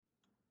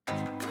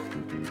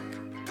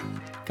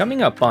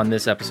Coming up on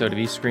this episode of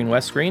East Screen,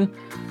 West Screen,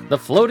 the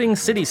floating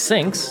city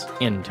sinks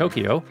in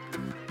Tokyo,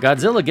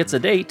 Godzilla gets a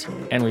date,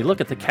 and we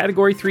look at the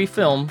Category 3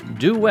 film,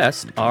 Due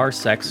West, Our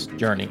Sex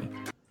Journey.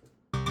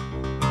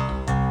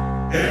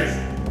 East,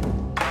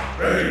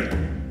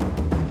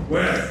 Screen,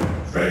 West,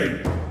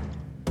 Screen.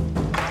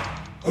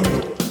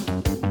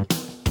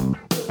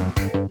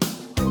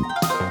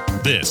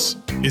 This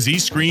is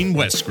East Screen,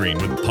 West Screen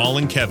with Paul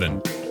and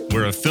Kevin,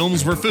 where if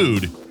films were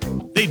food,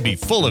 they'd be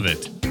full of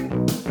it.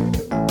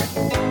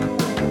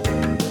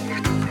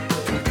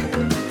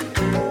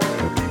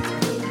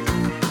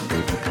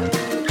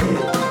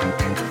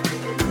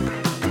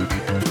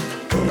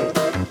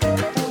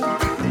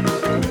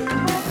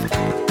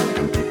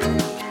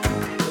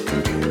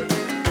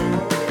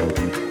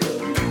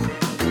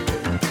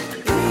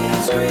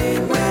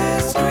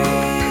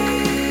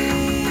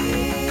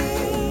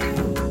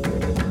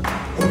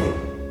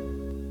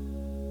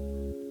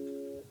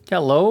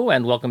 Hello,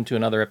 and welcome to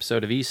another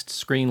episode of East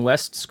Screen,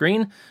 West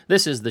Screen.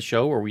 This is the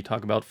show where we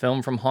talk about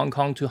film from Hong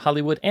Kong to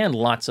Hollywood and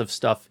lots of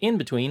stuff in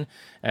between.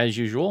 As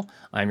usual,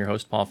 I'm your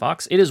host, Paul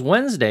Fox. It is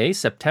Wednesday,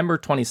 September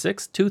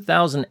 26,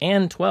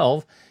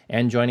 2012,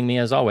 and joining me,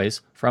 as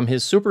always, from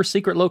his super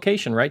secret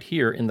location right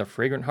here in the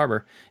Fragrant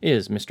Harbor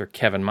is Mr.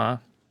 Kevin Ma.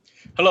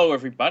 Hello,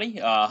 everybody.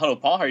 Hello,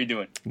 Paul. How are you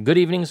doing? Good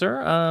evening,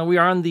 sir. We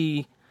are on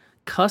the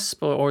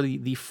cusp or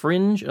the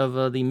fringe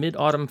of the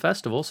Mid-Autumn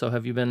Festival, so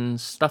have you been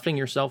stuffing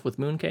yourself with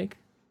mooncake?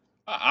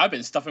 I've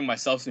been stuffing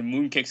myself in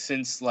mooncake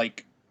since,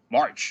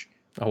 March.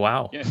 Oh,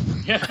 wow.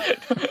 Yeah.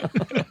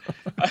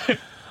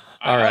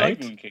 All right. I like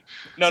mooncake.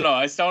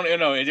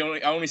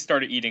 I only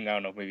started eating,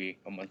 maybe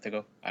a month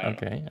ago. I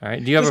don't know. Okay, all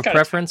right. Do you have a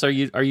preference? Are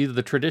you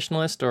the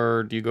traditionalist,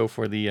 or do you go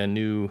for the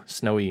new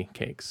snowy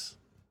cakes?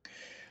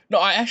 No,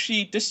 I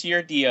actually this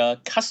year the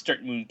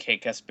custard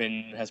mooncake has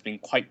been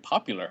quite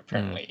popular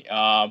apparently.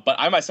 But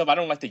I myself I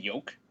don't like the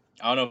yolk.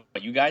 I don't know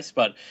about you guys,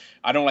 but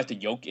I don't like the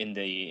yolk in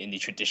the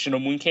traditional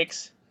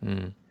mooncakes.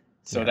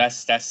 So yeah.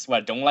 That's what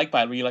I don't like. But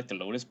I really like the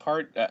lotus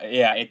part.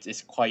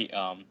 It's quite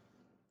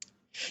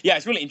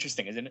it's really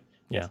interesting, isn't it?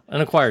 Yeah,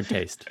 an acquired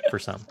taste for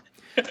some.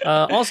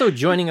 Also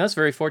joining us,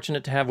 very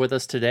fortunate to have with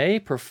us today,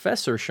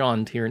 Professor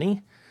Sean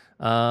Tierney.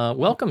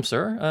 Welcome,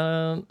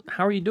 sir.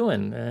 How are you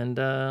doing? And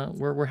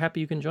we're happy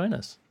you can join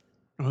us.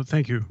 Oh,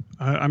 thank you.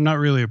 I'm not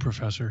really a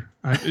professor.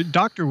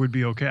 Doctor would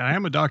be okay. I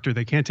am a doctor.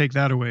 They can't take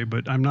that away,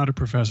 but I'm not a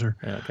professor.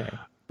 Okay.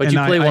 But and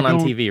you play one on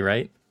TV,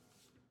 right?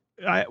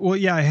 I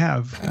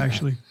have,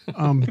 actually.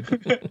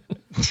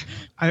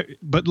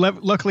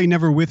 Luckily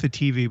never with a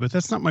TV, but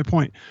that's not my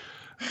point.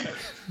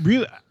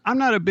 Really, I'm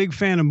not a big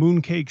fan of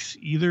mooncakes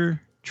either.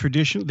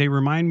 Tradition, they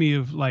remind me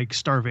of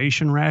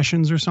starvation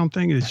rations or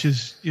something. It's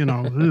just,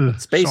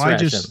 space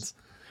rations.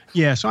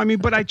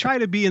 But I try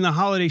to be in the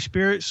holiday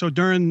spirit. So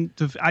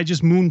I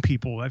just moon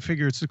people. I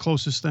figure it's the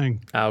closest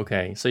thing.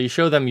 Okay, so you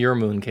show them your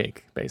moon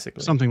cake,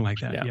 basically. Something like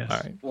that. Yeah. Yes. All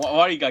right.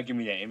 Why do you gotta give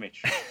me that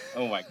image?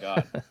 Oh my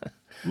god.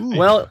 Ooh,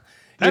 well,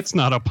 that's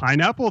not a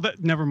pineapple.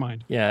 Never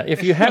mind. Yeah,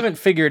 if you haven't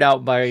figured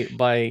out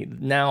by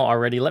now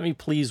already, let me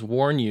please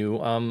warn you.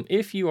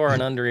 If you are an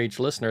underage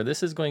listener,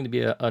 this is going to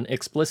be an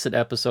explicit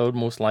episode,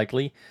 most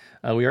likely.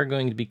 We are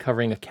going to be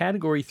covering a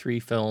Category 3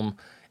 film,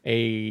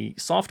 a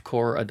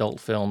softcore adult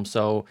film.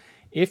 So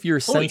if your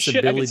Holy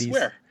sensibilities... Shit, I can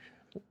swear.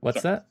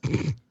 What's that?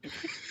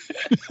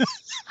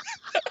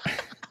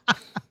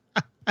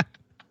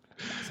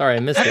 Sorry, I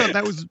missed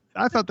it.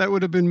 I thought that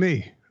would have been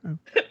me.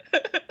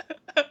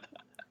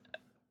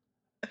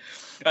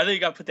 I think you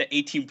got to put the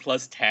 18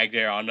 plus tag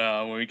there on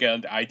when we get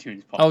on the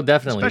iTunes. Paul. Oh,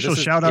 definitely. Special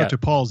shout out to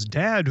Paul's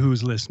dad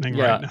who's listening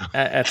right now.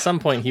 At some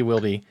point he will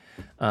be,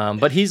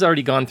 but he's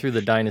already gone through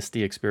the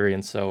Dynasty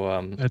experience,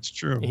 so that's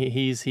true.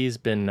 He's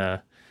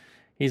been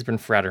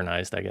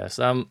fraternized, I guess.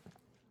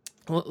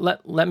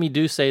 Let me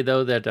do say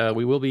though that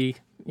we will be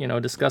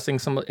discussing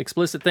some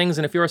explicit things,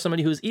 and if you are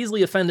somebody who's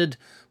easily offended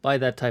by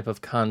that type of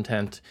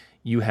content,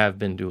 you have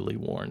been duly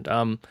warned.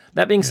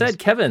 That being said,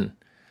 Kevin,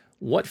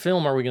 what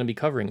film are we going to be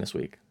covering this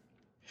week?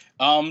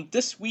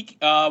 This week,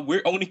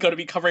 we're only going to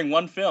be covering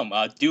one film,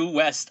 Due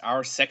West,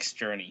 Our Sex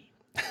Journey.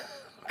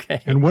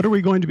 Okay. And what are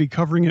we going to be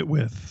covering it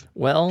with?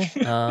 Well,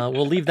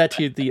 we'll leave that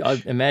to the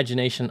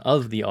imagination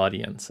of the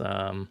audience.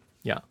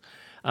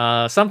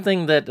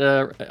 Something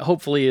that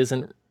hopefully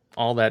isn't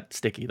all that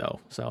sticky, though.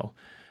 So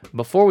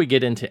before we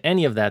get into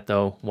any of that,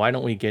 though, why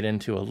don't we get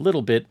into a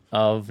little bit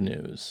of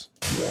news?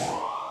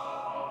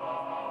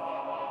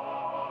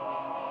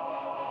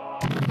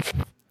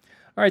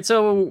 All right,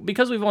 so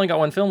because we've only got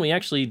one film, we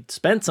actually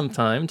spent some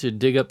time to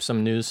dig up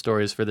some news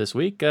stories for this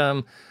week.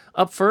 Up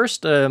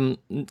first, Kevin,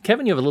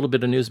 you have a little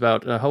bit of news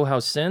about Ho Hao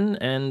Sin,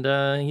 and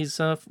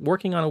he's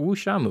working on a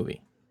wuxia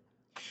movie.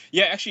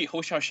 Yeah, actually,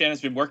 Ho Hao Sin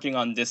has been working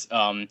on this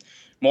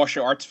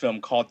martial arts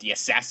film called The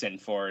Assassin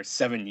for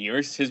 7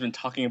 years. He's been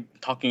talking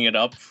it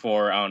up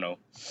for, 4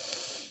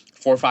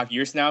 or 5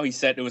 years now. He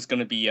said it was going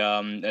to be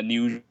a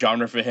new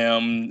genre for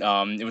him.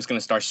 It was going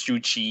to star Shu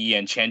Qi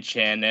and Chen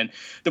Chen, and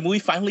the movie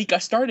finally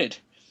got started.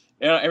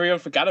 everyone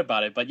forgot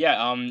about it. But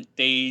yeah,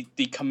 the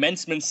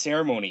commencement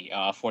ceremony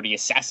for The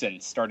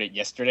Assassin started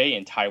yesterday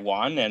in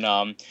Taiwan,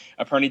 and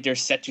apparently they're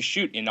set to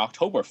shoot in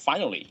October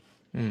finally.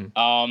 Ho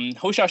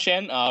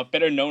Xiaoshan,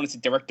 better known as a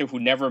director who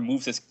never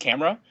moves his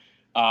camera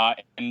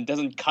and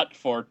doesn't cut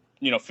for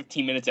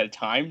 15 minutes at a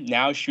time,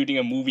 now shooting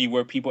a movie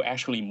where people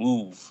actually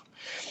move.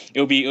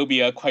 It'll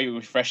be a quite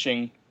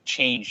refreshing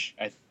change,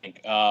 I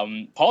think.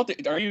 Paul,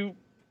 are you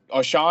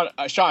or Sean?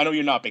 Sean, I know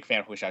you're not a big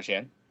fan of Ho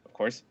Xiaoshan, of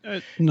course.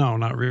 No,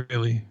 not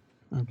really.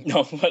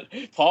 No, but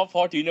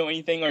Paul, do you know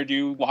anything, or do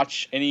you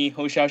watch any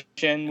Ho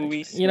Xiaoshan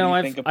movies?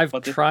 I've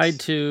tried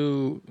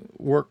to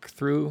work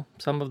through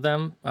some of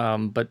them,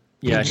 but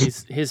yeah,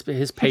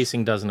 his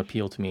pacing doesn't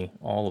appeal to me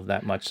all of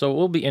that much. So it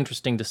will be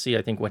interesting to see,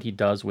 I think, what he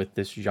does with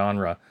this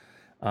genre.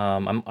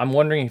 I'm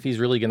wondering if he's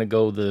really going to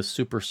go the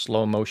super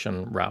slow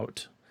motion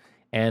route,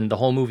 and the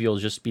whole movie will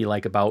just be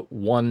like about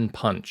one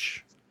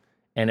punch,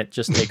 and it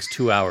just takes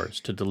 2 hours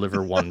to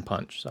deliver one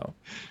punch. So,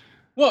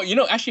 well,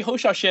 actually, Ho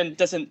Xiaoshan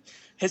doesn't.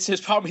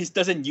 His problem. He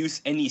doesn't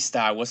use any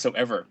style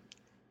whatsoever.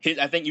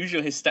 I think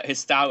usually his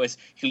style is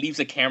he leaves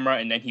the camera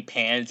and then he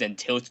pans and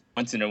tilts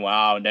once in a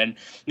while, and then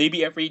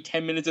maybe every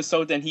 10 minutes or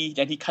so, then he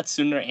cuts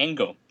to another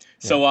angle.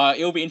 So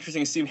it'll be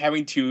interesting to see him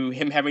having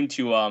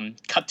to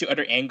cut to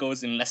other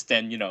angles in less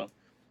than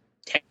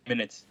 10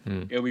 minutes.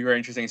 It'll be very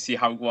interesting to see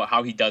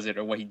how he does it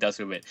or what he does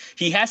with it.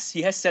 He has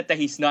said that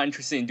he's not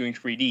interested in doing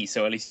 3D,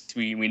 so at least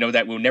we know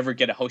that we'll never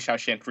get a Ho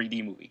Xiaoshan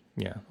 3D movie.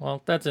 Yeah,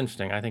 well, that's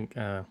interesting. I think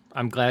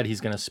I'm glad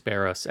he's going to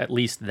spare us at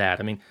least that.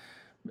 I mean,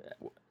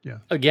 yeah.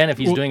 Again, if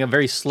he's doing a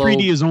very slow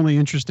 3D is only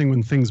interesting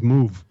when things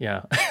move.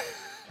 Yeah.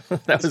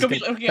 that was going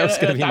to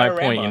be my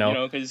point,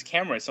 because his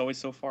camera is always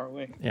so far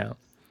away. Yeah.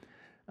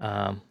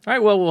 All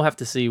right, well, we'll have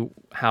to see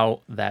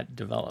how that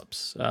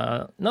develops.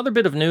 Another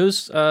bit of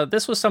news.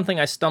 This was something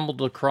I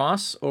stumbled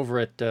across over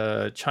at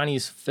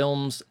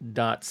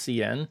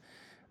ChineseFilms.cn.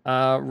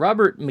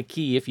 Robert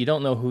McKee, if you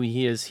don't know who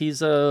he is,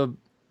 he's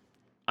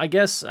I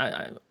guess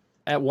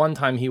at one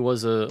time he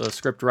was a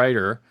script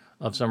writer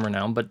of some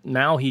renown, but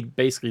now he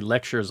basically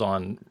lectures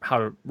on how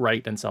to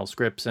write and sell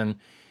scripts, and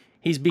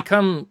he's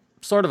become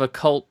sort of a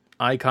cult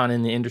icon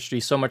in the industry,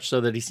 so much so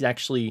that he's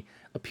actually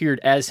appeared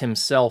as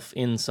himself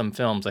in some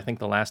films. I think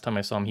the last time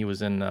I saw him, he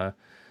was in,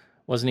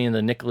 wasn't he in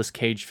the Nicolas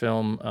Cage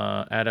film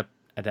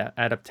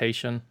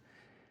Adaptation?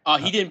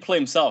 He didn't play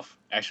himself,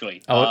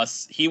 actually.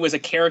 He was a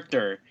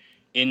character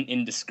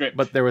in the script.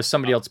 But there was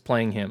somebody else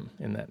playing him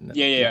in that.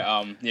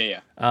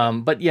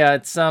 But yeah,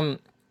 it's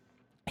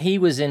he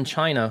was in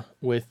China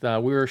with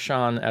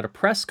Sean at a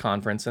press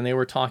conference, and they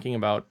were talking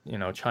about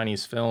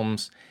Chinese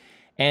films,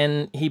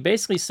 and he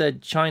basically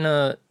said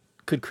China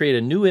could create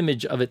a new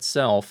image of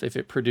itself if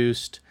it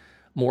produced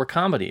more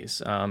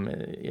comedies.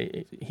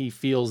 He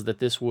feels that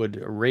this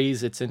would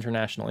raise its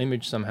international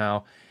image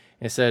somehow.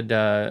 He said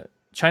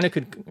China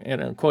could,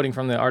 and I'm quoting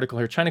from the article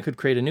here, China could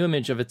create a new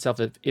image of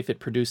itself if it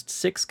produced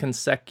 6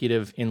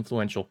 consecutive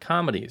influential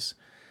comedies.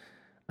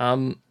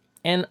 And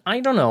I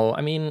don't know.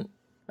 I mean,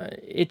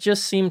 it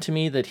just seemed to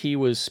me that he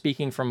was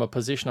speaking from a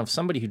position of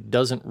somebody who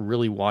doesn't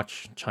really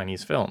watch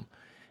Chinese film.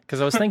 Because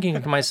I was thinking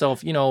to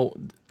myself,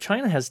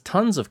 China has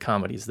tons of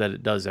comedies that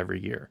it does every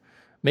year.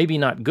 Maybe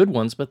not good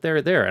ones, but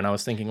they're there. And I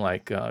was thinking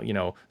like,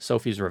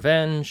 Sophie's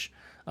Revenge,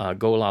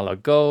 Go Lala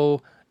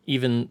Go,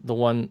 even the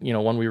one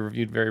we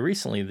reviewed very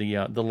recently,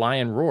 the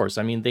Lion Roars.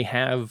 I mean, they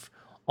have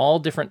all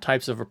different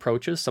types of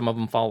approaches. Some of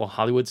them follow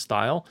Hollywood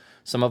style.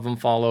 Some of them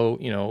follow,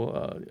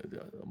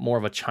 more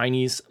of a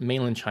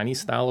mainland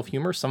Chinese style of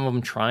humor. Some of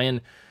them try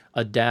and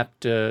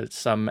adapt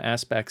some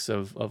aspects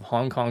of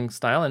Hong Kong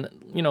style, and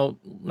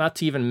not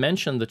to even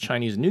mention the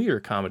Chinese New Year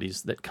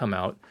comedies that come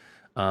out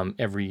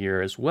every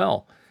year as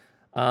well.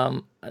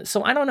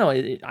 So I don't know.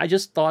 I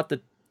just thought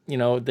that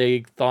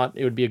they thought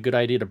it would be a good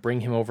idea to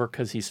bring him over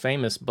because he's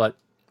famous, but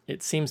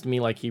it seems to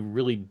me like he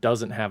really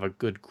doesn't have a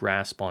good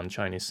grasp on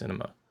Chinese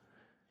cinema.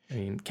 I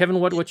mean, Kevin,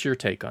 what's your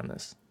take on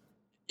this?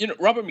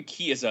 Robert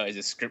McKee is a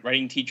script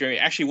writing teacher,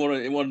 actually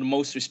one of the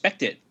most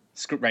respected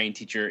script writing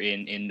teacher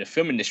in the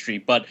film industry,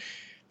 but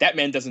that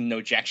man doesn't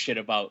know jack shit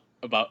about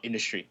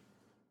industry.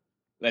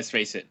 Let's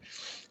face it.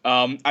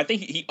 I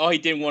think he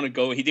didn't want to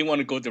go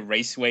the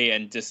race way,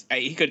 and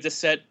he could have just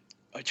said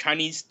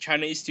Chinese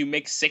to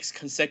make 6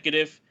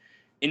 consecutive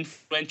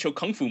influential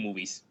kung fu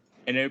movies,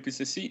 and it was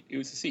a seat.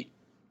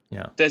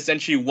 Yeah, that's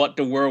essentially what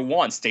the world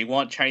wants. They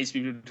want Chinese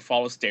people to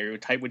follow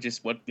stereotype, which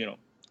is what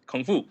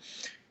kung fu,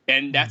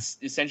 and that's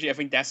essentially, I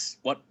think that's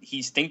what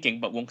he's thinking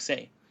but won't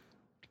say.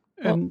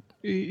 And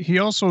he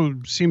also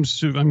seems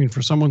to, I mean,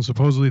 for someone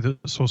supposedly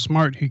so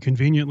smart, he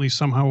conveniently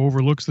somehow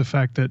overlooks the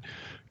fact that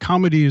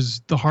comedy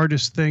is the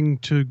hardest thing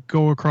to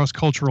go across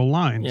cultural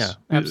lines. Yeah,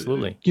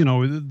 absolutely.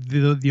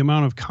 The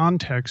amount of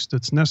context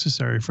that's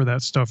necessary for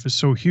that stuff is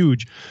so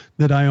huge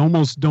that I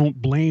almost don't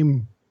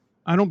blame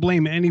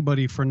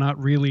anybody for not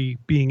really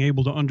being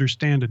able to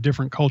understand a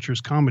different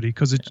culture's comedy,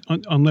 because it's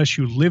unless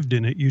you lived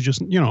in it, you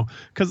just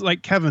because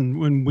like Kevin,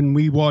 when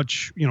we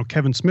watch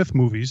Kevin Smith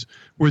movies,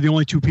 we're the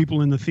only 2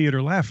 people in the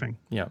theater laughing.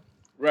 Yeah,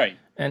 right.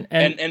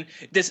 And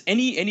does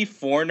any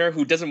foreigner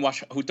who doesn't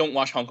watch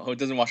Hong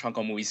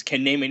Kong movies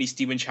can name any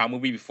Stephen Chow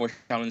movie before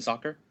Shaolin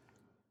Soccer?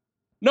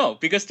 No,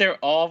 because they're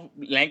all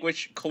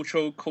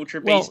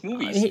culture-based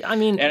movies.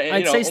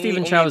 I'd say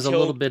Stephen Chow is a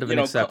little bit of an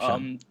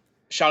exception.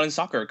 Shaolin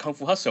Soccer, Kung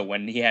Fu Hustle,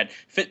 when he had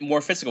more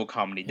physical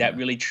comedy that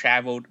really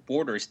traveled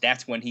borders,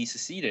 that's when he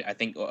succeeded, I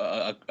think,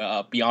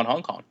 beyond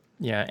Hong Kong.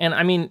 Yeah, and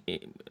I mean,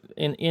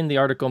 in the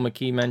article,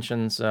 McKee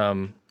mentions,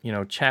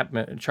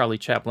 Charlie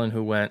Chaplin,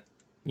 who went,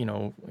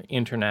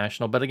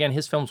 international. But again,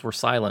 his films were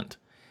silent.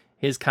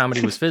 His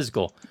comedy was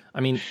physical.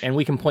 I mean, and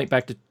we can point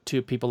back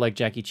to people like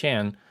Jackie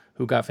Chan,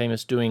 who got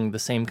famous doing the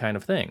same kind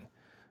of thing,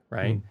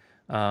 right?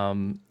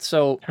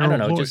 So I don't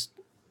know, just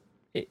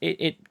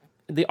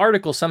the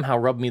article somehow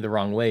rubbed me the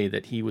wrong way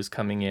that he was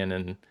coming in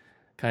and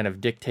kind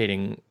of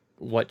dictating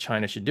what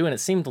China should do, and it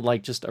seemed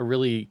like just a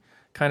really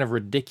kind of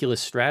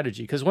ridiculous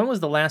strategy. Because when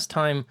was the last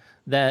time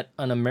that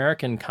an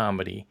American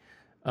comedy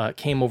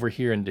came over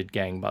here and did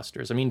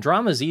gangbusters? I mean,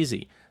 drama's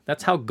easy.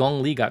 That's how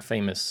Gong Li got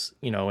famous,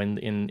 in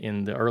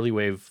the early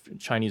wave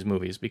Chinese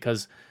movies,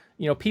 because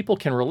people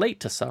can relate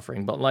to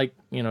suffering, but like,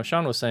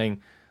 Sean was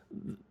saying,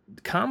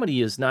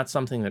 comedy is not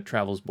something that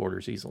travels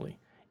borders easily.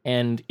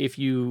 And if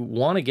you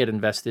want to get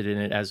invested in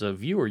it as a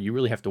viewer, you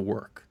really have to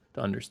work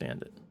to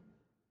understand it.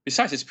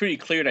 Besides, it's pretty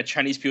clear that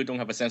Chinese people don't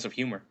have a sense of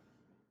humor.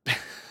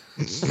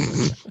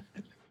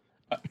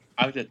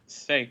 I would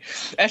say,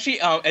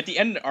 actually, at the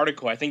end of the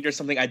article, I think there's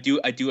something I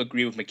do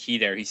agree with McKee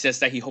there. He says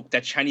that he hoped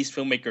that Chinese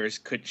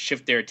filmmakers could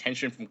shift their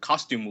attention from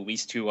costume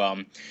movies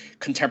to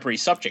contemporary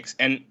subjects,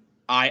 and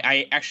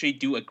I actually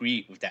do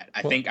agree with that.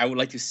 I think I would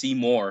like to see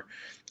more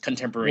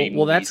contemporary movies.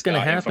 Well, that's going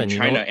to happen from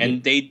China,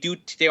 and they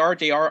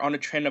are on a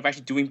trend of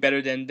actually doing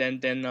better than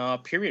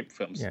period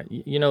films.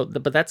 Yeah,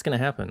 but that's going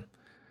to happen.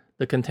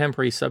 The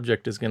contemporary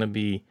subject is going to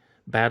be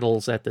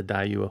battles at the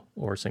Diaoyu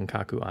or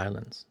Senkaku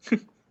Islands.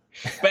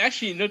 But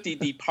actually,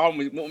 the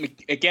problem with,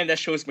 again, that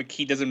shows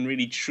McKee doesn't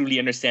really truly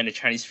understand the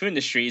Chinese film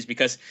industry, is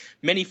because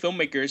many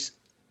filmmakers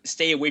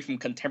stay away from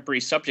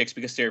contemporary subjects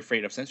because they're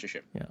afraid of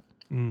censorship. Yeah.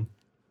 And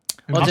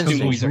because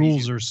those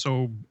rules are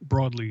so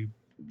broadly,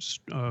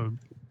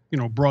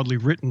 broadly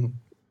written,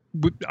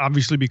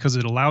 obviously because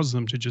it allows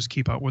them to just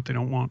keep out what they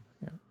don't want.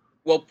 Yeah.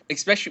 Well,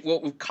 especially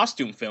with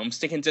costume films,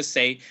 they can just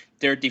say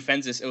their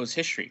defense is it was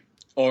history,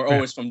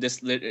 or it's from this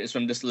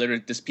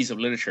piece of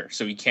literature,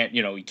 so you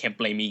can't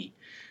blame me.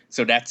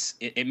 So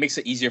it makes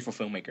it easier for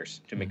filmmakers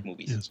to make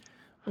movies. Yes.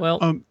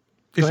 Well,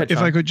 if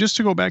I could just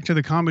to go back to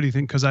the comedy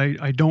thing, because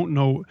I don't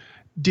know,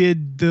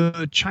 did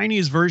the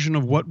Chinese version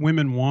of What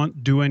Women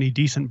Want do any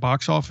decent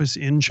box office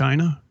in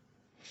China?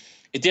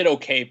 It did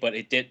okay, but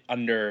it did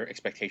under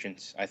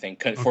expectations, I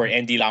think, for an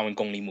Andy Lau and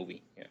Gong Li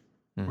movie. Yeah.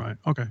 Right.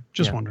 Okay.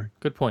 Just wondering.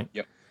 Good point.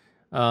 Yep.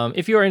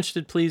 If you are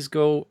interested, please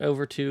go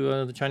over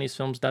to the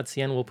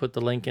ChineseFilms.cn. We'll put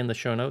the link in the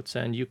show notes,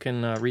 and you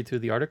can read through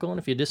the article. And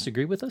if you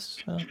disagree with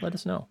us, let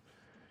us know.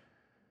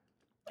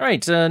 All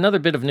right, another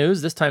bit of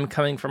news, this time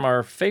coming from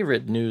our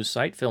favorite news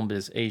site,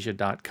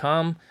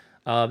 FilmBizAsia.com.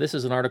 This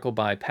is an article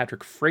by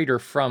Patrick Frater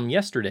from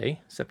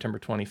yesterday, September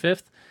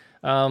 25th.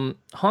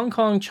 Hong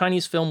Kong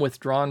Chinese film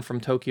withdrawn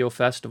from Tokyo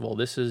Festival.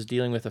 This is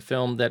dealing with a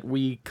film that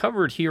we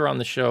covered here on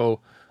the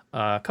show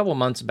a couple of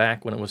months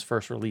back when it was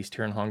first released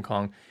here in Hong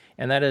Kong,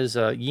 and that is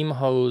Yim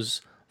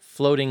Ho's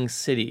Floating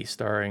City,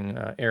 starring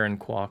Aaron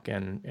Kwok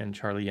and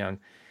Charlie Young.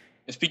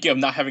 Speaking of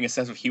not having a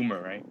sense of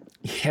humor, right?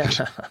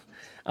 Yeah.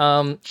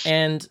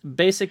 And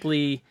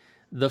basically,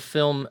 the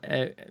film,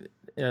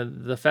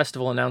 the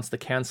festival announced the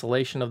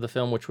cancellation of the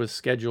film, which was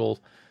scheduled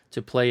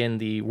to play in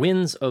the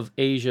Winds of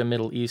Asia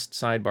Middle East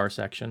sidebar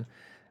section.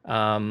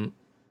 And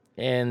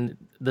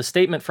the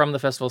statement from the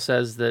festival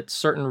says that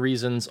certain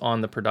reasons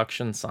on the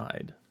production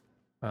side,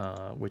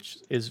 which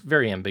is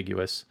very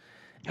ambiguous.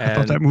 I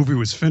thought that movie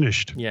was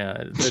finished.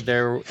 Yeah,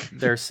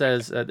 there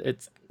says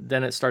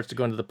then it starts to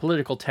go into the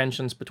political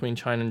tensions between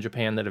China and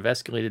Japan that have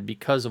escalated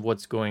because of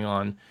what's going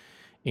on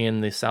in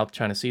the South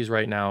China Seas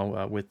right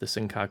now with the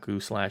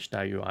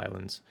Senkaku/Diaoyu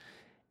Islands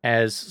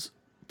as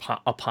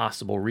a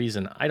possible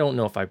reason. I don't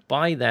know if I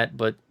buy that,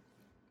 but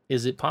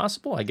is it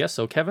possible? I guess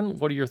so. Kevin,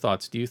 what are your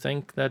thoughts? Do you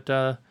think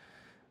that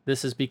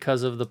this is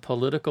because of the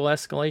political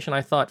escalation?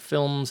 I thought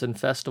films and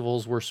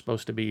festivals were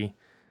supposed to be,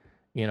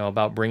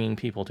 about bringing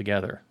people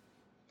together.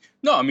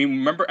 No, I mean,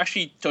 remember,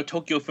 actually, the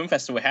Tokyo Film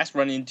Festival has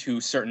run into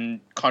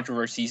certain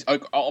controversies,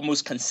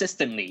 almost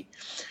consistently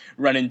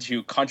run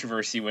into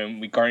controversy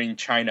regarding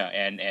China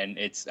and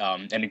its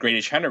and the Greater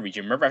China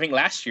region. Remember, I think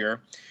last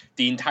year,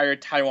 the entire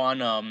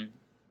Taiwan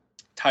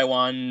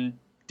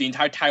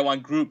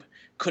group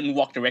couldn't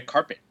walk the red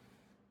carpet.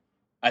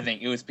 I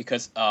think it was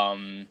because of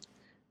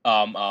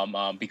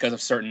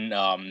certain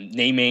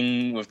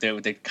naming with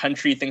the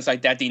country, things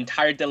like that. The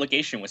entire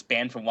delegation was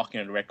banned from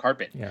walking on the red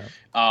carpet. Yeah.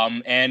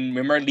 And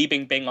remember, Li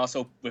Bingbing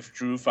also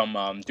withdrew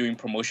from doing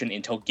promotion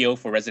in Tokyo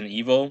for Resident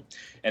Evil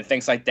and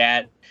things like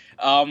that.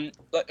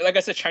 Like I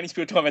said, Chinese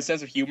people don't have a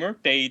sense of humor.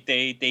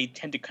 They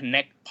tend to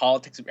connect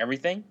politics with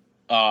everything.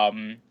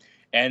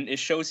 And it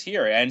shows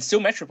here. And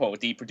Still Metropole,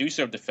 the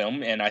producer of the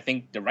film, and I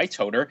think the rights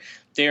holder,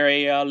 they're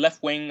a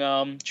left-wing,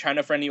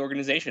 China-friendly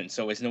organization.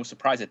 So it's no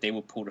surprise that they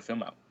will pull the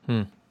film out.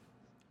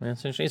 That's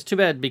interesting. It's too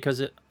bad because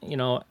it's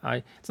not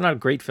a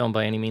great film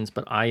by any means,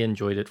 but I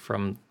enjoyed it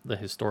from the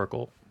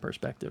historical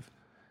perspective.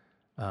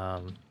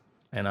 And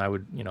I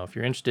would, if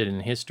you're interested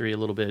in history a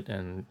little bit,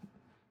 and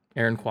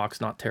Aaron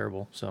Kwok's not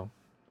terrible, so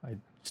I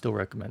still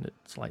recommend it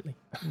slightly.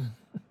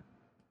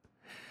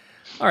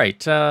 All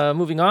right,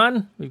 moving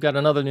on. We've got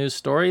another news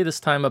story, this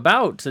time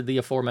about the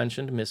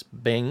aforementioned Miss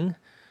Bing,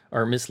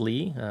 or Miss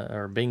Lee,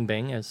 or Bing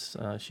Bing, as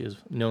she is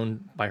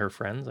known by her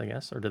friends, I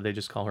guess, or did they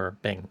just call her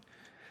Bing?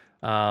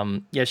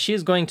 She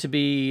is going to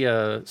be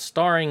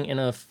starring in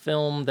a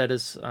film that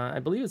is, I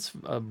believe it's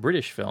a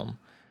British film,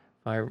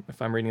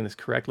 if I'm reading this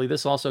correctly.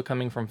 This also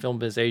coming from Film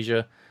Biz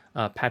Asia.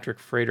 Patrick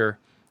Frater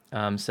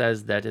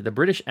says that the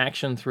British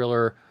action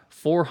thriller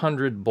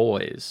 400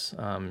 Boys,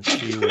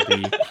 she will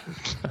be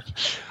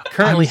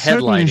currently I'm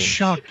certainly headlining.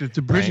 shocked that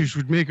the British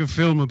would make a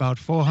film about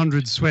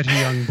 400 sweaty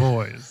young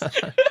boys.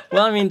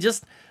 Well, I mean,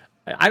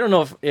 I don't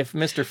know if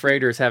Mr.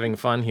 Frater is having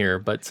fun here,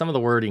 but some of the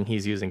wording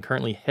he's using,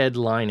 currently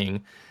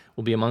headlining,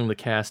 will be among the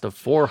cast of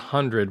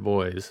 400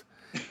 Boys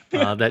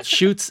that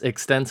shoots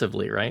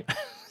extensively, right?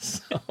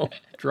 So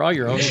draw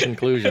your own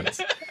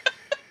conclusions.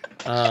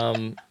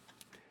 I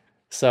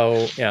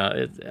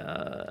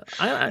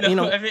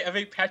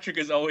think Patrick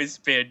has always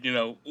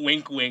been,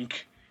 wink,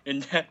 wink in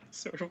that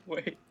sort of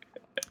way.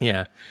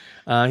 Yeah.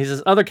 He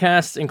says, other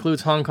casts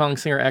includes Hong Kong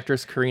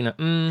singer-actress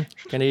Karina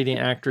Canadian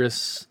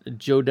actress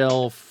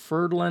Jodelle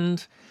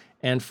Ferdland,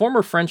 and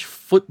former French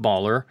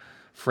footballer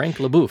Frank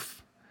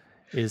Leboeuf.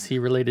 Is he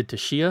related to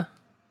Shia?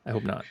 I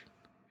hope not.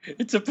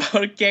 It's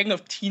about a gang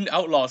of teen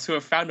outlaws who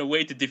have found a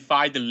way to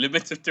defy the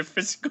limits of their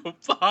physical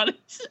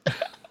bodies.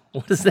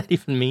 What does that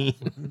even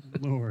mean?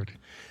 Lord.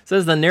 It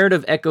says the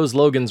narrative echoes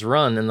Logan's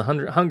run in the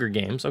Hunger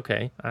Games.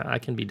 Okay, I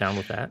can be down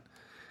with that.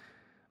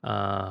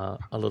 A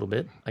little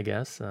bit, I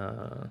guess.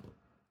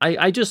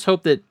 I just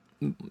hope that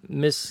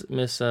Miss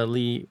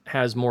Lee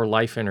has more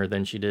life in her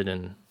than she did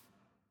in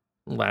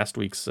last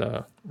week's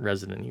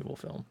Resident Evil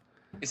film.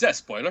 Is that a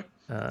spoiler?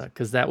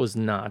 Because that was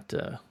not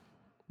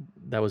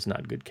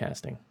good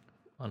casting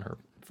on her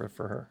for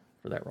her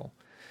for that role.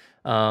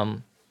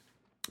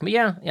 But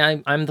yeah,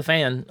 I'm the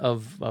fan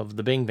of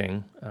the Bing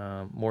Bing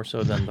more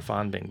so than the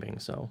Fan Bing Bing.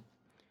 So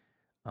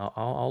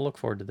I'll look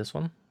forward to this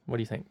one. What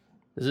do you think?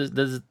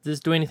 Does this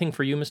do anything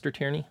for you, Mr.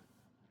 Tierney?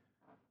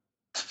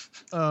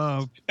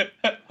 Oh,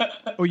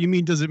 you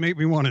mean does it make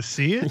me want to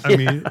see it? I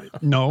mean,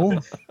 no.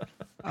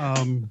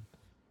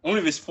 Only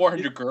if it's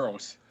 400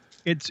 girls.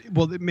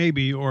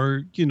 Maybe,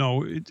 or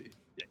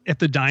at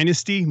the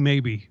Dynasty,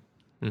 maybe.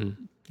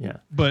 Yeah.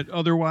 But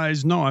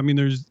otherwise, no. I mean,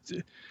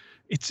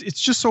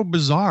 it's just so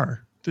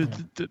bizarre.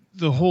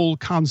 The whole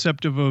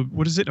concept of a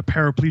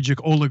paraplegic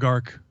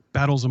oligarch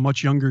battles a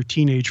much younger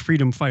teenage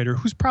freedom fighter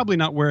who's probably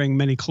not wearing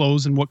many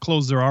clothes, and what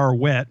clothes there are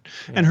wet,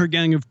 and her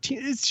gang of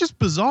it's just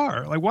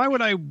bizarre. Like, why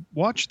would I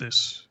watch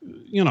this?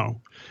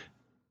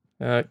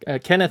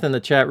 Kenneth in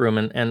the chat room,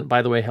 and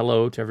by the way,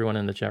 hello to everyone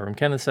in the chat room.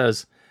 Kenneth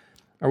says,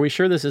 are we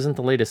sure this isn't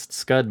the latest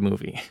Scud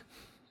movie?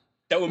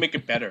 That would make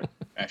it better,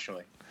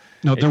 actually.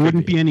 No, there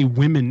wouldn't be any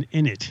women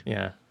in it.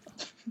 Yeah.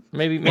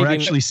 Maybe or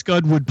actually,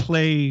 Scud would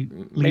play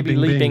Lee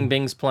Bing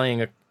Bing's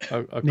playing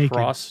a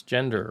cross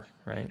gender,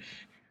 right?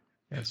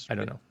 Yes. I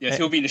don't know. Yes,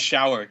 he'll be in the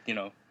shower,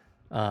 He'll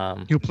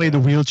play the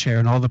wheelchair,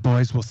 and all the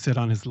boys will sit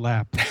on his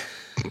lap.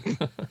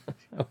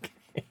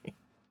 Okay.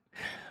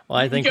 Well,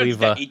 I think we've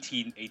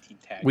 18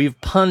 tag. We've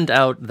punned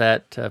out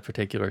that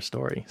particular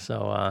story.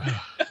 So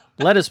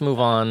let us move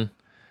on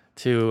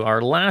to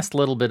our last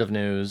little bit of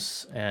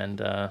news, and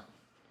to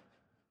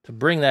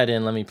bring that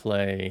in, let me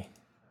play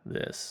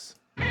this.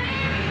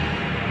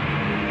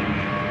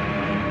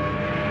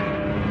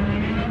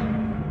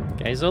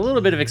 Okay, so a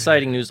little bit of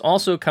exciting news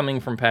also coming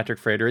from Patrick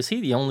Frater. Is he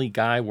the only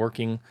guy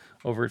working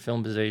over at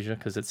Film Biz Asia?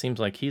 Because it seems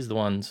like he's the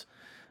ones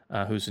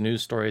whose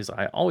news stories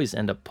I always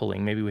end up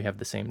pulling. Maybe we have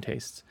the same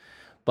tastes.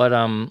 But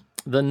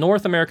the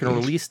North American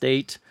release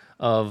date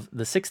of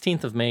the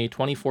 16th of May,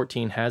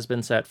 2014 has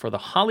been set for the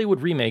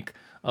Hollywood remake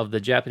of the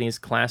Japanese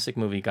classic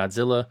movie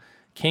Godzilla,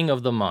 King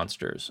of the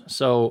Monsters.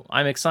 So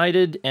I'm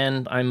excited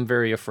and I'm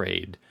very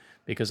afraid,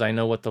 because I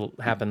know what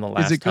happened the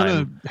last time. Is it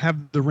going to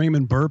have the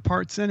Raymond Burr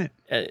parts in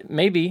it?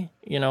 Maybe.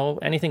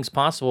 Anything's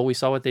possible. We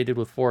saw what they did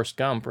with Forrest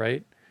Gump,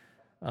 right?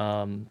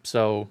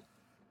 So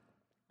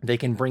they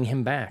can bring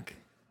him back.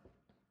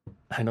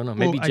 I don't know.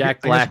 Maybe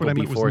Jack Black will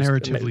be Forrest.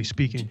 Narratively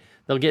speaking,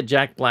 they'll get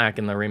Jack Black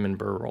in the Raymond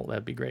Burr role.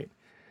 That'd be great.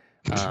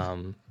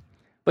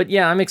 But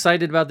yeah, I'm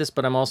excited about this,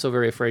 but I'm also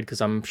very afraid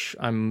because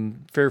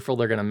I'm fearful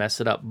they're going to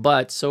mess it up.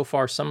 But so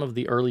far, some of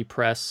the early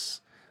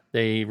press,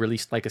 they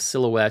released like a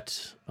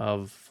silhouette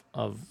of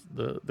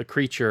the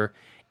creature,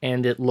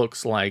 and it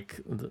looks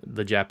like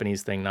the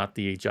Japanese thing, not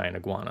the giant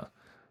iguana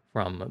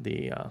from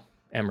the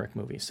Emmerich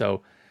movie.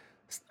 So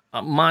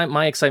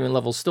my excitement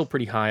level is still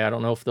pretty high. I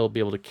don't know if they'll be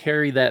able to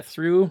carry that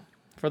through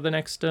for the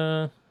next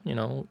year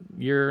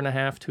and a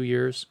half, 2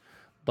 years.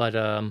 But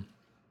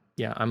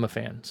yeah, I'm a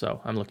fan, so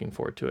I'm looking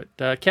forward to it.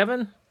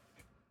 Kevin?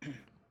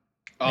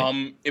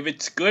 If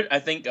it's good, I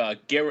think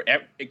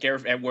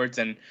Gareth Edwards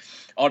and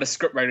all the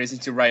scriptwriters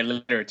need to write a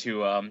letter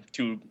to a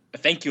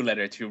thank you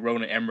letter to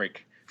Roland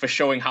Emmerich for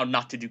showing how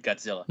not to do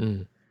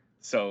Godzilla.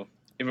 So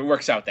if it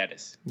works out, that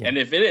is. Yeah. And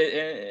if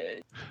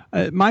it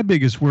My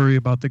biggest worry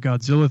about the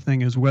Godzilla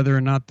thing is whether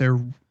or not they're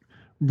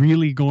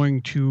really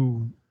going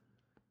to,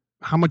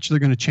 how much they're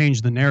going to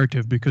change the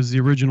narrative, because the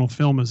original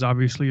film is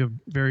obviously a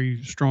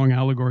very strong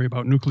allegory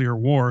about nuclear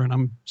war, and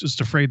I'm just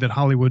afraid that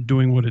Hollywood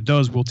doing what it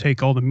does will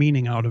take all the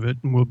meaning out of it,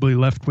 and we'll be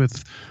left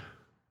with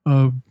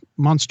a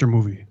monster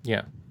movie.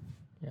 Yeah.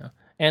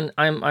 And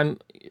I'm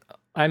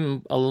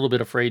a little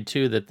bit afraid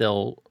too that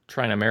they'll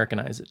try and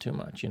Americanize it too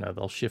much.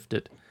 They'll shift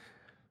it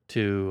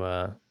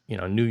to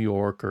New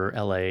York or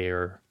L.A.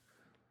 or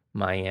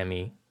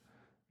Miami.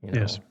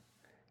 Yes.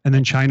 And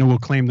then China will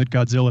claim that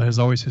Godzilla has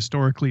always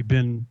historically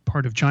been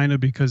part of China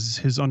because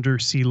his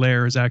undersea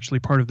lair is actually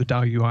part of the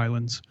Diaoyu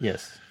Islands.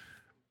 Yes.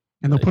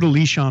 And they'll put a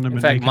leash on him. In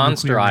and fact, make a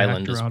Monster nuclear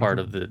Island reactor is out part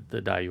of of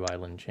the Diaoyu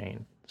Island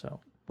chain. So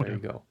there you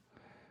Whatever.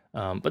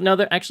 go. But no,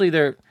 they're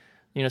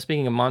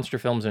speaking of monster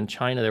films in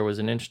China, there was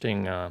an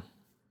interesting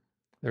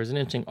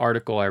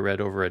article I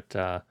read over at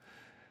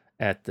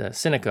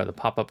Sinica, the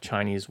pop-up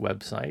Chinese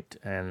website,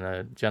 and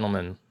a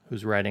gentleman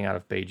who's writing out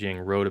of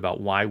Beijing wrote about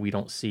why we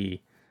don't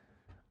see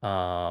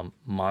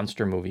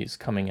monster movies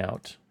coming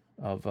out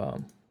of.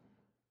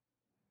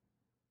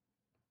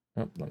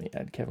 Let me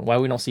add, Kevin. Why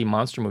we don't see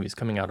monster movies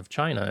coming out of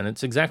China, and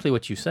it's exactly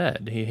what you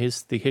said.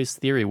 His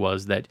theory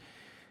was that,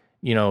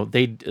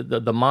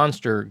 the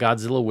monster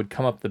Godzilla would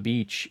come up the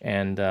beach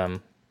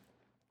and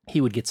he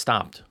would get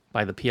stopped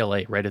by the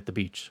PLA right at the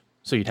beach.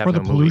 So you'd have for no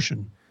the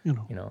pollution,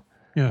 movie,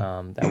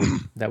 Yeah.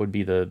 that would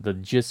be the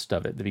gist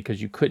of it,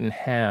 because you couldn't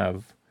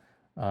have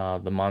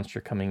the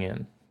monster coming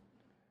in.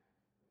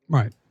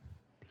 Right.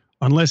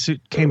 Unless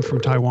it came from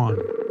Taiwan.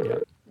 Yeah.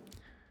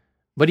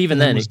 But even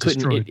then, was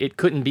it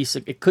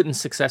couldn't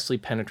successfully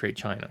penetrate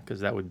China,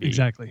 because that would be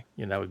Exactly.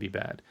 that would be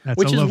bad. That's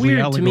Which a is lovely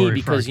weird to me,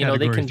 allegory for our because they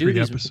Category can do 3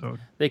 these episode.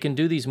 they can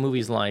do these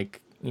movies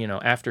like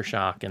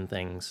Aftershock and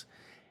things,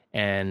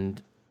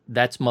 and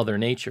that's Mother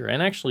Nature.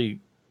 And actually,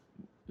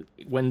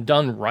 when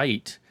done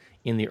right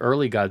in the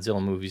early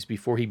Godzilla movies,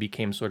 before he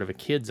became sort of a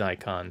kid's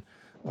icon,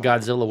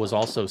 Godzilla was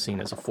also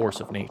seen as a force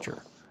of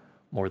nature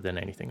more than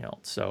anything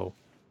else. So,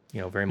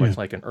 very much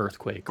like an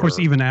earthquake. Of course,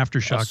 even a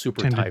Aftershock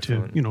super tended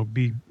typhoon. to,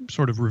 be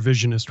sort of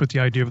revisionist with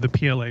the idea of the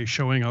PLA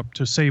showing up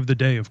to save the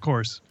day, of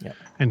course,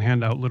 and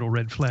hand out little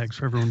red flags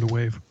for everyone to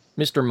wave.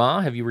 Mr.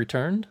 Ma, have you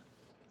returned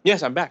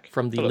yes, I'm back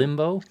from the Hello.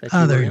 limbo? That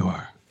Ah, there were you in?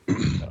 are.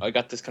 I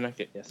got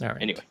disconnected. Yes. All right.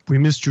 Anyway. We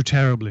missed you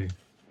terribly.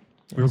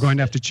 We were going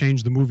to have to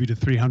change the movie to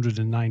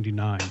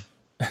 399.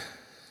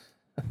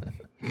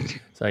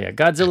 So yeah,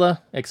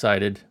 Godzilla,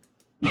 excited.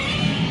 Hey.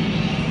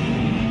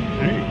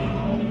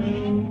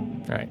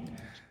 All right.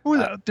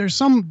 Well, there's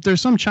some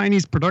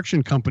Chinese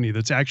production company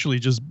that's actually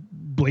just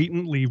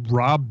blatantly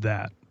robbed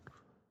that,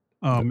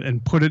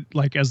 and put it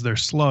like as their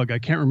slug. I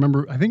can't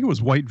remember. I think it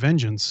was White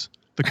Vengeance,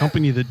 the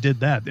company that did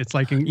that. It's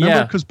like,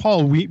 remember, because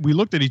Paul, we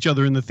looked at each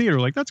other in the theater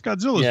like, that's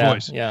Godzilla's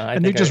voice. Yeah,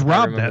 and they just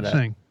robbed remember that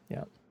thing.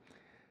 Yeah.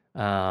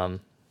 All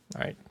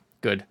right.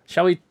 Good.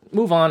 Shall we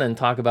move on and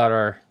talk about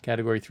our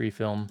Category 3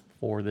 film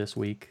for this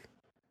week?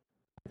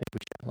 I think we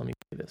should. Let me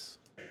play this.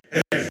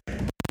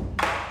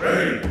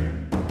 Ready.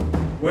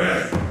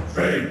 West,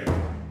 straight.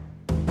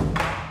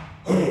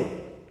 Ho.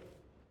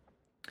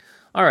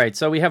 All right,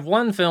 so we have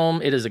one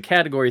film. It is a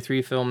Category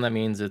 3 film. That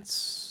means it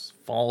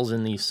falls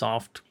in the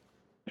soft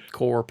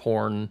core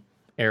porn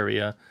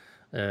area.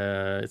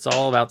 It's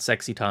all about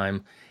sexy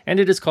time, and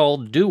it is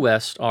called Due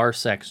West, Our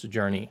Sex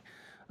Journey.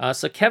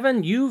 So,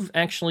 Kevin, you've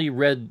actually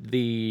read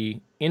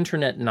the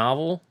internet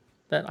novel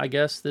that I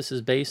guess this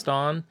is based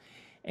on,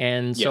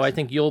 and so Yes. I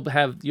think you'll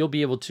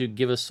be able to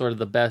give us sort of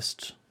the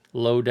best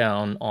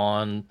lowdown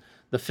on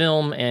the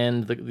film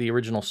and the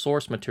original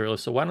source material.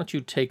 So, why don't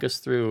you take us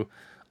through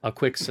a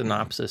quick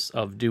synopsis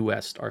of Due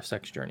West, Our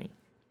Sex Journey?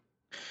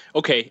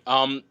 Okay.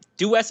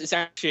 Due West is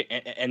actually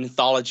an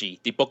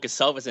anthology. The book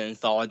itself is an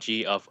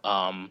anthology of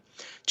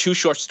 2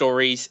 short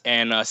stories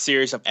and a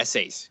series of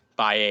essays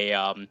by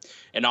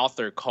an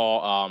author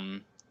called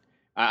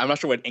I'm not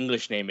sure what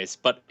English name is,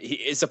 but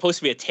it's supposed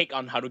to be a take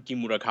on Haruki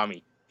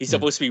Murakami. He's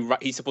supposed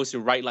to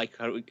write like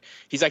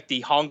he's like the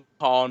Hong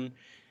Kong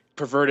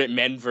perverted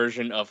men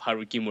version of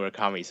Haruki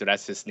Murakami. So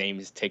that's his name,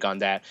 his take on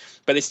that.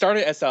 But it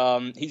started as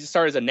he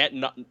started as a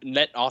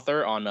net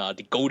author on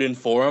the Golden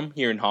Forum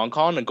here in Hong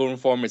Kong. The Golden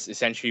Forum is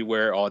essentially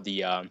where all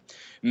the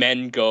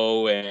men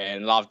go,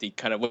 and a lot of the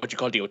kind of what you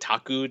call the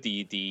otaku,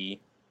 the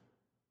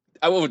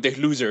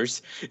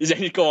losers, is that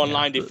you go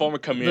online, they form a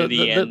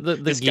community, and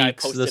this guy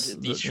geeks,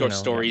 posted these short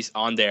stories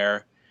on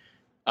there.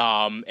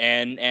 And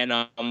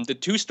the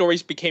 2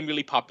 stories became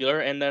really popular,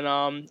 and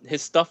then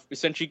his stuff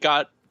essentially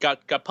got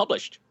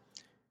published.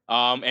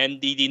 And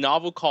the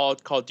novel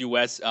called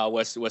Duets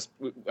was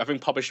I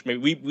think published.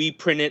 Maybe we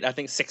printed I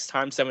think 6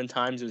 times, 7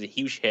 times. It was a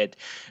huge hit,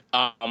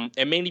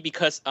 and mainly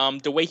because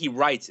the way he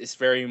writes is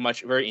very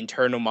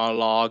internal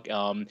monologue,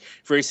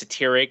 very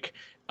satiric,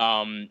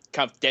 kind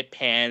of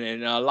deadpan,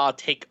 and a lot of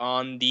take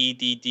on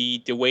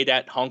the way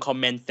that Hong Kong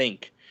men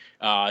think.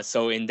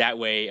 So in that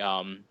way, it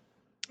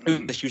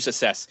was a huge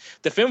success.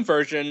 The film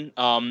version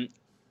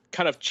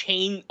kind of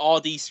chain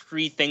all these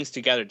 3 things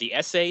together: the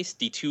essays,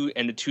 the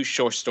two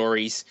short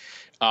stories,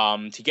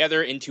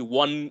 together into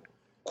one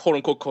quote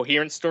unquote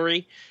coherent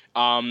story.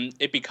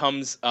 It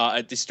becomes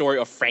the story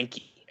of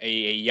Frankie,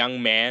 a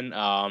young man,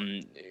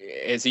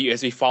 as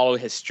we follow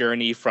his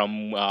journey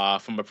from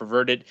a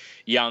perverted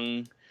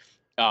young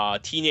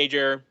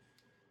teenager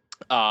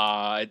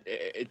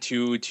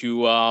to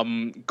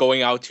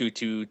going out to a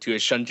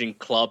shunjing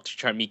club to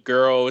try and meet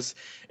girls,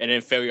 and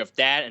then failure of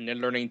that, and then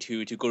learning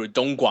to go to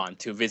Dongguan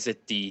to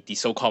visit the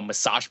so-called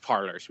massage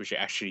parlors, which are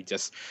actually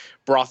just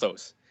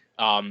brothels.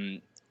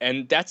 And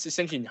that's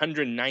essentially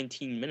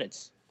 119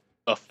 minutes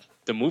of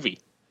the movie.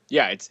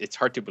 Yeah, it's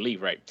hard to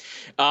believe, right?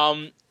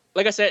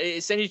 Like I said, it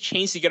essentially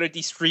chains together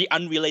these 3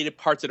 unrelated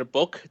parts of the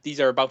book. These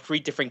are about 3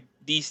 different.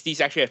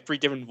 These actually have 3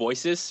 different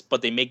voices,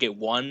 but they make it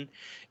one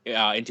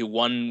into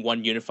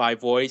one unified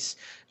voice.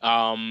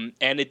 And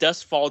it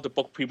does follow the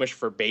book pretty much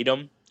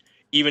verbatim,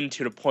 even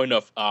to the point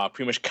of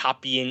pretty much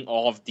copying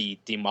all of the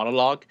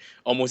monologue.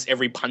 Almost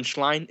every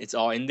punchline, it's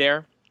all in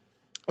there.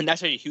 And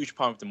that's a huge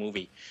part of the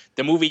movie.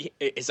 The movie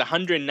is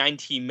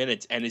 119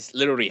 minutes, and it's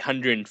literally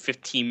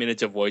 115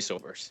 minutes of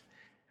voiceovers.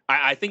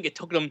 I think it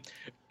took them.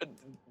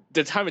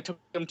 The time it took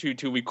them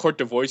to record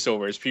the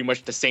voiceover is pretty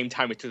much the same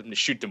time it took them to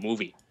shoot the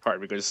movie part,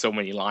 because there's so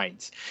many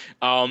lines.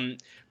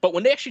 But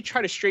when they actually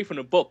try to stray from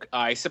the book,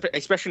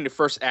 especially in the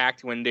first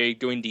act, when they're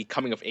doing the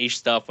coming of age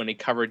stuff, when they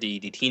cover the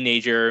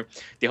teenager,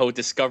 the whole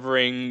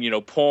discovering,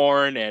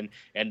 porn and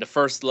the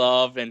first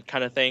love and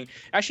kind of thing,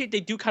 actually they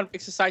do kind of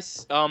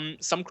exercise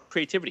some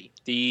creativity.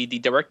 The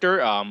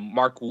director,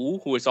 Mark Wu,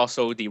 who is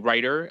also the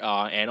writer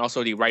and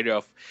also the writer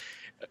of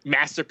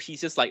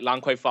masterpieces like Lang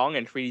Kwai Fong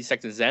and 3D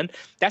Sex and Zen,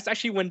 that's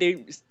actually when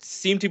they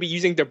seem to be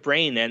using their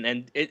brain,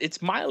 and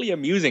it's mildly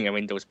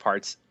amusing, those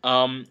parts.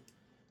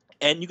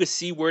 And you can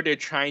see where they're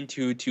trying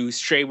to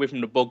stray away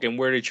from the book, and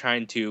where they're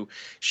trying to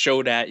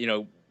show that,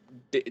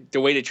 the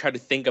way they try to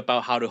think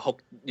about how to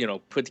hook,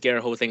 put together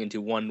the whole thing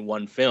into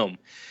one film.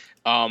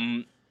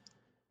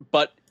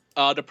 But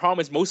the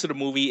problem is most of the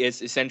movie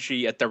is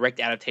essentially a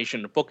direct adaptation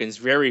of the book, and it's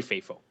very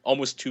faithful,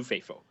 almost too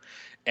faithful.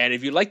 And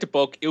if you like the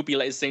book, it would be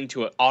like listening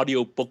to an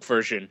audio book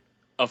version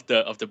of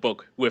the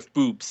book with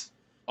boobs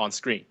on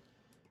screen.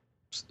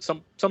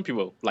 Some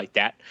people like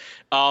that.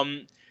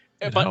 It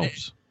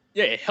helps.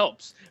 Yeah, it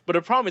helps. But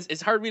the problem is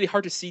it's really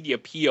hard to see the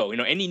appeal.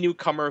 Any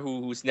newcomer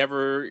who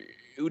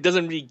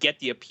doesn't really get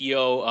the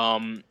appeal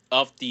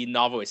of the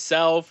novel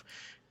itself,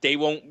 they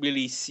won't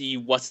really see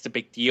what's the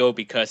big deal,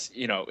 because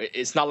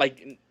it's not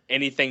like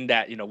anything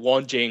that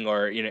Wong Jing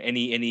or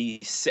any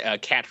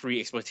cat-free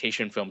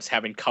exploitation films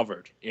haven't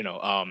covered.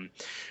 Even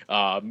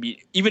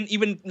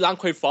Lang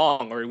Kwai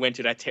Fong or went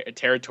to that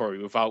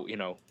territory without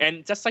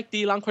and just like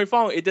the Lang Kwai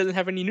Fong, it doesn't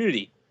have any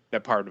nudity,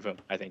 that part of the film,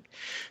 I think.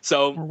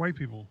 So or white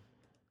people.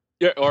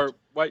 Yeah, or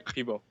white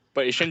people,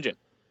 but it's Shenzhen,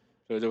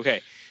 so it's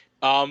okay.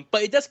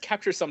 But it does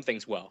capture some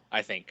things well,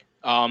 I think.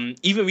 Even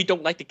if we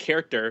don't like the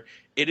character,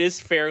 it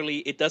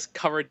does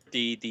cover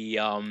the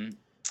how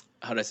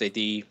do I say,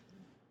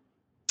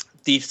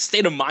 the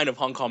state of mind of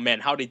Hong Kong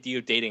men, how they deal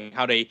with dating,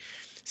 how they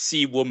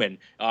see women,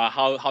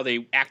 how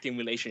they act in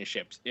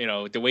relationships,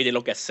 the way they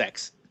look at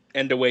sex,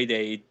 and the way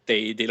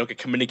they look at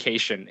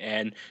communication,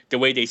 and the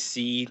way they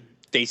see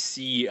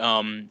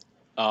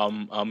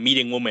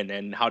meeting women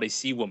and how they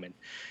see women,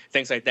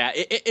 things like that.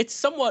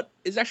 It's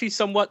actually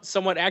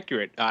somewhat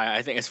accurate,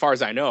 I think, as far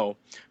as I know.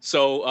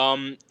 So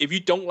if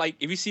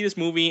you see this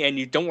movie and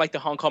you don't like the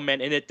Hong Kong man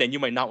in it, then you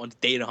might not want to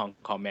date a Hong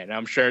Kong man. And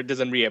I'm sure it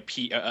doesn't really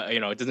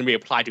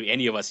apply to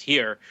any of us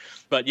here.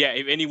 But yeah,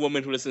 if any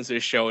woman who listens to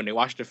this show and they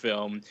watch the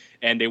film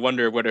and they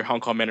wonder whether Hong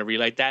Kong men are really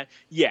like that,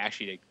 yeah,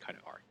 actually they kind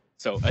of are.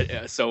 So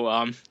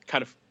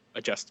kind of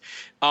adjust.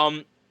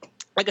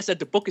 Like I said,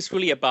 the book is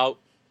really about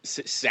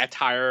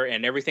satire,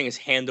 and everything is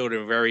handled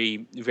in a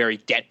very, very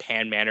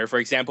deadpan manner. For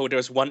example, there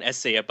was one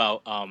essay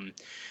about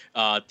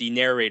the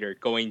narrator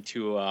going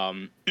to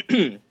a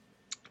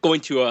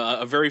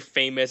very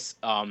famous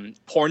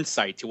porn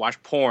site to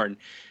watch porn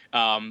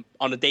on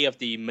the day of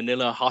the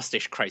Manila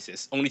hostage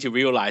crisis, only to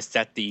realize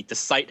that the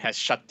site has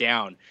shut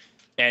down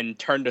and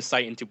turned the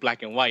site into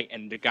black and white,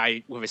 and the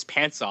guy with his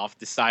pants off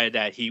decided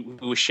that he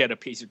would shed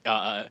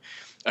a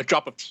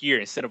drop of tear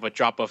instead of a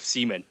drop of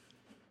semen.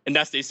 And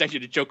that's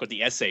essentially the joke of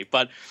the essay.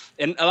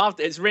 And a lot of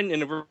it's written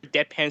in a very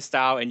deadpan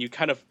style, and you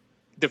kind of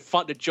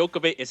the joke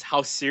of it is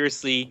how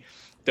seriously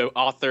the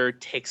author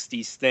takes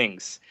these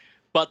things.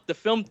 But the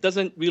film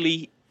doesn't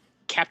really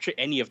capture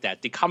any of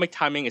that. The comic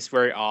timing is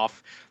very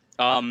off.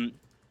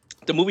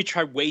 The movie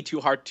tried way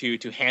too hard to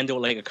handle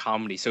like a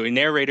comedy. So the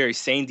narrator is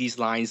saying these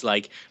lines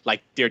like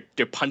they're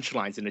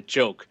punchlines in a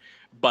joke,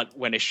 but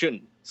when it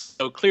shouldn't.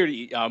 So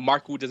clearly,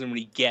 Mark Wu doesn't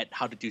really get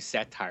how to do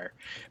satire.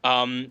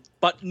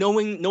 But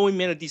knowing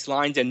many of these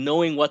lines and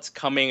knowing what's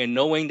coming and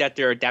knowing that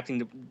they're adapting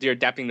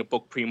the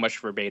book pretty much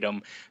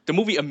verbatim, the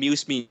movie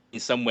amused me in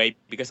some way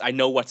because I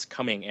know what's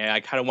coming and I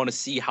kind of want to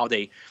see how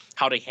they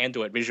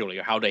handle it visually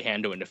or how they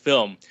handle it in the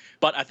film.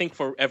 But I think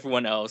for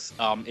everyone else,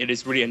 it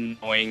is really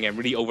annoying and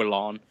really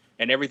overlong,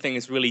 and everything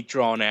is really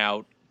drawn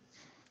out.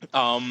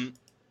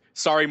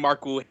 Sorry,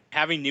 Mark Wu,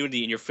 having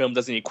nudity in your film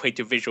doesn't equate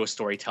to visual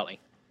storytelling.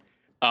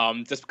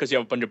 Just because you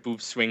have a bunch of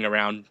boobs swinging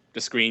around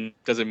the screen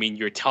doesn't mean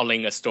you're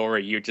telling a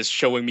story. You're just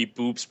showing me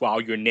boobs while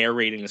you're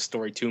narrating a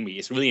story to me.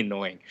 It's really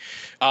annoying.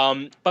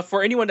 But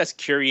for anyone that's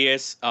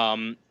curious,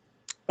 want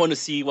to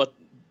see what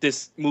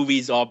this movie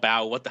is all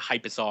about, what the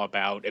hype is all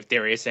about, if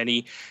there is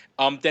any,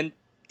 then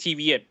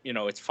TV,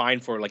 it's fine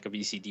for like a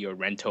VCD or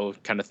rental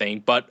kind of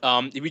thing. But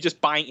if you're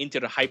just buying into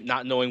the hype,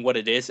 not knowing what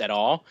it is at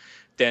all,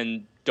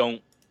 then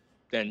don't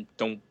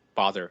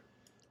bother.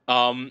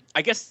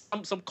 I guess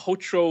some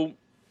cultural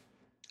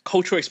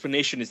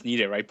explanation is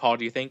needed, right, Paul?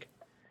 Do you think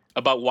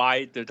about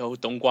why the whole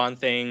Dongguan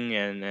thing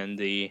and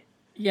the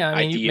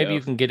maybe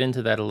you can get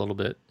into that a little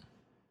bit.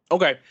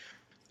 Okay.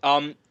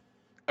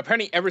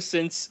 Apparently, ever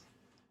since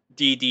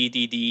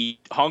the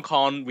Hong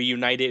Kong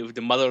reunited with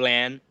the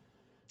motherland,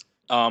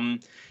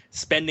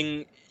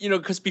 spending,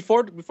 because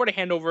before the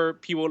handover,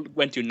 people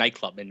went to a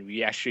nightclub and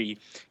we actually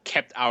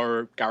kept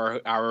our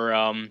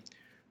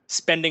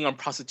spending on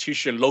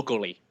prostitution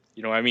locally.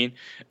 You know what I mean?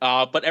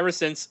 But ever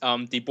since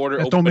the border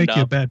opened up... Don't make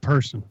you a bad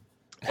person.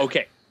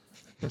 Okay.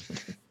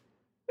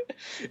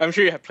 I'm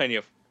sure you have plenty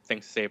of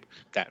things to say about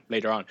that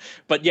later on.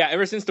 But yeah,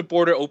 ever since the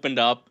border opened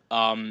up,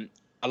 a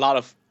lot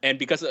of... And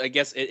because I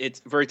guess it's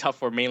very tough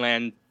for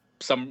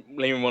some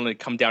laymen want to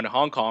come down to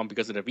Hong Kong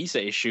because of the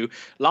visa issue.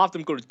 A lot of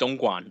them go to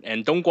Dongguan,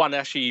 and Dongguan is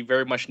actually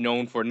very much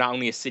known for not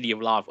only a city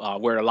of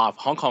where a lot of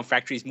Hong Kong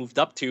factories moved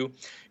up to,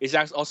 it's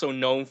also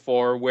known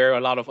for where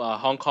a lot of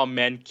Hong Kong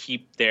men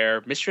keep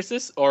their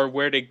mistresses or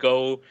where they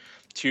go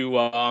to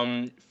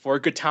for a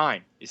good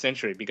time,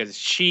 essentially, because it's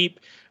cheap.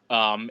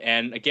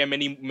 And again,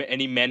 many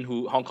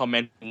Hong Kong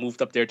men who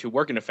moved up there to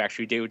work in the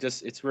factory,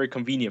 it's very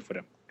convenient for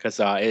them because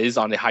it is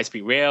on the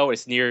high-speed rail.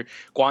 It's near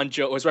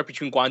Guangzhou. It's right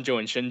between Guangzhou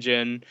and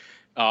Shenzhen.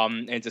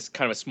 And it's just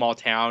kind of a small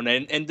town.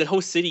 And the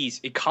whole city's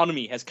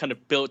economy has kind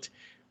of built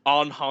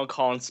on Hong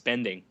Kong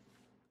spending,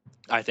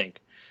 I think.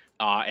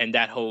 And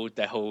that whole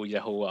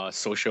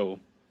social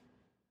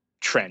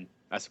trend,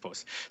 I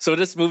suppose. So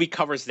this movie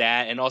covers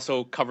that and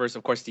also covers,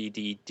 of course,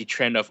 the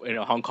trend of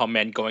Hong Kong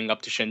men going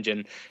up to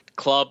Shenzhen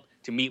club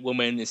to meet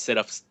women instead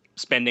of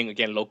spending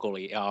again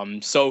locally.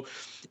 So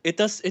it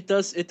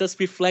does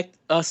reflect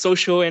a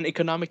social and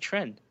economic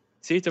trend.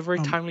 See, it's a very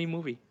timely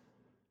movie.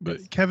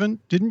 But Kevin,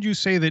 didn't you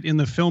say that in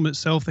the film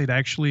itself they'd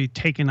actually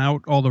taken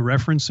out all the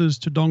references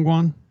to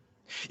Dongguan?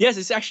 Yes,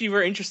 it's actually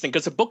very interesting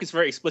because the book is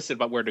very explicit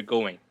about where they're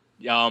going.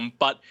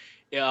 But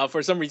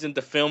for some reason,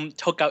 the film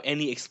took out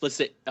any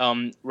explicit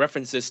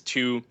references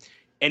to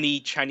any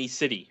Chinese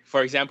city.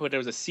 For example, there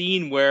was a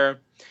scene where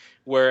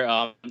there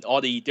are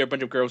a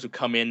bunch of girls who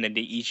come in and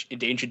they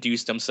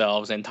introduce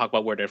themselves and talk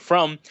about where they're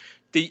from.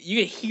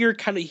 You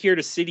can hear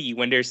the city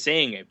when they're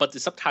saying it, but the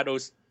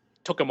subtitles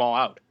took them all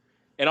out.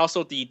 And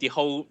also the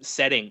whole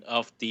setting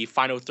of the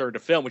final third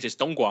of the film, which is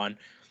Dongguan,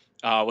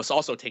 was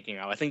also taken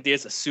out. I think they're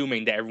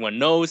assuming that everyone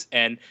knows,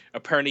 and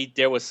apparently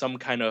there was some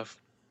kind of...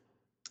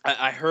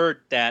 I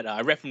heard that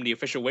I read from the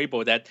official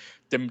Weibo that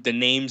the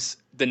name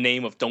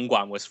of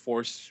Dongguan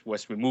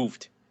was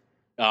removed.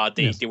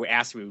 They were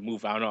asked to be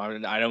removed. I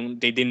don't know.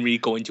 They didn't really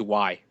go into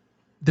why.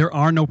 There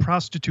are no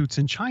prostitutes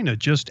in China.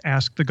 Just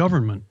ask the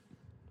government.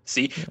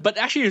 See, but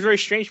actually, it's very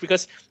strange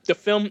because the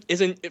film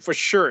isn't for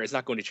sure. It's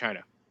not going to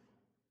China.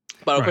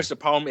 But of course, the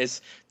problem is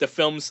the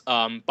film's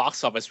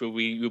box office will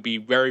be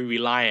very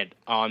reliant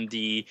on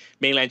the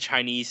mainland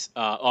Chinese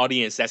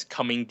audience that's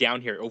coming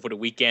down here over the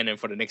weekend and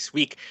for the next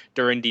week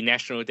during the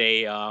National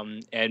Day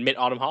and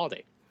Mid-Autumn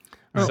holiday.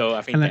 Oh, so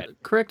I think that...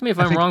 Correct me if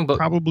I'm wrong, but...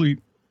 Probably...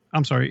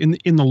 I'm sorry.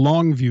 In the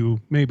long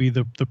view, maybe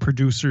the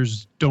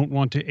producers don't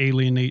want to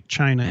alienate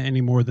China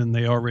any more than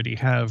they already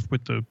have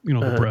with the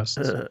the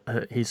breasts.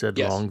 He said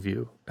yes. Long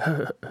view.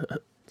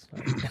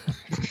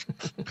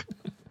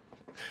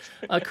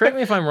 Correct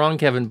me if I'm wrong,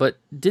 Kevin, but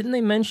didn't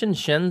they mention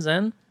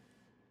Shenzhen?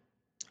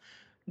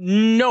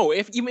 No,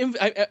 even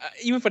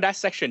for that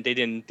section, they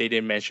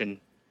didn't mention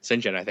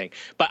Shenzhen, I think.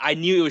 But I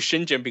knew it was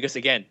Shenzhen because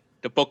again,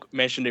 the book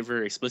mentioned it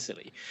very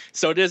explicitly.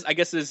 So this, I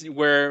guess, is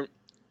where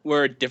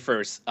it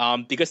differs,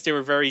 because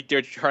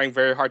they're trying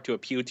very hard to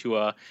appeal to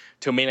a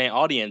mainland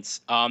audience,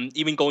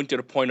 even going to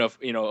the point of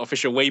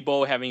official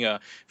Weibo having a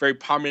very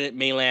prominent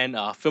mainland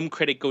film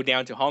critic go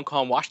down to Hong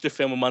Kong, watch the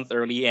film a month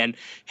early, and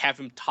have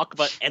him talk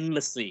about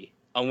endlessly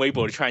on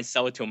Weibo to try and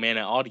sell it to a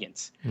mainland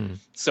audience.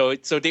 So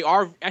they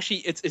are actually,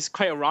 it's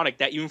quite ironic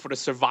that even for the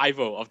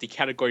survival of the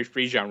category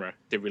 3 genre,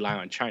 they rely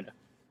on China.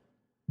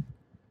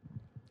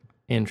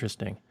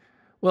 Interesting.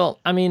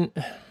 Well, I mean,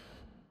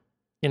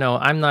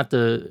 I'm not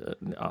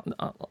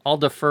I'll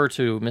defer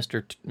to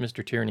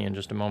Mr. Tierney in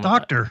just a moment.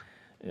 Doctor.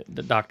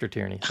 Dr.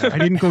 Tierney. I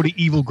didn't go to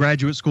evil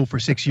graduate school for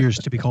 6 years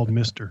to be called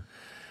Mister.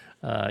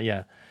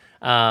 Yeah.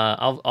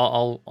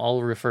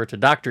 I'll refer to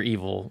Dr.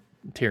 Evil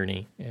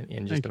Tierney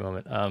in just a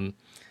moment.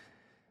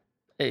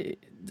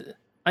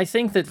 I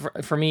think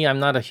that for me, I'm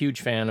not a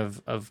huge fan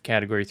of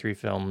Category 3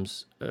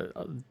 films.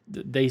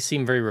 They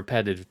seem very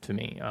repetitive to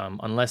me,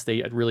 unless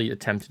they really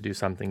attempt to do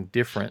something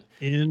different.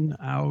 In,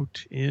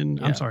 out, in.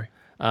 Yeah. I'm sorry.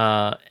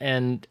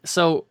 And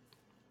so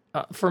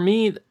for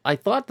me, I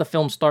thought the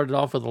film started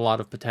off with a lot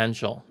of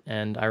potential.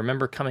 And I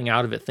remember coming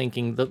out of it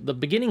thinking the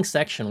beginning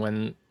section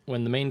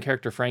when the main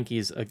character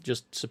Frankie's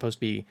just supposed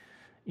to be,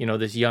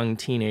 this young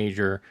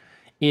teenager,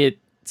 it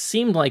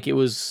seemed like it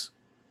was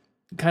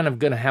kind of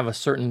going to have a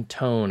certain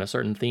tone, a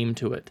certain theme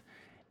to it.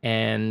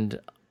 And,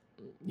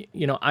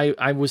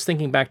 I was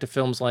thinking back to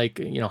films like,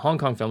 Hong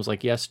Kong films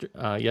like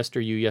Yester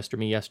You, Yester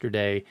Me,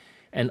 Yesterday,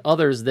 and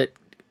others that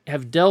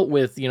have dealt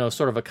with,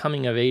 sort of a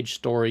coming of age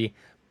story,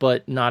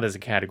 but not as a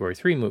Category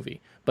 3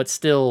 movie, but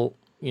still,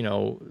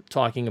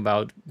 talking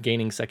about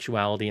gaining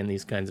sexuality and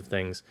these kinds of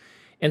things.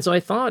 And so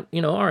I thought,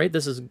 all right,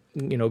 this is,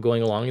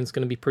 going along and it's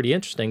going to be pretty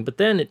interesting. But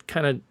then it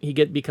kind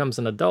of, becomes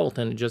an adult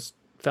and it just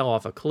fell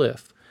off a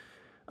cliff.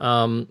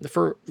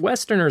 For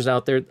Westerners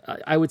out there,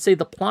 I would say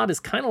the plot is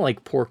kind of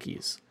like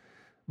Porky's.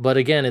 But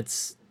again,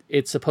 it's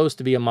supposed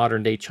to be a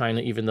modern day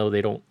China, even though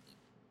they don't,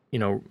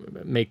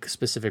 make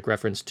specific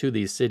reference to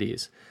these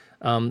cities.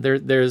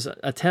 There's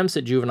attempts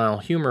at juvenile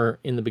humor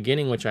in the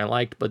beginning, which I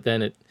liked, but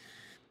then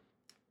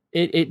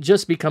it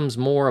just becomes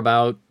more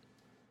about,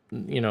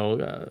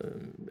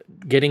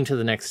 getting to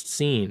the next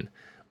scene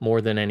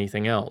more than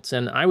anything else.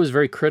 And I was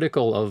very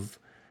critical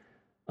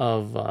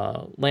of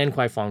Lan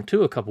Kwai Fong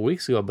 2 a couple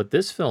weeks ago, but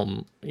this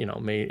film,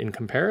 made in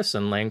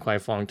comparison Lan Kwai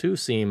Fong 2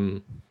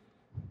 seem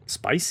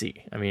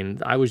spicy. I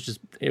mean,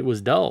 it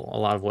was dull, a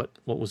lot of what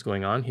was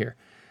going on here.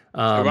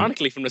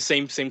 Ironically, from the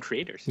same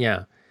creators.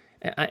 Yeah.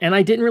 And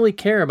I didn't really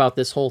care about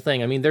this whole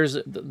thing. I mean, there's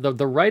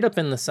the write-up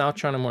in the South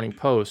China Morning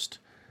Post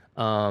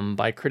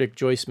by critic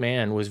Joyce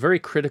Mann was very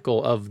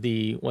critical of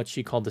what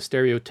she called the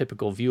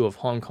stereotypical view of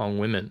Hong Kong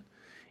women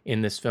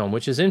in this film,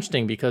 which is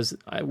interesting because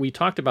we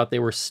talked about they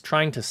were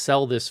trying to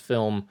sell this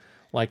film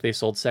like they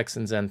sold Sex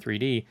and Zen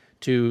 3D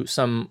to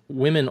some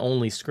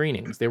women-only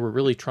screenings. They were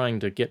really trying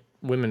to get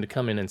women to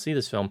come in and see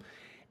this film.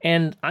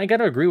 And I got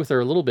to agree with her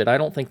a little bit. I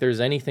don't think there's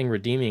anything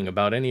redeeming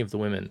about any of the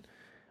women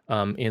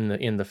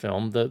in the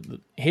film.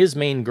 His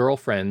main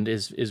girlfriend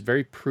is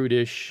very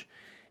prudish,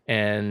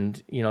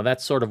 and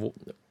that's sort of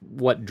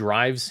what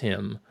drives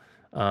him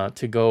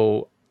to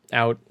go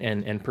out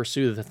and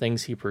pursue the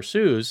things he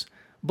pursues.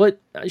 But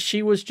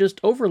she was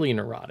just overly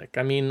neurotic.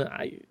 I mean,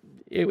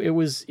 it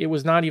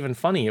was not even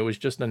funny. It was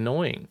just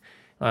annoying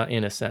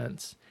in a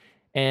sense.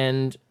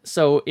 And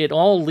so it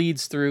all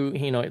leads through,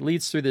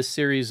 this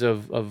series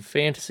of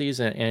fantasies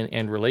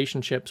and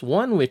relationships.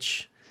 One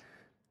which,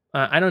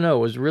 I don't know,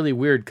 was really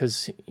weird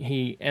because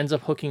he ends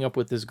up hooking up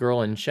with this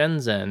girl in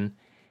Shenzhen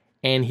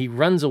and he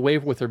runs away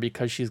with her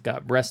because she's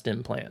got breast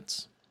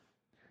implants.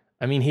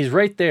 I mean, he's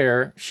right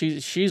there.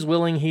 She's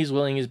willing, he's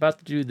willing, he's about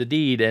to do the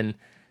deed. And,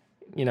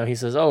 he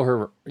says, oh,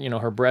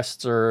 her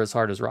breasts are as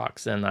hard as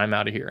rocks and I'm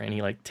out of here. And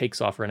he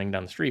takes off running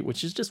down the street,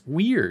 which is just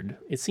weird.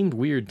 It seemed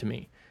weird to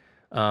me.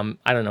 I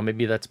don't know,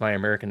 maybe that's my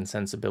American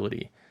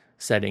sensibility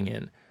setting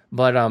in.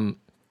 But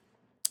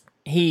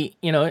he,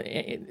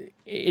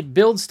 it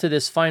builds to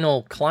this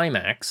final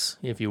climax,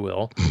 if you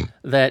will,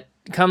 that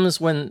comes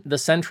when the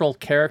central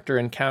character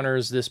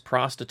encounters this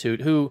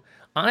prostitute who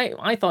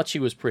I thought she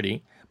was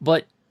pretty,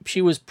 but she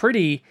was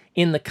pretty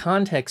in the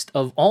context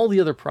of all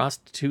the other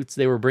prostitutes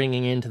they were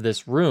bringing into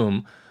this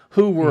room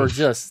who were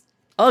just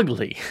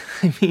ugly.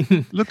 I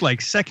mean, looked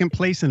like second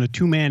place in a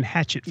 2-man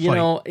hatchet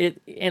fight.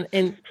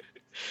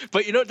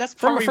 But that's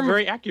probably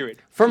very accurate.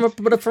 From a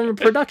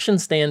production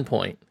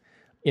standpoint,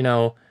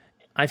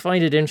 I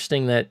find it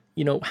interesting that,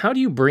 how do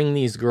you bring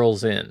these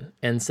girls in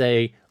and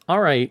say,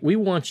 all right, we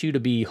want you to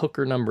be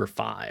hooker number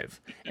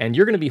 5, and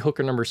you're going to be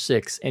hooker number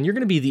 6, and you're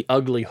going to be the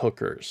ugly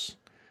hookers,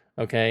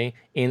 okay,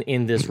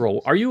 in this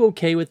role. Are you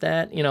okay with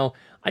that?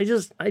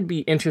 I'd be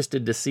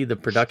interested to see the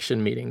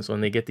production meetings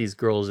when they get these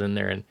girls in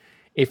there, and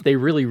if they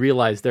really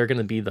realize they're going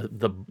to be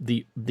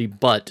the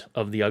butt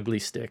of the ugly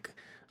stick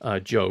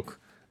joke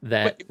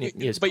that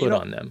is put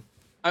on them.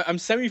 I'm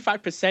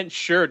 75%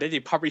 sure that they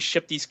probably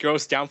shipped these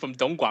girls down from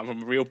Dongguan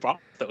from real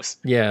brothels.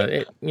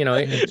 Yeah,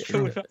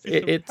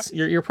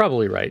 you're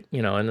probably right.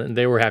 And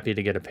they were happy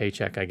to get a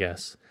paycheck, I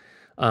guess.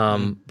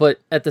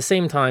 But at the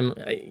same time,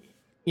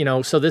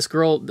 so this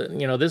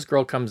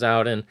girl comes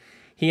out and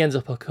he ends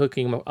up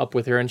hooking up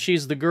with her, and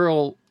she's the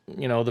girl,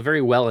 the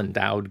very well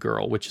endowed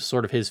girl, which is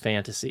sort of his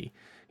fantasy.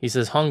 He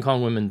says Hong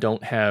Kong women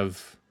don't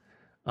have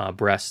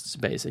breasts,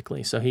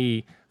 basically. So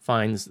he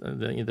finds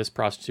this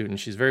prostitute, and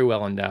she's very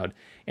well endowed,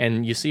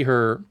 and you see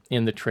her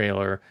in the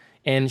trailer,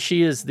 and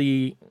she is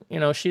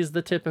she's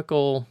the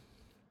typical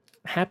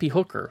happy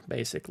hooker,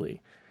 basically.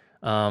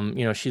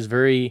 She's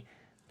very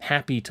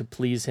happy to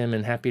please him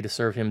and happy to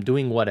serve him,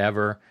 doing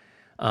whatever.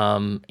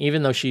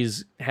 even though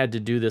she's had to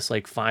do this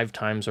like 5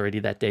 times already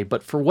that day.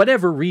 But for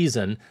whatever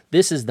reason,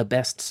 this is the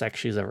best sex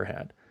she's ever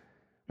had,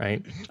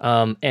 right?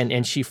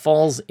 And she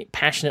falls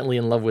passionately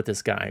in love with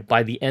this guy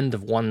by the end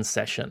of one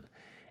session.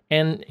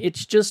 And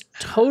it's just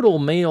total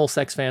male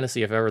sex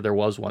fantasy if ever there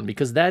was one,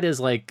 because that is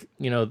like,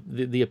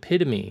 the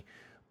epitome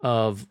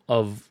of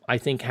I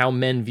think how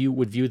men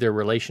would view their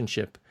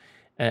relationship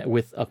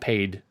with a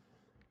paid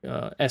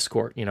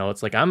escort.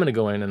 It's like, I'm going to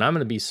go in and I'm going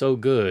to be so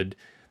good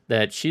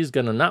that she's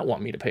going to not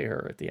want me to pay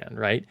her at the end,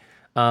 right?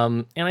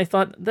 And I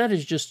thought that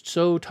is just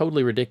so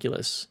totally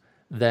ridiculous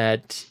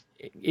that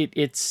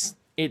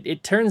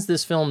it turns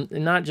this film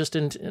not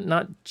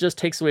just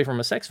takes away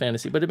from a sex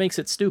fantasy, but it makes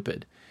it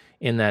stupid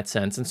in that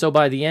sense. And so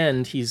by the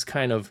end, he's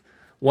kind of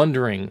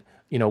wondering,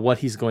 what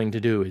he's going to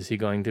do. Is he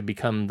going to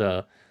become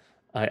the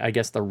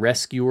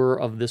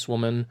rescuer of this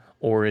woman,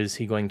 or is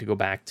he going to go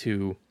back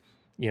to,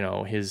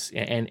 his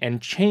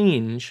and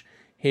change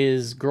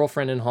his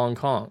girlfriend in Hong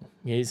Kong?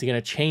 Is he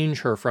going to change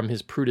her from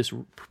his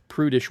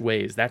prudish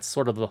ways? That's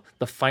sort of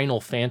the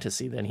final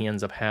fantasy that he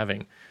ends up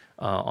having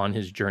on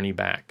his journey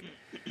back.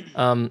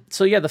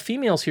 So yeah, the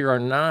females here are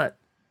not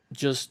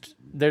just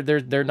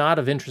they're not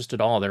of interest at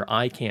all. They're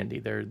eye candy.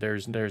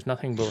 There's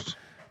nothing but,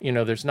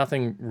 there's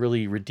nothing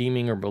really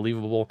redeeming or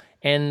believable.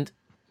 And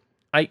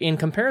in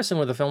comparison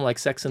with a film like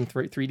Sex in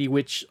 3D,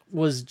 which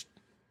was,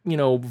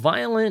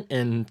 violent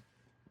and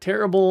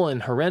terrible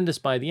and horrendous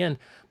by the end,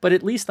 but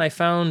at least I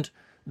found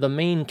the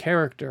main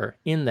character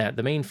in that,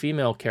 the main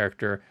female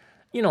character,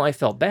 I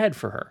felt bad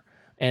for her.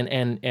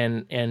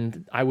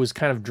 And I was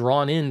kind of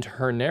drawn into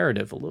her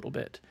narrative a little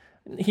bit.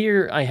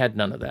 Here I had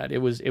none of that. It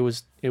was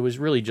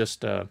really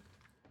just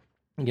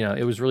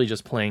it was really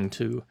just playing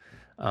to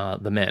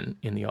the men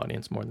in the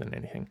audience more than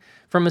anything.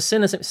 From a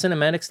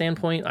cinematic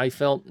standpoint, I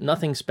felt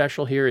nothing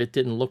special here. It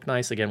didn't look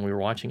nice. Again, we were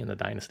watching in the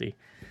Dynasty,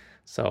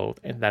 so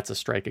that's a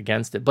strike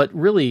against it. But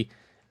really,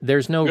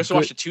 there's no. We also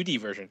watched the 2D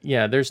version.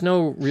 Yeah, there's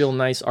no real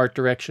nice art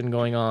direction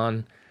going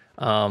on,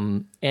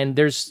 and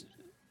there's,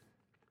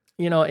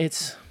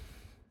 it's,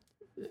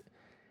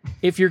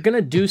 if you're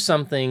gonna do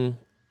something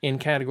in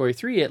Category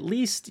 3, at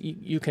least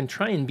you can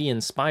try and be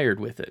inspired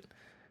with it.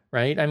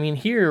 Right? I mean,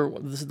 here,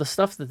 the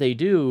stuff that they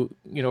do,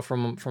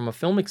 from a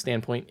filmic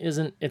standpoint,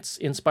 it's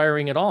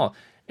inspiring at all.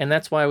 And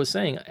that's why I was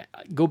saying,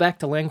 go back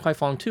to Lang Kwai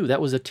Fong 2.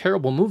 That was a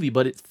terrible movie,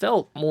 but it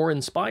felt more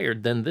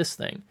inspired than this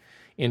thing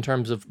in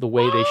terms of the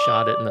way they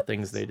shot it and the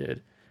things they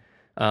did.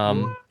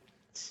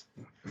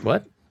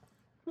 What?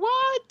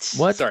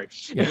 What? Sorry.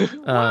 Yeah.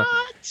 What?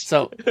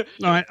 So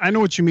No, I know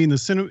what you mean.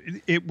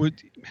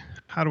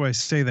 How do I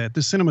say that?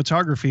 The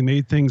cinematography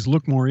made things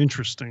look more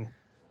interesting.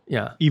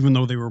 Yeah. Even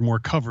though they were more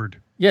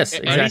covered. Yes,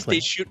 At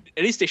exactly.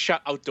 least they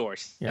shot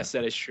outdoors. Yeah. Yes,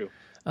 that is true.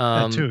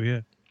 That too,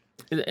 yeah.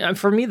 And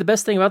for me, the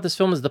best thing about this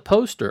film is the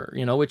poster,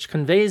 which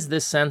conveys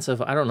this sense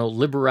of, I don't know,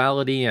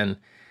 liberality and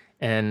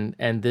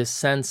this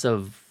sense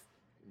of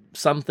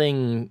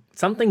something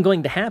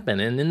going to happen.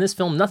 And in this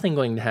film,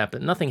 nothing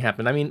happened.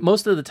 I mean,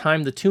 most of the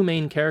time, the two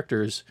main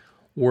characters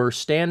were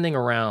standing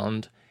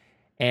around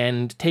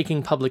and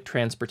taking public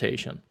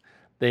transportation.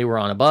 They were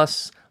on a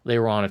bus, they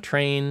were on a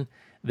train,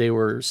 they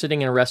were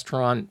sitting in a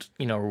restaurant,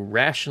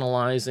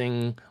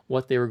 rationalizing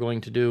what they were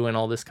going to do and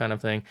all this kind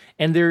of thing.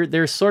 And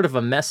there's sort of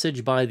a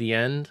message by the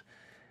end,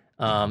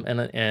 the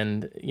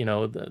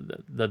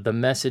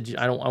message.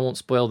 I won't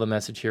spoil the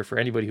message here for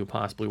anybody who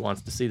possibly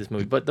wants to see this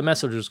movie. But the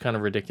message was kind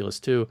of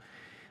ridiculous too.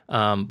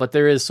 But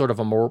there is sort of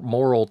a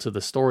moral to the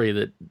story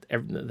that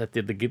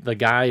the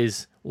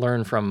guys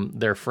learn from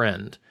their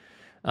friend.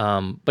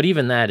 But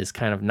even that is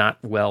kind of not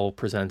well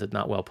presented,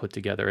 not well put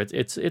together.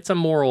 It's a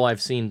moral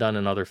I've seen done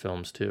in other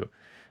films too.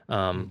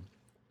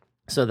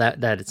 So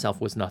that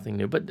itself was nothing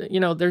new. But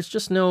there's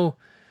just no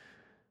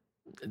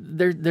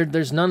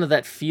there's none of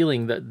that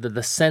feeling, that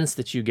the sense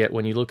that you get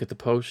when you look at the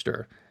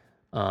poster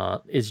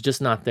is just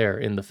not there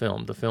in the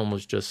film. The film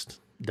was just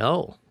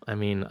dull. I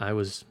mean, I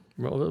was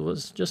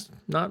just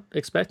not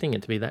expecting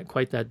it to be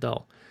quite that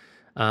dull.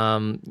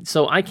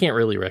 So I can't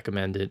really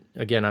recommend it.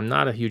 Again, I'm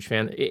not a huge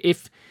fan.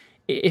 If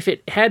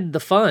it had the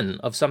fun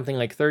of something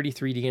like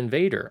 33D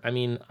Invader, I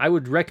mean, I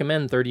would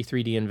recommend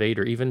 33D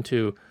Invader even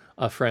to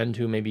a friend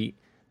who maybe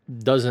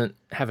doesn't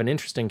have an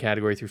interest in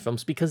Category 3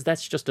 films, because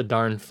that's just a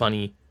darn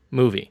funny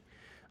movie.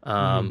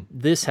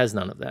 This has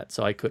none of that,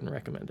 so I couldn't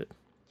recommend it.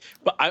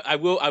 But I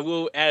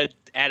will add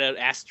an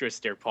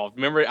asterisk there, Paul.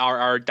 Remember,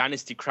 our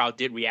Dynasty crowd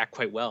did react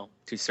quite well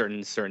to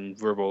certain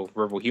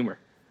verbal humor.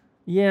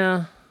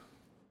 Yeah,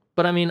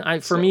 but I mean, a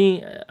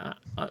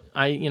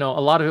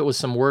lot of it was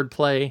some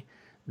wordplay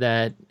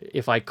that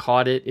if I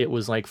caught it, it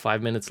was like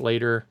 5 minutes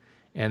later,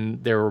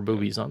 and there were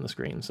boobies on the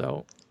screen,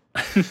 so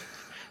I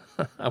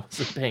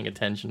wasn't paying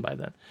attention by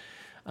then.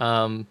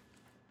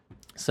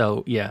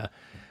 So yeah,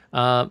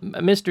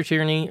 Mr.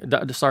 Tierney,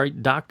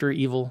 Dr.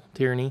 Evil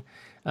Tierney.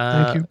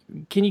 Thank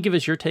you. Can you give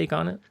us your take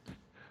on it?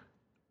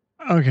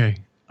 Okay.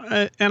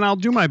 And I'll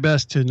do my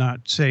best to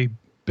not say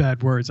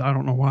bad words. I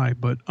don't know why,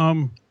 but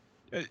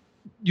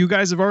you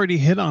guys have already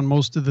hit on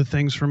most of the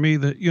things for me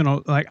that,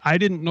 like I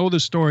didn't know the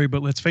story,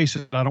 but let's face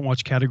it, I don't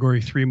watch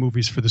category 3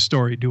 movies for the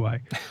story, do I?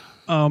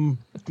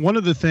 One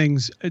of the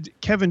things,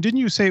 Kevin, didn't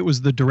you say it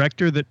was the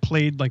director that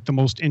played like the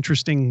most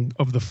interesting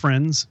of the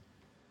friends?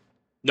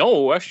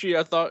 No, actually,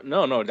 I thought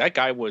no, that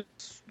guy was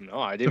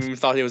I didn't even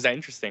thought he was that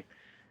interesting.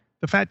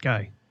 The fat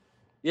guy.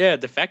 Yeah,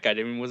 the fat guy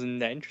wasn't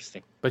that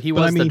interesting. But he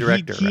was the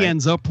director, he right?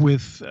 ends up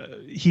with,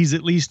 he's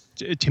at least,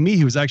 to me,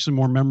 he was actually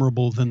more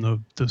memorable than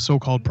the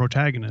so-called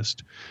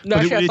protagonist. No,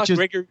 But actually, I thought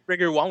just,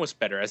 Gregor Wang was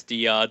better as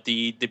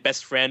the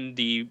best friend,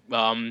 the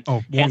Wang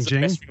handsome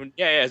Jing? best friend.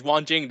 Yeah, as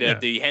Wang Jing, Yeah.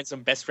 the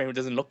handsome best friend who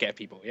doesn't look at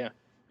people. Yeah,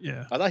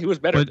 Yeah. I thought he was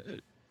better. But,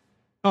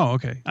 oh,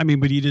 okay. I mean,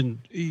 but he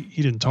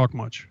didn't talk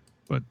much.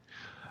 But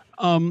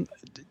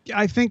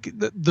I think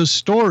the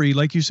story,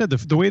 like you said,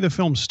 the way the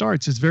film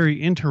starts is very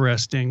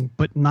interesting,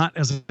 but not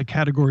as a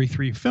category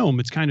 3 film.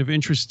 It's kind of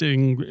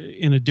interesting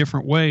in a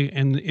different way.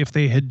 And if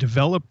they had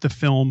developed the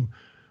film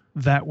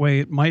that way,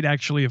 it might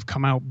actually have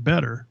come out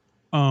better.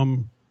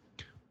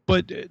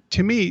 But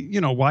to me,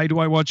 why do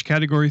I watch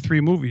category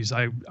 3 movies?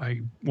 I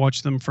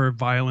watch them for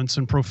violence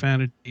and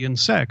profanity and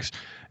sex.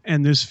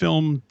 And this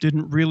film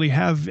didn't really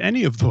have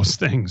any of those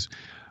things.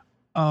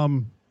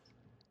 And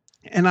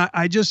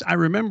I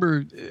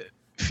remember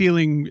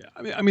feeling,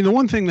 I mean, the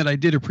one thing that I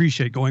did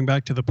appreciate going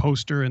back to the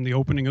poster and the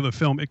opening of the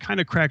film, it kind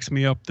of cracks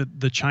me up that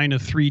the China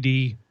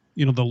 3D,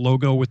 the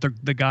logo with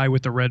the guy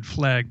with the red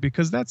flag,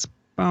 because that's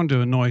bound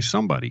to annoy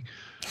somebody.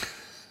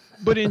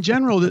 But in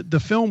general, the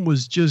film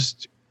was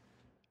just,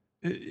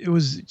 it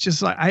was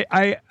just like,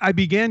 I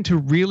began to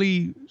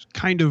really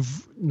kind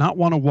of not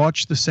want to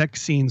watch the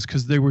sex scenes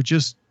because they were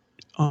just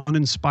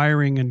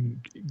uninspiring and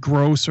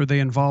gross, or they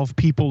involve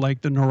people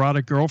like the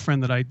neurotic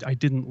girlfriend that I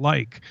didn't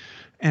like.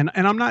 And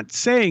I'm not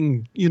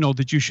saying,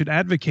 that you should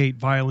advocate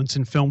violence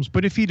in films,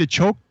 but if he'd have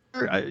choked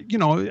her,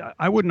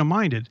 I wouldn't have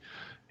minded.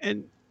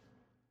 And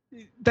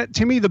that,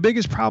 to me, the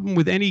biggest problem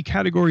with any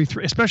category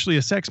 3, especially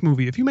a sex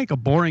movie, if you make a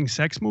boring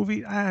sex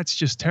movie, it's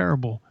just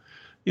terrible.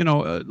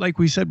 Like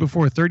we said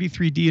before,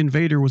 33D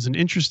Invader was an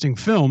interesting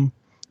film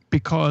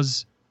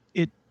because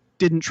it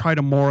didn't try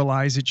to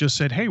moralize. It just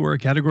said, hey, we're a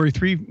category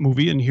 3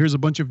 movie and here's a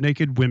bunch of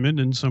naked women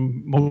and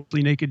some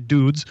mostly naked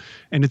dudes,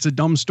 and it's a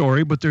dumb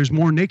story, but there's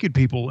more naked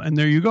people, and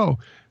there you go.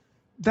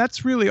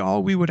 That's really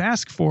all we would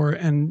ask for,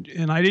 and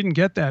I didn't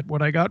get that.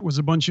 What I got was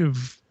a bunch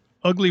of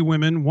ugly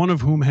women, one of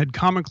whom had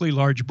comically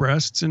large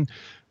breasts, and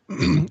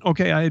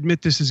okay, I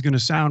admit this is going to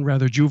sound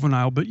rather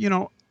juvenile, but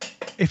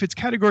if it's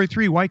category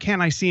 3, why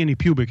can't I see any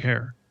pubic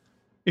hair?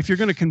 If you're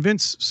going to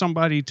convince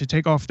somebody to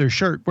take off their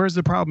shirt, where's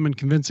the problem in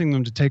convincing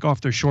them to take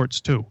off their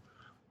shorts too?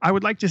 I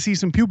would like to see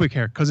some pubic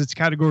hair because it's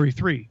category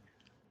 3.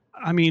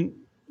 I mean,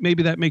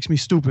 maybe that makes me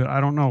stupid.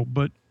 I don't know.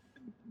 But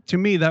to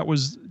me, that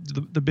was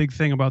the big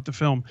thing about the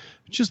film.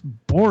 It's just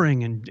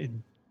boring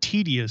and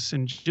tedious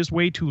and just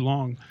way too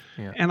long.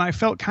 Yeah. And I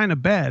felt kind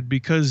of bad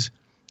because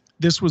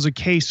this was a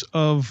case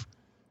of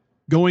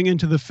going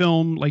into the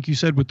film, like you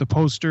said, with the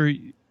poster,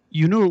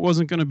 you knew it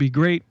wasn't going to be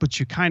great, but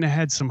you kind of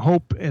had some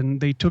hope,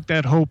 and they took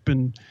that hope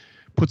and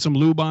put some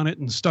lube on it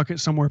and stuck it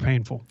somewhere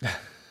painful.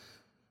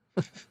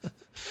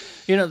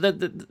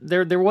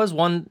 There was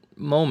one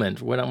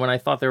moment when I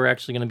thought they were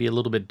actually going to be a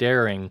little bit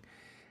daring,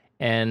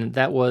 and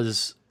that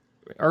was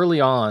early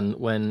on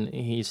when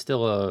he's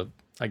still a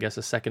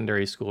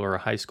secondary school or a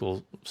high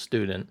school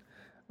student,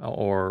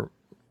 or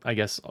I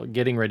guess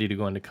getting ready to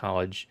go into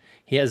college.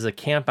 He has a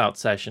camp out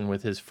session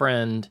with his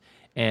friend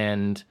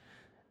and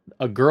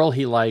a girl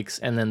he likes,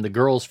 and then the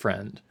girl's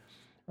friend,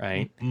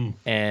 right? Mm-hmm.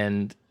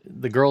 And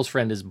the girl's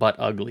friend is butt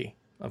ugly,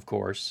 of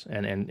course,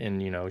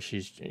 and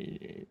she's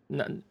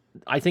not,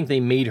 I think they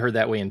made her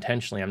that way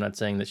intentionally. I'm not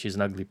saying that she's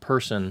an ugly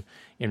person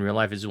in real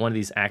life. It's one of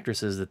these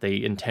actresses that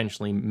they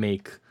intentionally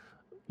make,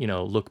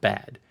 look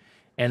bad.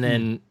 And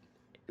then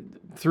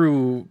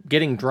through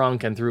getting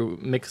drunk and through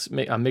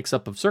a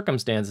mix-up of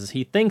circumstances,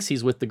 he thinks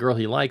he's with the girl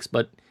he likes,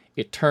 but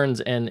it turns,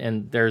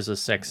 and there's a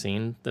sex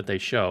scene that they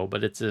show,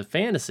 but it's a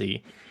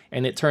fantasy,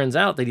 and it turns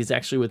out that he's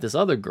actually with this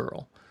other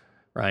girl,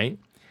 right?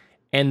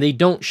 And they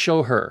don't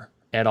show her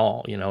at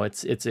all.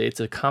 It's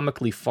a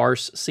comically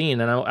farce scene,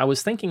 and I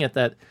was thinking at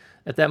that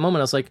moment,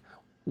 I was like,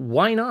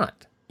 why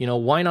not?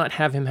 Why not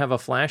have him have a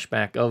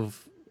flashback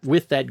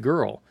with that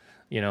girl?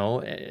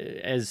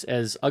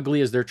 As ugly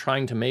as they're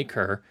trying to make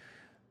her,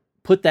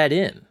 put that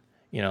in,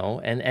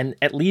 and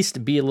at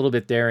least be a little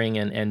bit daring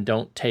and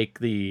don't take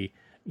the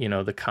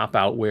cop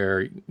out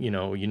where,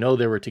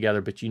 they were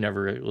together, but you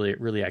never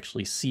really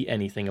actually see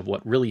anything of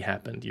what really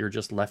happened. You're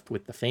just left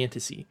with the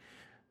fantasy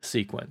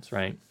sequence,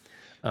 right?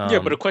 Yeah,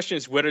 but the question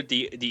is whether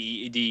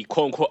the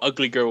quote unquote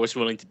ugly girl was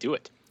willing to do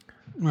it.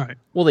 Right.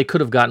 Well, they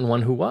could have gotten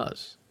one who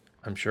was,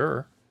 I'm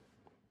sure.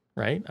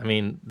 Right? I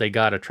mean, they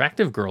got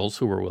attractive girls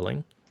who were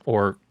willing,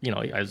 or,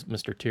 as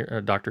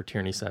Dr.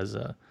 Tierney says,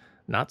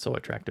 not so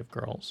attractive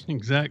girls.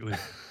 Exactly.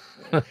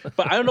 But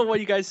I don't know why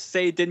you guys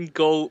say it didn't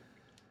go.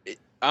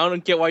 I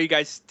don't get why you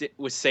guys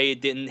would say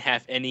it didn't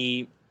have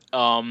any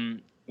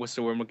what's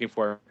the word I'm looking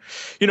for?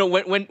 You know,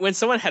 when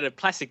someone had a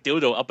plastic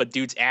dildo up a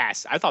dude's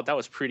ass, I thought that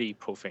was pretty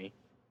profane.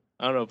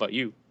 I don't know about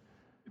you.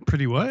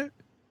 Pretty what?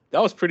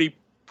 That was pretty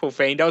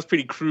profane. That was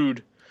pretty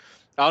crude.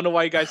 I don't know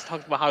why you guys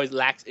talked about how it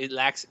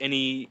lacks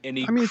any. I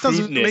mean, it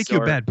doesn't make you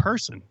a bad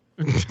person.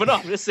 But no,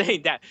 I'm just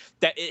saying that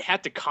it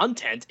had the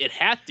content. It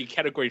had the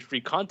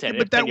category-free content. Yeah,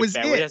 but that was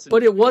it.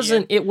 But it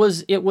wasn't. It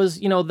was.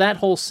 You know, that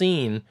whole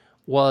scene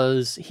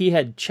was he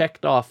had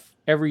checked off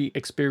every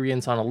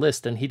experience on a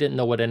list, and he didn't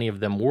know what any of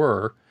them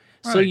were.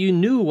 So Right. you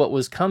knew what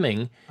was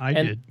coming. I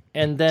did.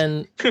 And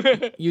then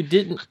you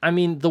didn't. I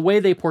mean, the way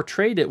they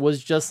portrayed it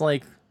was just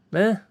like,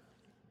 meh.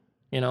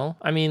 You know.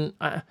 I mean,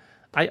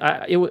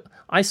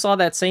 I saw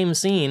that same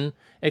scene,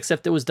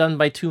 except it was done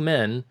by two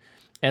men.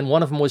 And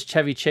one of them was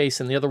Chevy Chase,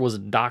 and the other was a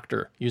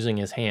doctor using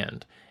his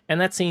hand. And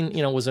that scene,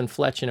 you know, was in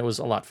Fletch, and it was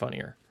a lot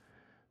funnier.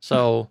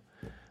 So,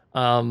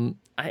 I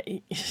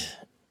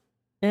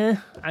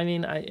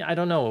mean, I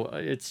don't know.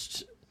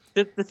 It's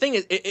the thing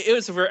is, it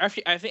was a very.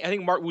 Actually, I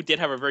think Mark Wu did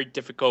have a very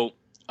difficult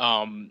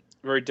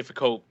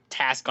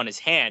task on his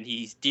hand.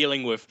 He's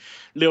dealing with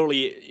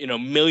literally, you know,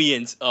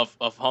 millions of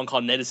Hong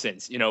Kong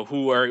netizens, you know,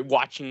 who are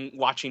watching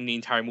the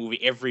entire movie,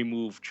 every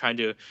move, trying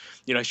to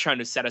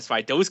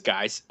satisfy those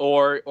guys,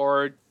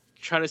 or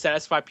trying to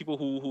satisfy people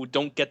who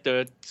don't get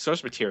the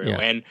source material.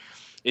 Yeah. And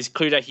it's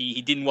clear that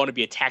he didn't want to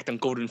be attacked on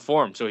Golden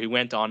Form, so he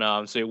went on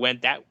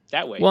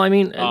that way. well, I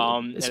mean,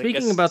 And I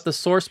speaking guess, about the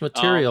source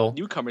material,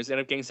 newcomers end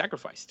up getting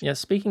sacrificed. yeah.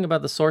 Speaking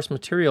about the source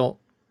material,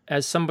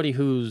 as somebody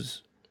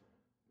who's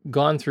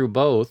gone through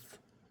both,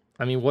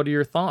 I mean, what are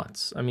your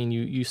thoughts? I mean,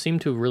 you seem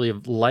to really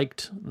have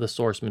liked the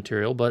source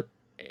material, but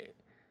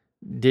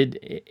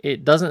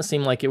it doesn't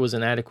seem like it was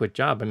an adequate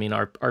job. I mean,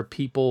 are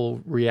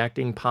people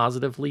reacting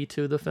positively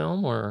to the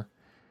film, or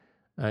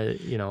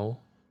you know,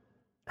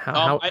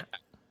 how?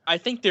 I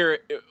think they're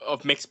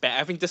of mixed bag.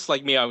 I think just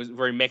like me, I was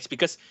very mixed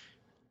because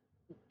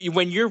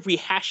when you're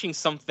rehashing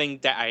something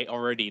that I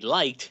already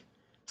liked,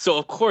 so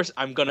of course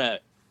I'm gonna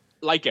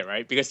like it,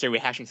 right? Because they're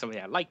rehashing something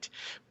I liked,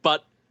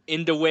 but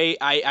in the way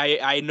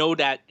I know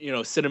that, you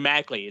know,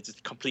 cinematically it's a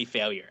complete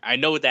failure. I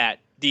know that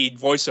the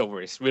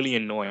voiceover is really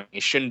annoying.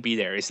 It shouldn't be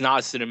there. It's not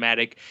a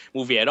cinematic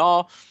movie at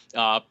all.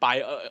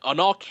 On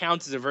all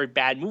counts, it's a very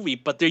bad movie.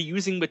 But they're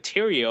using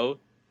material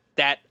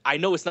that I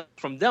know is not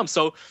from them.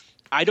 So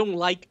I don't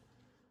like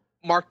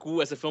Mark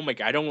Wu as a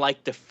filmmaker. I don't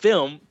like the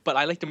film, but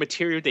I like the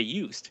material they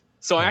used.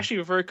 So I'm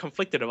actually very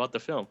conflicted about the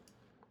film.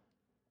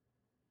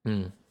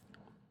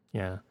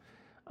 Yeah.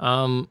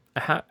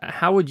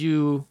 How would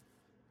you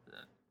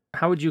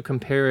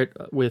compare it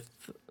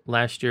with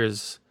last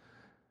year's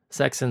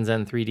Sex and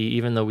Zen 3D,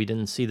 even though we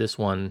didn't see this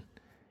one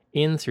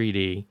in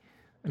 3D?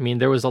 I mean,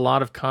 there was a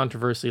lot of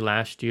controversy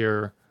last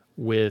year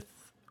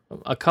with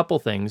a couple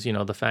things, you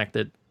know, the fact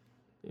that,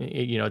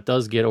 you know, it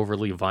does get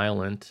overly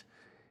violent,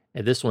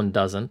 and this one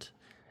doesn't.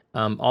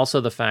 Also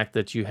the fact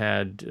that you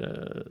had,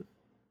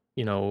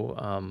 you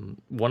know,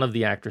 one of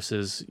the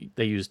actresses,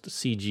 they used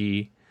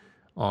CG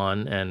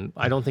on, and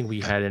I don't think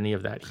we had any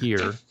of that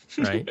here,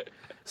 right?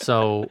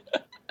 So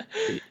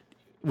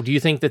do you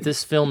think that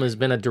this film has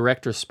been a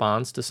direct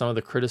response to some of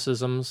the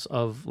criticisms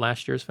of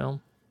last year's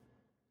film?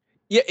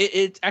 Yeah,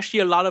 it's actually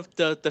a lot of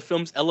the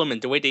film's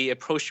element, the way they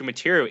approach the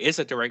material is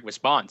a direct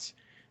response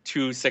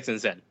to Sex and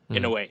Zen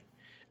in a way.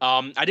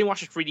 I didn't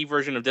watch the 3D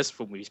version of this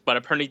movie, but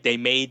apparently they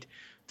made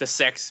the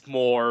sex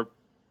more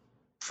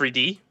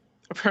 3D,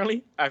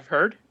 apparently, I've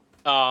heard.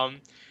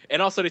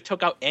 And also they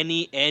took out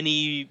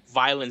any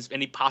violence,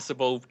 any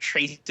possible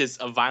traces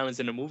of violence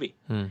in the movie.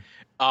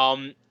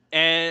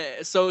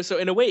 And so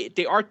in a way,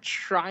 they are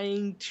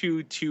trying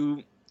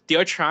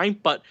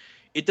but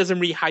it doesn't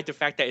really hide the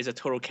fact that it's a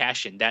total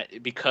cash-in,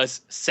 that because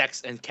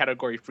sex and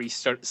category free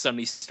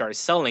suddenly started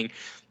selling.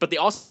 But they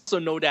also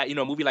know that, you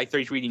know, a movie like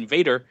 33 The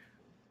Invader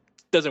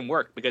doesn't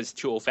work because it's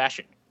too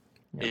old-fashioned.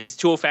 Yeah. It's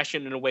too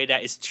old-fashioned in a way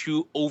that is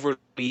too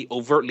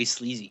overtly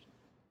sleazy.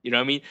 You know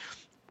what I mean?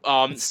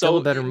 It's still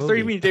a better movie.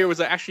 33 The Invader was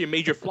actually a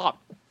major flop,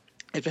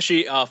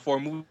 especially for a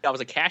movie that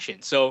was a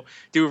cash-in. So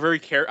they were very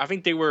I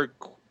think they were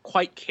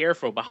quite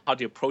careful about how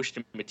to approach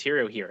the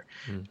material here.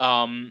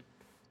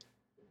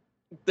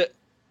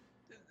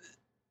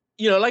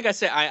 You know, like I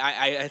said,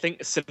 I think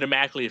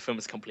cinematically the film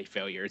is a complete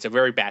failure. It's a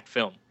very bad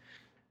film.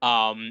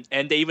 And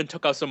they even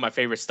took out some of my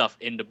favorite stuff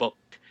in the book.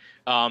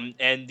 And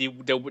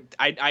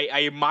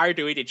I admire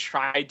the way they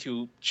tried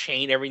to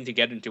chain everything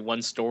together into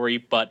one story,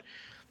 but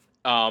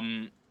I'll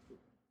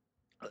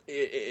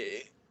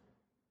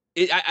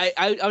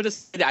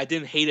just say that I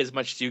didn't hate as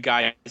much as you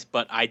guys,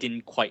 but I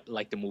didn't quite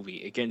like the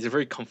movie. Again, it's a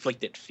very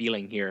conflicted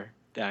feeling here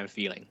that I'm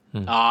feeling.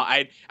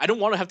 I don't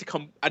want to have to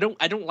come. I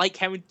don't like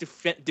having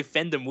to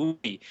defend the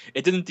movie.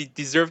 It doesn't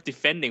deserve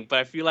defending, but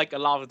I feel like a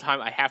lot of the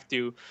time I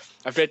feel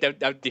like I have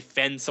to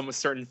defend some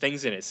certain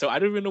things in it. So I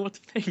don't even know what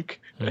to think.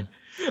 I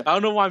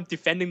don't know why I'm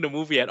defending the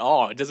movie at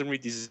all. It doesn't really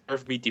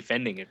deserve me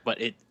defending it, but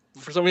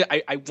for some reason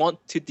I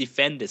want to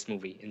defend this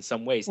movie in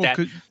some ways. Well,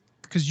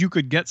 because you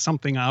could get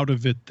something out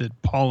of it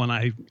that Paul and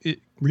I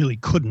really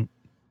couldn't.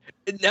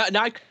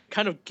 now I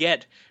kind of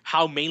get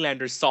how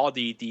mainlanders saw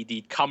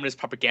the communist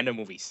propaganda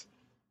movies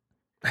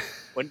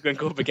when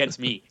go up against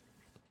me.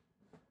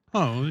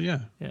 Oh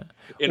yeah.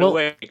 In a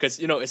way, because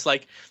it's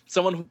like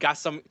someone who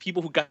got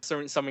people who got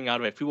something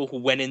out of it, people who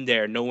went in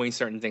there knowing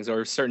certain things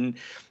or a certain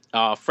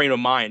frame of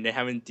mind, and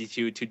having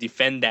to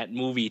defend that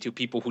movie to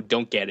people who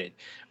don't get it.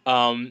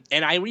 And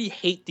I really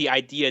hate the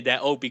idea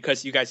that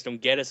because you guys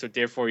don't get it, so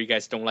therefore you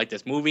guys don't like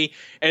this movie.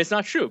 And it's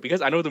not true,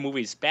 because I know the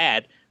movie is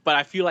bad, but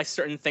I feel like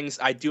certain things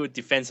I do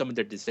defend some of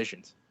their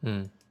decisions.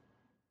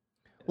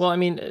 Well, I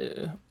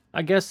mean,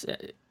 I guess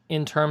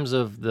in terms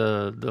of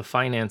the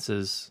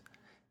finances,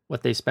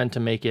 what they spent to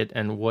make it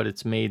and what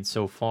it's made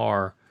so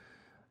far,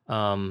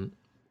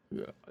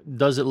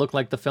 does it look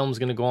like the film's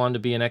going to go on to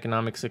be an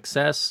economic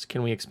success?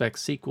 Can we expect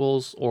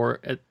sequels,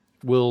 or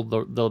will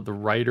the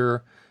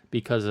writer,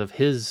 because of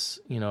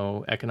his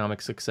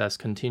economic success,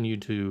 continue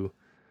to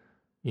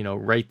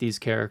write these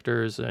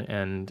characters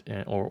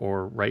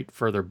or write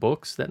further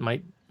books that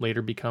might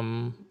later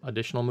become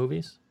additional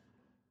movies?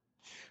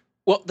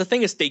 Well, the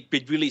thing is, they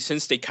really,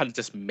 since they kind of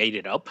just made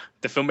it up,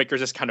 the filmmakers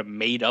just kind of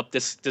made up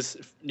this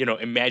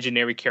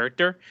imaginary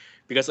character,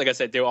 because, like I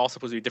said, they're all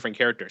supposed to be different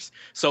characters.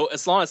 So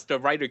as long as the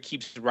writer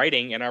keeps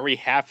writing, and I already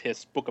have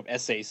his book of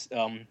essays,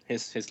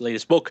 his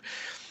latest book,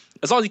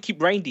 as long as you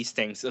keep writing these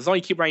things, as long as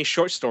you keep writing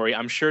short story,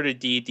 I'm sure that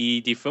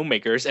the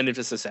filmmakers, and if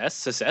it's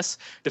success,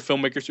 the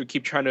filmmakers will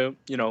keep trying to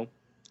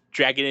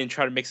drag it in and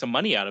try to make some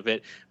money out of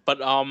it. But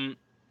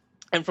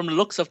and from the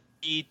looks of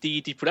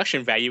the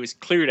production value, it's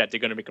clear that they're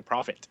going to make a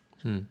profit.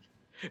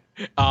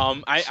 I'm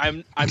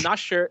not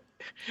sure.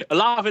 A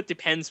lot of it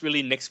depends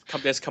really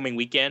this coming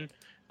weekend.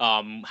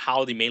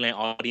 How the mainland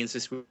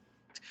audiences react.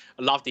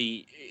 A lot of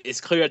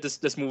it's clear that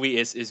this movie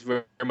is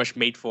very much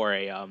made for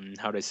a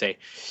how do I say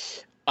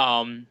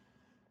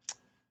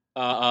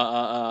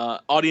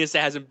audience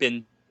that hasn't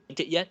been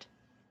tainted yet,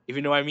 if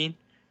you know what I mean.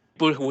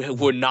 People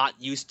who are not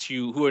used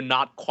to, who are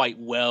not quite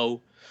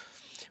well,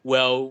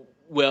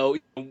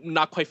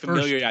 not quite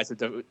familiarized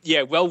with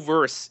well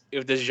versed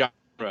with this genre.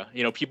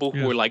 People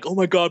who are like, oh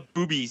my god,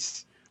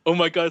 boobies. Oh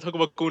my god, talk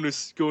about going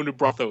to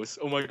brothels.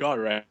 Oh my god,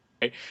 right?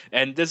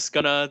 And they're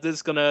gonna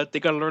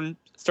learn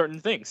certain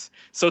things.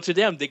 So to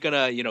them, they're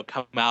gonna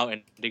come out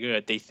and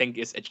they think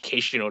it's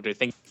educational. They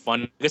think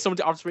fun, because some of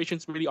the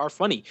observations really are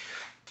funny.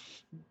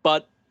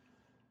 But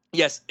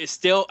yes, it's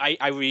still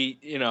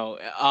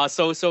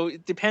so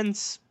it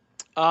depends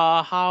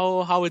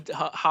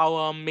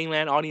how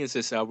mainland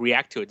audiences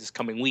react to it this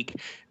coming week.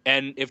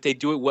 And if they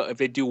do it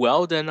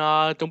well, then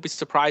don't be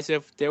surprised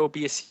if there will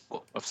be a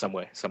sequel of some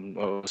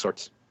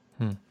sorts.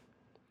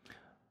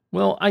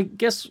 Well, I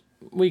guess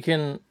we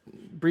can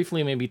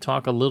briefly maybe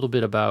talk a little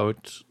bit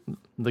about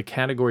the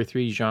Category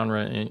 3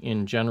 genre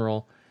in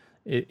general.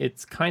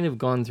 It's kind of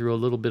gone through a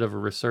little bit of a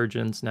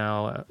resurgence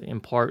now,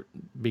 in part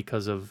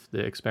because of the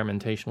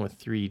experimentation with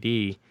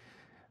 3D.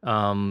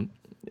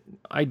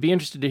 I'd be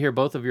interested to hear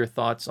both of your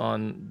thoughts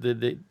on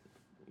the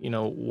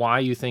why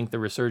you think the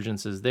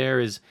resurgence is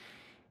there.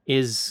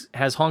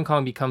 Has Hong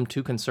Kong become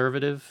too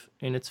conservative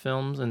in its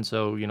films, and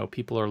so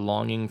people are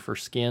longing for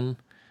skin,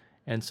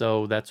 and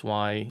so that's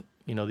why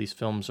these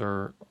films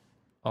are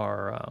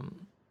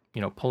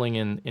pulling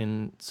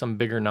in some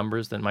bigger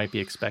numbers than might be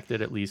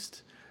expected, at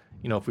least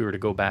if we were to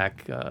go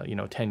back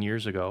 10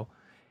 years ago.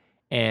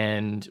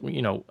 And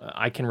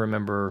I can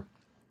remember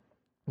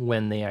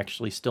when they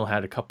actually still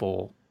had a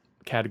couple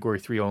Category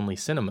 3 only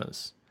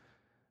cinemas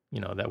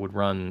that would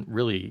run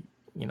really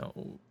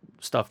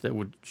stuff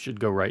that should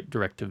go right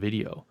direct to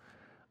video,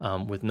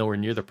 with nowhere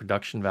near the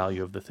production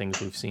value of the things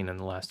we've seen in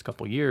the last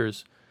couple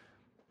years.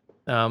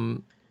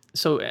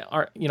 So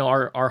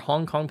are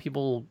Hong Kong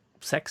people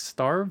sex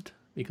starved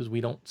because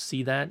we don't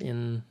see that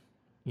in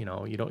you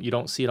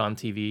don't see it on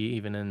TV,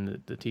 even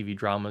in the TV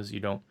dramas. You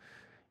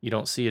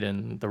don't see it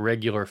in the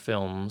regular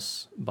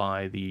films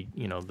by the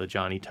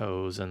Johnny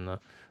Toes and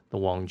the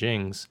Wong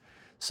Jings.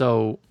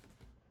 So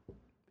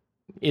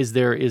is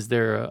there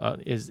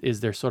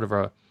sort of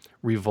a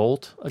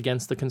revolt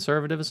against the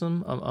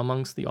conservatism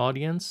amongst the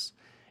audience?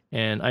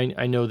 And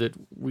I know that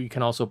we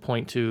can also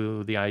point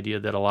to the idea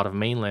that a lot of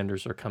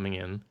mainlanders are coming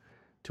in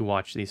to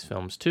watch these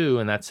films too,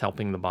 and that's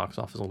helping the box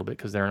office a little bit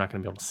because they're not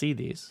going to be able to see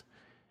these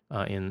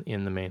in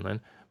the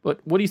mainland.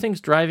 But what do you think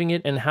is driving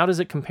it, and how does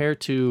it compare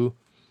to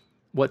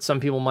what some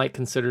people might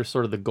consider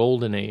sort of the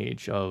golden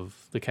age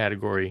of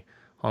the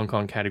Hong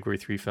Kong Category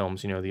 3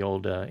 films? The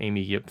old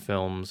Amy Yip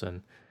films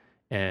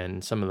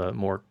and some of the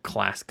more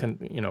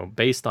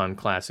based on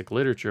classic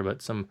literature,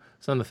 but some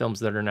of the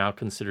films that are now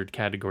considered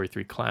Category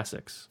 3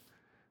 classics.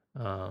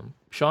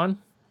 Sean,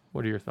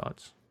 what are your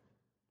thoughts?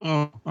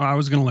 Oh, I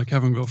was going to let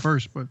Kevin go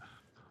first, but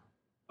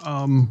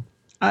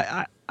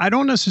I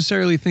don't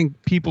necessarily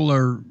think people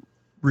are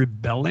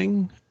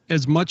rebelling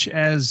as much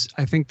as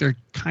I think they're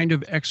kind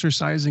of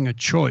exercising a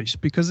choice,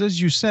 because as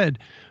you said,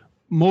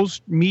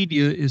 most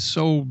media is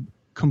so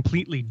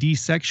completely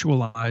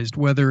desexualized,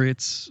 whether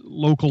it's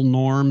local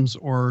norms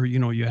or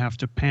you have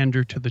to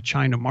pander to the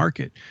China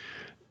market,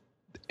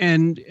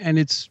 and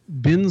it's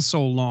been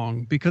so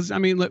long, because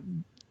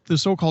the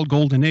so-called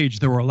golden age,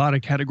 there were a lot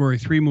of Category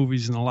 3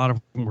 movies, and a lot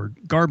of them were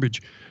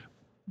garbage.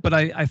 But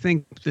I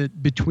think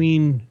that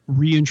between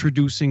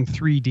reintroducing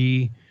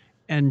 3D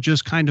and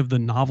just kind of the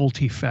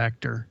novelty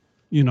factor,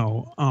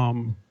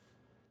 and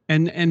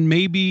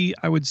maybe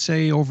I would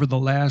say over the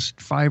last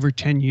 5 or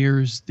 10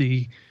 years,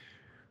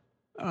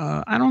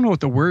 I don't know what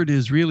the word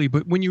is really,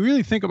 but when you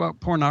really think about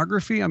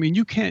pornography, I mean,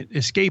 you can't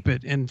escape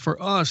it. And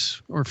for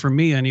us, or for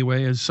me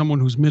anyway, as someone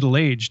who's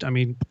middle-aged, I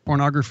mean,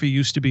 pornography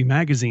used to be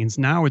magazines.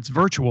 Now it's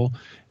virtual,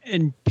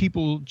 and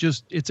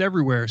it's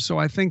everywhere. So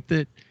I think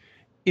that,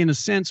 in a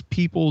sense,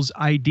 people's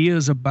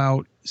ideas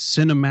about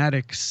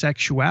cinematic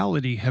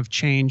sexuality have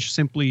changed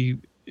simply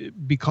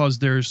because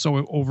they're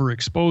so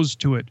overexposed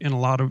to it in a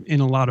lot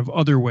of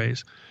other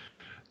ways.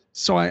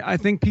 So I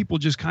think people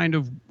just kind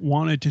of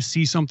wanted to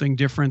see something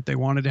different. They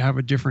wanted to have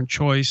a different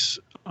choice.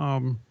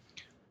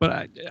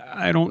 But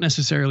I don't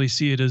necessarily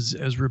see it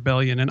as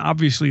rebellion. And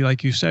obviously,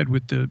 like you said,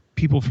 with the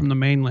people from the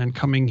mainland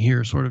coming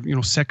here, sort of,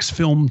 sex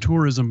film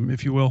tourism,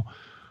 if you will,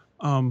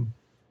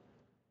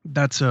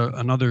 that's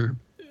another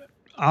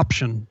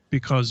option,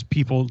 because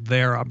people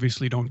there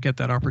obviously don't get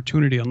that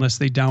opportunity unless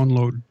they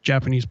download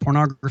Japanese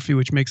pornography,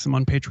 which makes them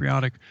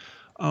unpatriotic.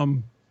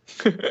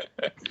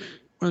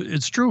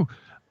 It's true.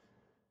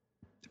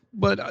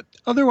 But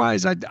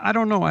otherwise, I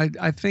don't know.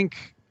 I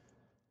think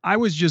I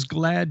was just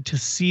glad to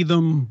see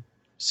them,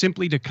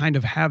 simply to kind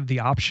of have the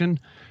option.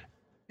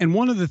 And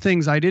one of the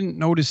things, I didn't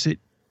notice it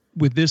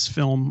with this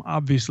film,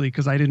 obviously,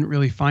 because I didn't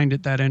really find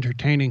it that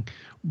entertaining.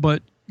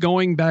 But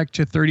going back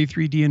to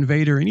 33D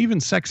Invader and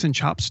even Sex and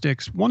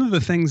Chopsticks, one of the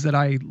things that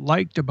I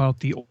liked about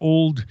the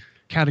old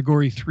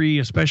Category 3,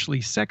 especially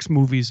sex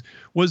movies,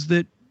 was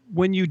that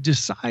when you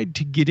decide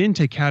to get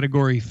into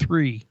Category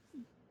 3,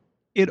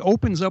 it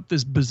opens up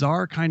this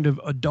bizarre kind of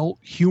adult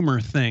humor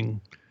thing.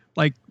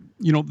 Like,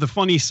 the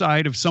funny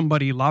side of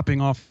somebody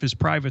lopping off his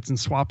privates and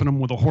swapping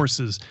them with the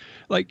horses.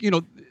 Like,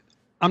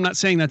 I'm not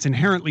saying that's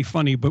inherently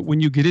funny, but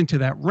when you get into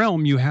that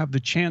realm, you have the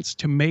chance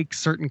to make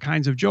certain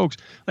kinds of jokes.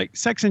 Like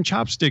Sex and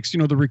Chopsticks,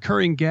 the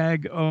recurring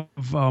gag of,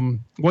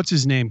 what's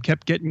his name,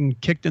 kept getting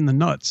kicked in the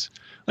nuts.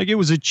 Like, it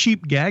was a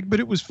cheap gag, but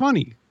it was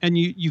funny. And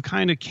you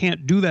kind of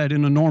can't do that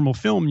in a normal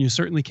film. You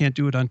certainly can't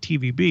do it on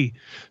TVB.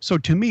 So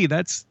to me,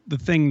 that's the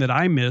thing that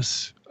I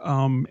miss.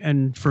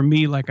 And for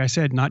me, like I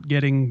said, not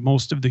getting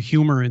most of the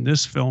humor in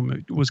this film,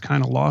 it was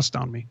kind of lost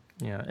on me.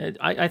 Yeah,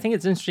 I think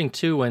it's interesting,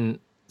 too, when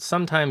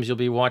sometimes you'll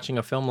be watching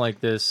a film like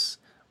this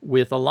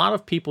with a lot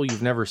of people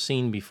you've never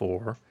seen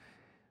before,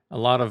 a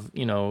lot of,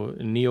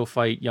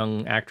 neophyte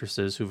young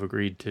actresses who've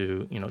agreed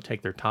to,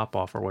 take their top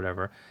off or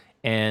whatever,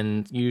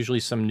 and usually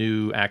some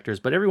new actors.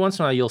 But every once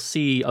in a while, you'll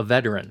see a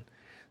veteran.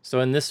 So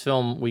in this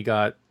film, we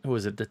got, who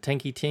was it, the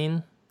Tenki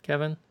Teen,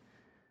 Kevin?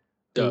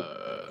 From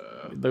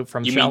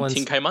you Shaolin,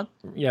 mean Tin Kaiman?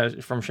 Yeah,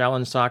 from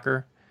Shaolin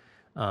Soccer.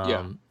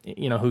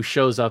 Who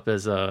shows up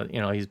as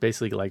he's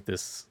basically like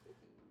this...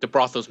 The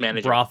brothel's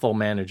manager. Brothel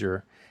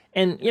manager.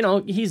 And,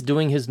 he's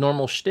doing his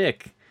normal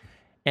shtick.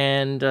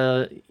 And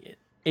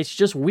it's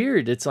just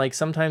weird. It's like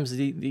sometimes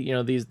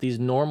these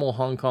normal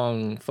Hong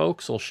Kong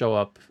folks will show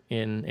up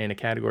in a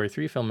Category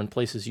 3 film in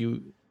places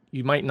you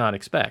might not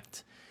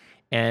expect.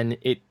 And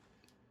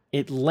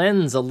it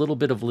lends a little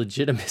bit of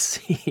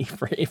legitimacy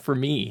for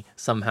me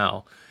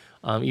somehow,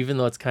 even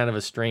though it's kind of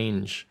a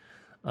strange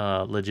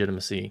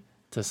legitimacy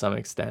to some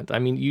extent. I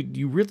mean,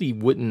 you really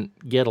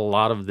wouldn't get a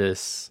lot of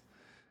this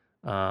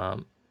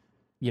in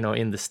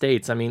the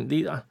States. I mean,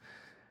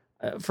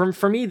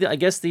 for me, I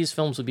guess these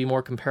films would be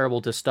more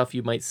comparable to stuff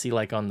you might see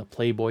like on the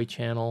Playboy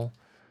channel,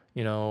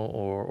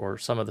 or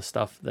some of the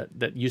stuff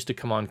that used to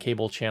come on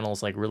cable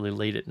channels like really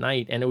late at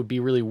night. And it would be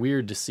really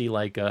weird to see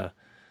like I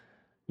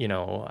don't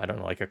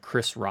know, like a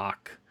Chris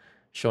Rock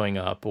showing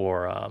up,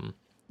 or,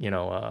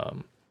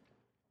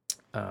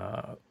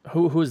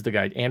 who's the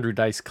guy? Andrew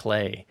Dice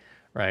Clay.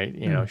 Right,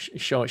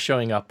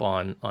 showing up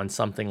on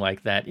something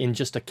like that in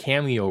just a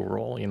cameo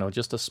role,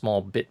 just a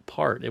small bit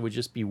part. It would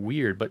just be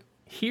weird. But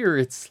here,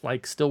 it's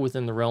like still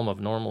within the realm of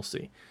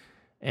normalcy,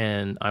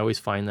 and I always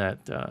find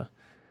that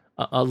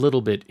a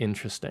little bit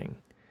interesting.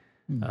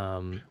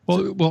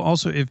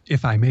 Also,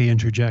 if I may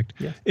interject,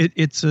 yeah.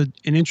 It's an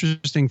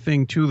interesting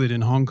thing too that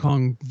in Hong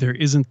Kong there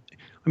isn't.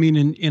 I mean,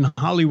 in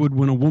Hollywood,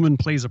 when a woman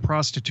plays a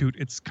prostitute,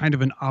 it's kind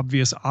of an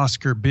obvious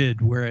Oscar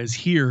bid, whereas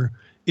here,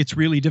 it's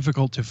really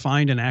difficult to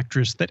find an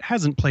actress that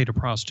hasn't played a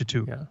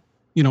prostitute,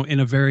 in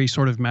a very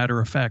sort of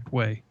matter-of-fact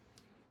way.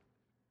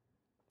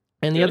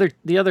 And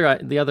the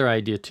other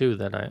idea too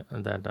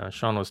that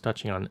Sean was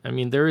touching on. I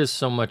mean, there is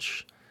so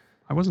much.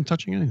 I wasn't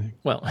touching anything.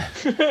 Well,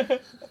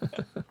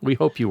 we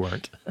hope you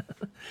weren't.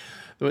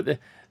 But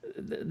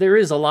there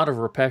is a lot of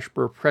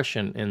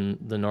repression in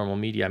the normal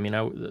media. I mean,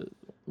 I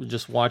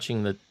just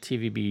watching the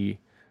TVB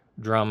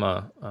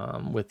drama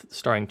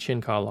starring Chin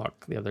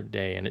Ka-lok the other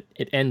day, and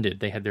it ended.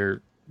 They had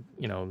their,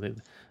 the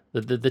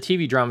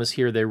TV dramas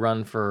here, they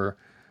run for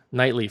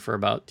nightly for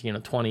about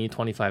 20,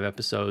 25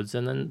 episodes,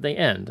 and then they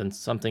end, and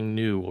something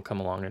new will come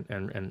along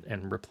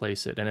and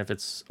replace it. And if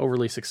it's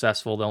overly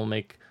successful, they'll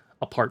make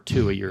a part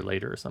 2 a year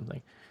later or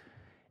something.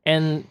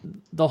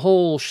 And the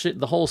whole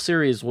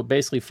series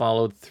basically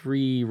followed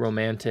 3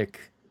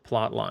 romantic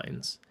plot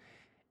lines.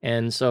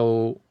 And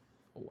so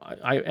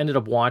I ended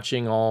up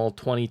watching all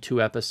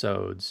 22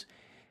 episodes.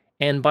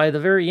 And by the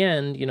very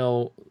end,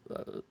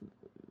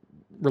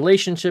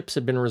 relationships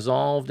had been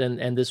resolved,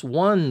 and this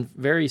one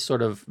very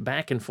sort of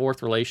back and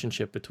forth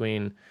relationship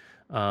between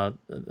a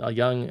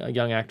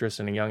young actress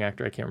and a young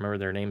actor, I can't remember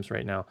their names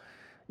right now.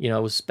 It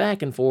was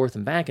back and forth,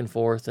 and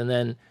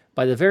then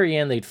by the very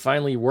end, they'd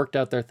finally worked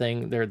out their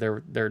thing,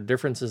 their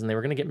differences, and they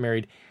were going to get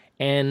married.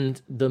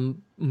 And the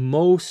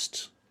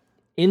most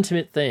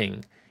intimate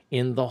thing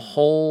in the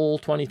whole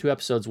 22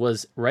 episodes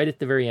was right at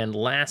the very end,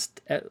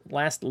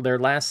 their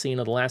last scene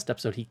of the last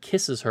episode. He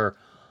kisses her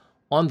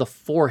on the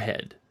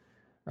forehead,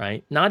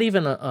 right? Not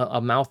even a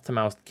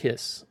mouth-to-mouth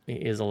kiss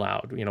is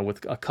allowed,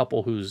 with a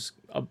couple who's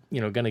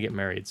going to get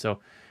married. So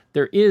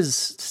there is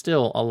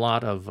still a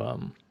lot of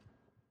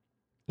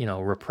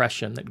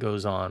repression that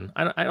goes on.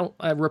 I don't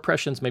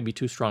repression's maybe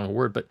too strong a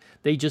word, but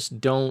they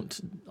just don't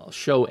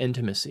show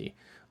intimacy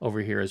over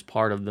here as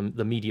part of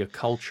the media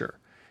culture.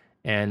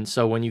 And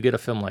so when you get a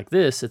film like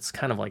this, it's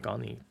kind of like on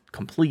the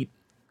complete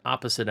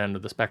opposite end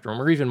of the spectrum,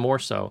 or even more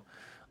so,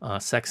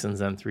 Sex and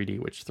Zen 3D,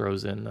 which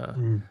throws in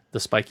the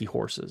spiky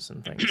horses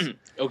and things.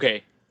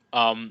 Okay.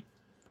 And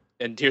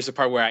here's the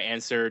part where I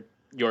answered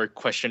your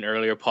question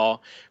earlier,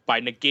 Paul,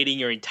 by negating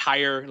your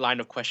entire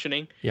line of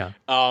questioning. Yeah.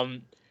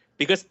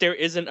 Because there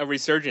isn't a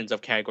resurgence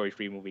of Category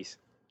 3 movies.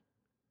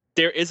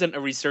 There isn't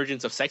a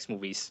resurgence of sex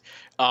movies.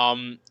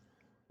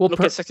 Look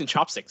at Sex and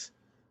Chopsticks.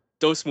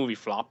 Those movies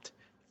flopped.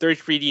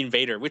 33D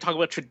Invader. We talk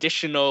about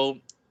traditional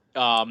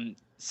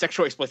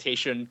sexual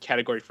exploitation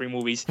Category 3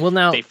 movies. Well,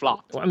 now they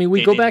flopped. I mean,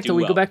 we go back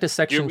to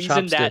Sex and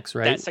Chopsticks,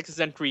 right? That Sex and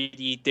Zen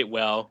 3D did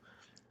well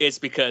is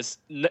because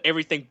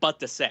everything but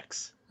the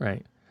sex.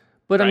 Right.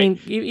 But right? I mean,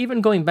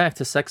 even going back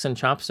to Sex and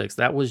Chopsticks,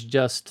 that was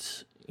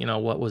just,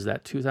 what was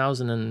that,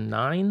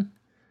 2009?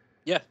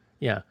 Yeah.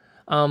 Yeah.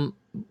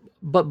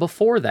 But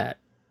before that,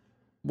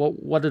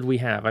 what did we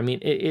have? I mean,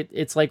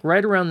 it's like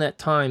right around that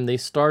time they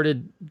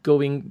started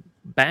going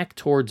back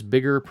towards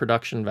bigger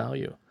production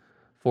value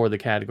for the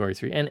Category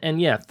 3.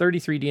 And yeah,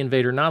 33D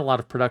Invader, not a lot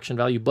of production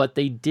value, but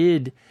they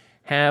did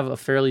have a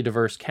fairly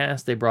diverse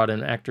cast. They brought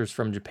in actors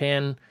from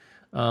Japan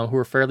who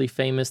were fairly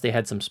famous. They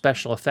had some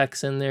special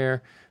effects in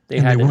there. They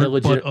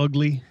weren't but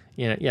ugly.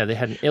 Yeah, they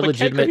had an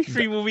illegitimate... But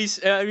Category 3 movies,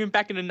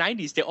 back in the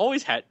 90s, they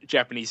always had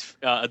Japanese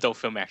adult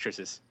film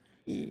actresses.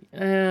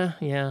 Yeah,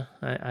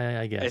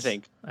 I guess. I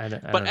think. I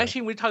don't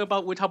actually, we talk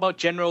about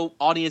general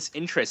audience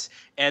interest,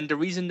 and the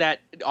reason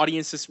that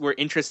audiences were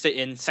interested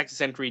in Sex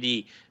and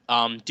 3D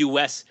due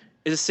west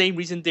is the same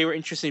reason they were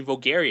interested in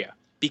Vulgaria,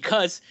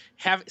 because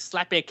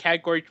slapping a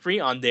Category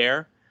 3 on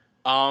there,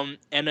 and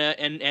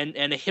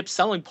a hip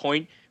selling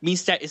point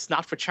means that it's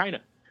not for China.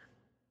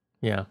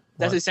 Yeah,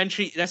 that's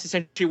essentially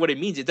what it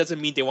means. It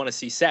doesn't mean they want to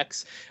see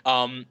sex.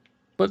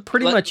 But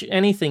pretty much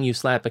anything you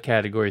slap a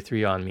Category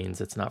 3 on means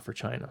it's not for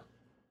China.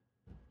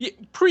 Yeah,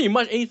 pretty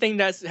much anything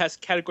that has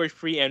Category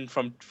 3 and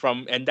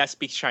and that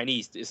speaks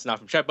Chinese is not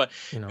from China. But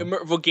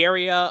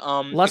Vulgaria,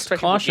 Lust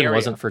Caution Vulgaria,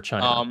 wasn't for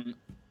China.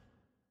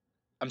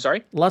 I'm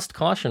sorry? Lust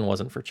Caution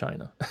wasn't for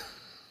China.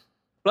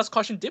 Lust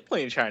Caution did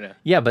play in China.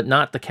 Yeah, but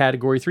not the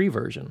Category 3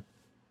 version.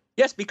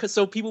 Yes, because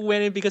people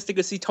went in because they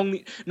could see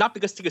Tony, not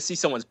because they could see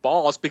someone's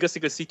balls, because they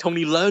could see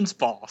Tony Leung's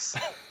balls.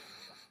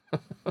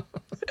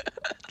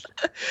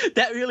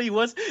 That really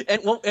was,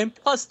 and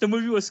plus the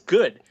movie was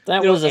good.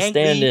 That was a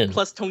stand-in.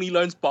 Plus Tony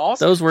Leung's balls.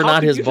 Those were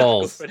not his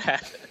balls.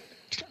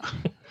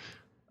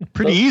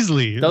 Pretty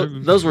easily.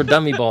 Those were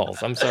dummy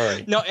balls. I'm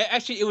sorry. No,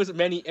 actually, it was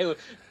many.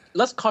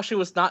 Lust Caution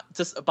was not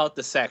just about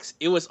the sex.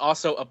 It was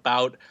also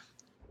about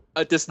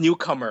this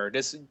newcomer,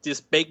 this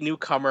big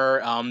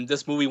newcomer.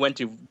 This movie went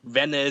to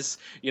Venice.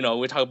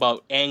 We're talking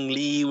about Ang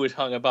Lee. We're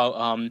talking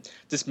about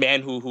this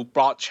man who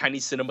brought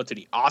Chinese cinema to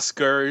the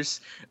Oscars.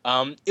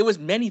 It was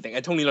many things.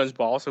 And Tony Leung's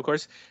balls, of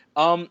course.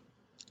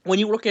 When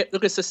you look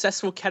at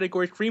successful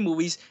Category 3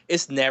 movies,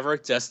 it's never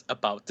just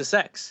about the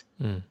sex.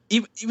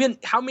 Even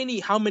how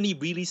many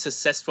really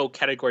successful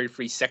Category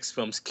 3 sex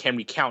films can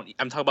we count?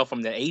 I'm talking about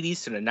from the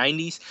 80s to the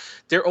 90s.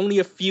 There are only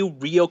a few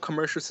real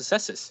commercial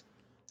successes.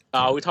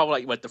 We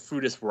talk about The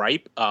Fruit is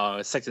Ripe,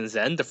 Sex and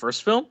Zen, the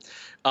first film.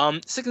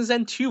 Sex and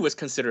Zen 2 was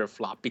considered a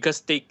flop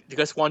because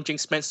Wang Jing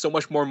spent so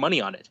much more money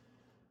on it.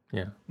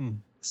 Yeah.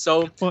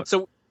 So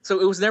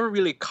it was never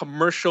really a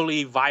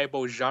commercially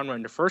viable genre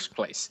in the first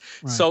place.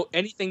 Right. So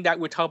anything that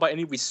we talk about,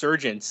 any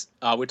resurgence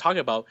we're talking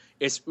about,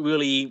 is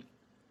really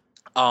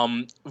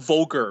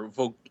vulgar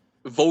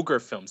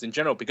films in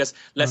general. Because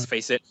let's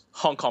face it,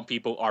 Hong Kong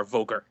people are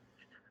vulgar.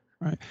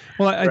 Right.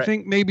 Well, I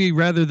think maybe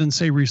rather than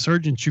say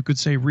resurgence, you could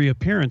say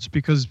reappearance,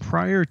 because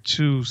prior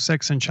to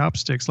Sex and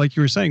Chopsticks, like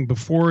you were saying,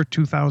 before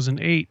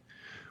 2008,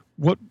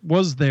 what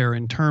was there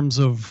in terms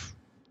of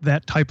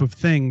that type of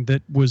thing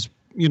that was,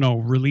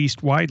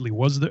 released widely?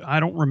 I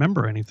don't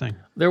remember anything.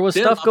 There was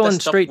stuff going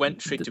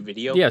went straight to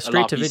video. Yeah,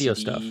 straight to video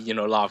stuff. A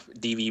lot of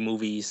DV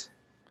movies.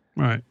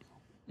 Right.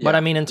 But I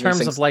mean, in Makes terms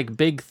sense. of like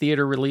big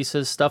theater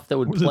releases, stuff that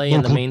would Was it play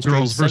in the local mainstream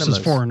girls versus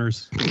cinemas.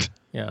 foreigners?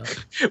 Yeah.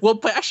 Well,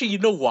 but actually, you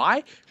know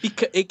why?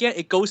 Because again,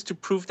 it goes to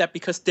prove that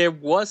because there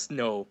was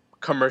no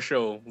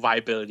commercial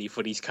viability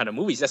for these kind of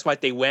movies. That's why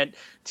they went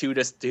to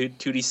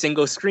the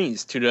single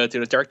screens, to the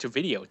direct to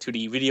video, to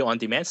the video on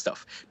demand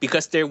stuff,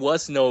 because there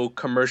was no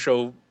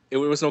commercial. It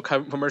was no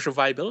commercial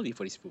viability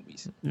for these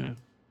movies. Yeah.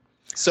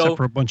 So Except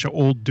for a bunch of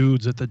old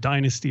dudes at the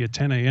Dynasty at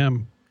 10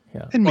 a.m.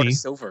 Yeah. And or me. the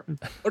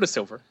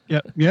silver.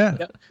 Yeah.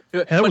 Yeah.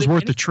 That was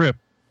worth the trip.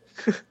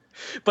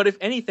 But if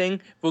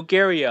anything,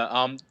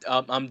 Bulgaria,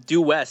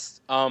 Due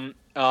West,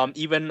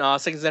 even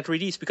Second Century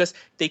D's, because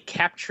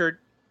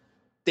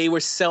they were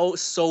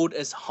sold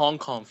as Hong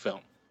Kong film.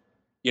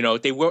 You know,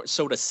 they weren't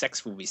sold as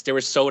sex movies. They were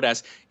sold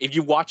as, if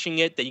you're watching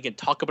it, then you can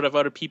talk about it with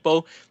other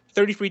people.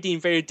 33D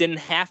Invader didn't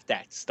have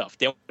that stuff.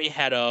 They only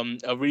had a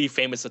really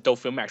famous adult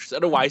film actress.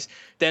 Otherwise,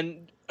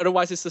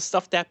 it's the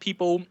stuff that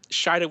people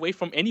shied away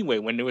from anyway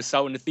when they were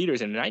sold in the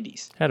theaters in the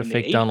 90s. Had a in the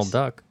fake 80s. Donald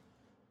Duck.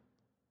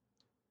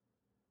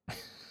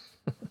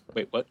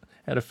 Wait, what?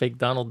 Had a fake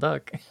Donald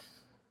Duck.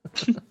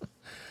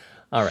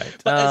 All right.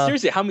 But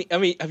seriously, how many? I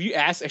mean, have you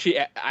asked?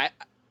 Actually,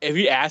 have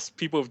you asked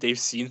people if they've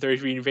seen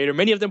 33 Invader?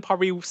 Many of them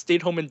probably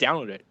stayed home and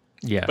downloaded it.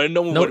 Yeah. But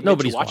no one would admit to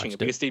nobody's watching watched it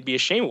because they'd be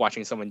ashamed of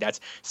watching someone that's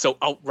so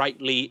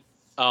outrightly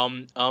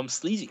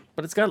sleazy.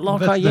 But it's got Lau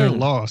Kai That's their Ying.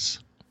 loss.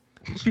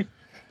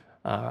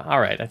 All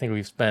right. I think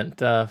we've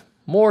spent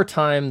more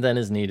time than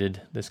is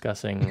needed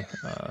discussing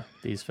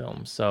these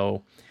films.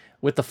 So,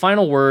 with the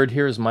final word,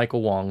 here's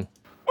Michael Wong.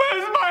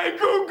 Where's my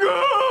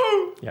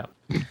cuckoo?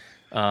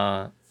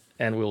 Yeah.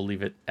 And we'll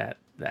leave it at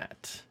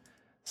that.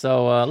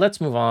 So let's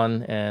move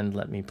on and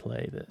let me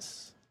play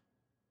this.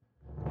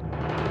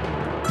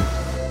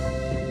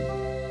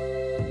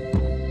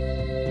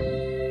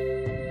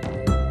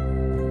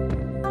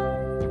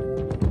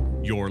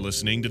 You're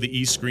listening to the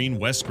East Screen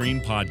West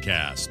Screen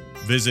podcast.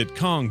 Visit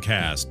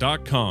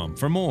Comcast.com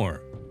for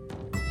more.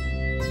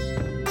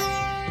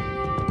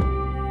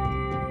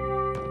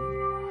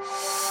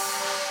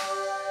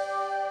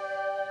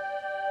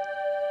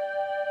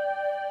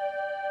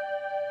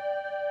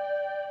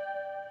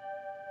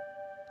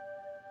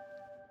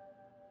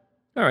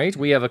 All right,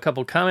 we have a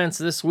couple comments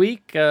this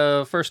week.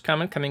 First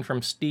comment coming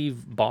from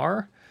Steve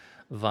Barr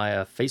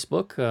via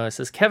Facebook. It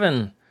says,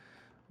 Kevin,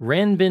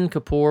 Ranbir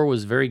Kapoor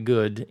was very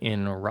good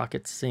in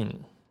Rocket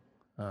Singh.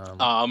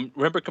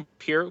 Remember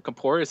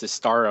Kapoor is the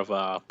star of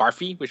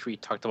Barfi, which we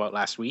talked about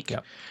last week.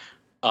 Yeah.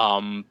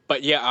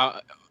 But yeah,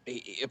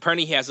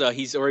 apparently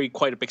he's already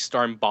quite a big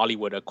star in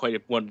Bollywood,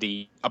 one of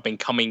the up and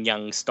coming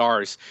young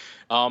stars.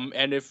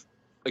 And if,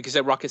 like I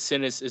said, Rocket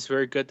Singh is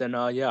very good, then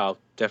yeah, I'll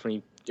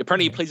definitely.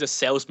 Apparently, he plays a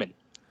salesman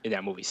in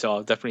that movie, so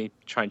I'll definitely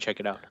try and check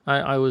it out.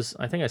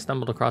 I think I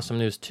stumbled across some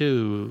news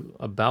too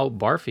about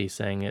Barfi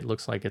saying it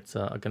looks like it's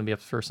going to be up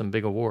for some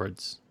big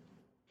awards.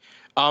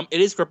 It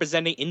is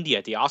representing India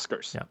at the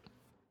Oscars. Yeah.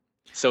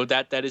 So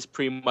that is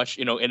pretty much,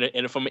 you know,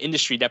 from an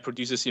industry that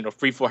produces, you know,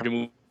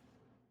 300-400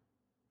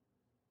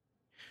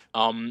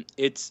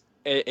 movies.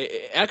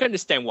 I can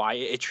understand why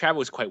it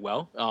travels quite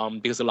well,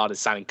 because a lot of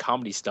silent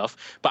comedy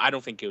stuff, but I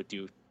don't think it would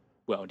do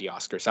well in the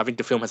Oscars. I think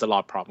the film has a lot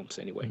of problems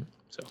anyway.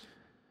 So.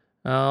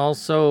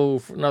 Also,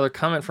 another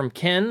comment from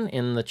Ken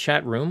in the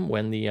chat room.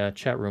 When the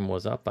chat room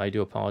was up, I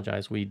do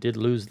apologize. We did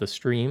lose the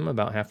stream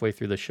about halfway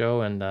through the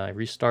show, and I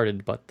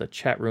restarted, but the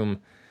chat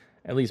room,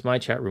 at least my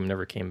chat room,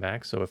 never came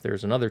back. So if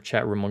there's another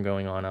chat room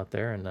going on out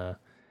there and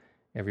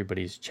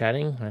everybody's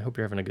chatting, I hope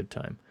you're having a good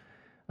time.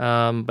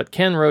 But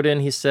Ken wrote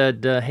in, he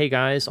said, hey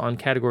guys, on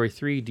Category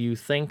 3, do you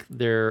think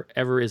there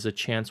ever is a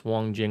chance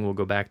Wong Jing will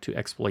go back to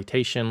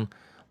exploitation,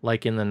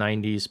 like in the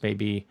 90s,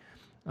 maybe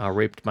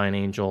Raped by an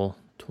Angel,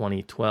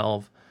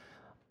 2012?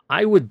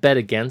 I would bet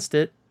against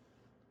it,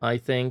 I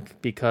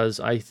think, because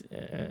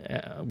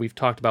we've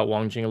talked about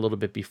Wong Jing a little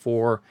bit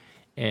before,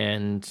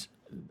 and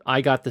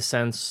I got the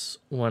sense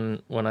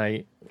when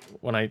I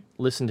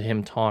listened to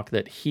him talk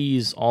that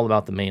he's all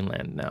about the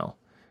mainland now,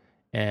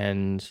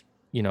 and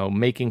you know,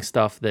 making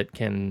stuff that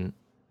can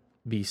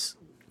be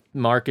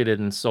marketed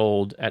and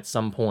sold at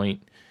some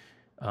point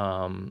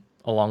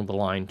along the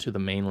line to the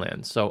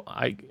mainland. So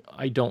I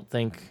don't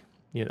think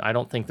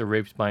the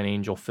Raped by an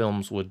Angel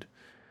films would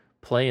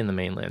play in the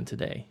mainland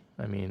today.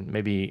 I mean,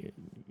 maybe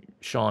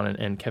Sean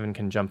and Kevin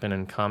can jump in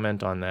and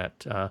comment on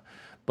that.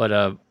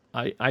 But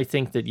I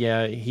think that,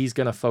 yeah, he's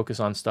going to focus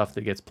on stuff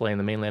that gets play in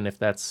the mainland, if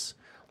that's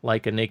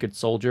like A Naked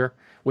Soldier,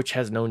 which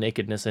has no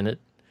nakedness in it.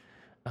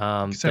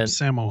 Except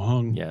Sammo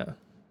Hung. Yeah,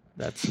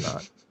 that's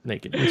not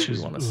nakedness we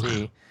want to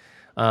see.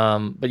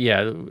 But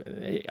yeah,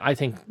 I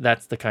think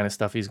that's the kind of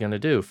stuff he's going to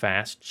do.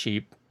 Fast,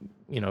 cheap,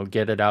 you know,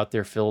 get it out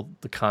there, fill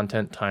the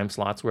content time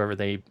slots wherever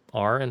they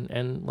are,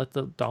 and let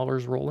the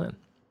dollars roll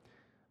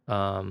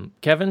in.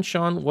 Kevin,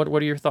 Sean, what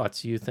are your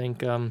thoughts? Do you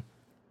think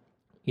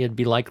he'd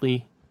be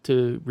likely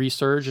to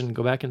resurge and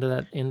go back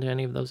into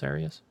any of those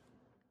areas?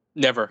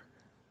 Never.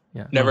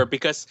 Yeah. Never,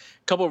 because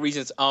a couple of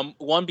reasons.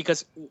 One,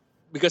 because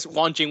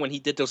Wong Jing, when he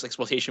did those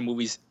exploitation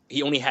movies,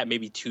 he only had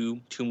maybe two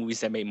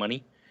movies that made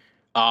money.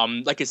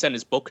 Like I said in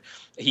his book,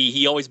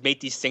 he always made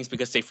these things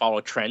because they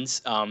follow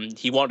trends.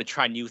 He wanted to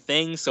try new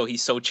things, so he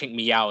sold Ching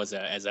Miao as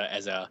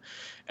a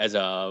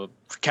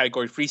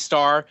category 3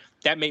 star.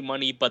 That made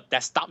money, but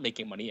that stopped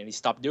making money, and he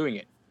stopped doing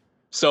it.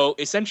 So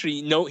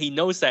essentially, he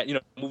knows that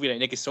a movie like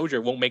Naked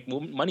Soldier won't make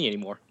money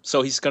anymore,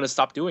 so he's gonna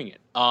stop doing it.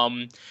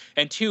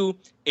 And two,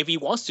 if he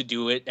wants to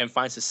do it and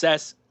find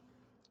success,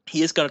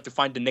 he is gonna have to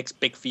find the next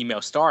big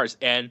female stars,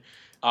 and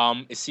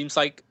it seems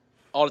like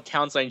all the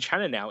talents are in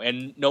China now,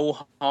 and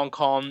no Hong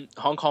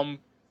Kong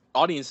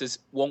audiences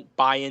won't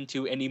buy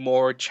into any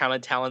more China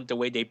talent the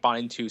way they bought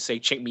into, say,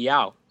 Ching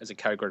Miao as a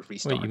category 3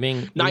 star. Wait, you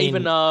mean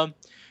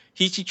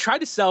he tried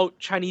to sell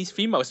Chinese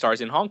female stars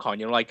in Hong Kong,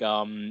 like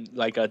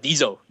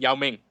Diesel, Yao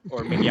Ming,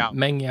 or Ming Yao.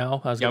 Meng Yao?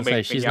 I was going to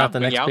say, she's Meng not the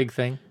Yao, next Meng big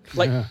thing.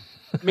 Like,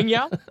 Ming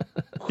Yao?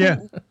 Yeah.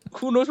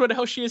 Who knows where the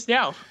hell she is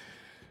now?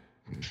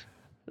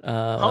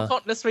 Uh, Hong Kong,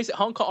 let's face it,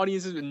 Hong Kong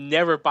audiences would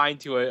never buy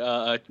into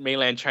a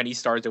mainland Chinese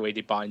stars the way they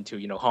buy into,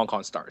 Hong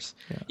Kong stars.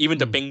 Yeah. Even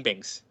the Bing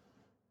Bings.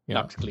 Yeah.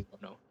 Not particularly,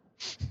 no.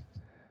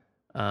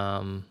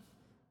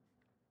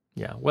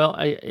 Yeah. Well,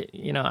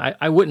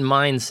 I wouldn't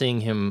mind seeing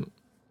him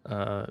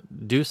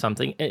do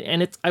something,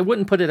 and I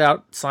wouldn't put it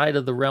outside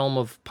of the realm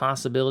of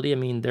possibility. I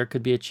mean, there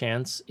could be a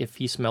chance if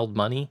he smelled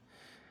money,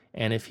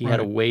 and if he had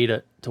a way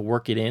to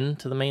work it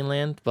into the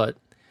mainland. But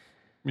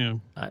yeah,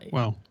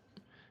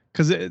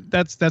 because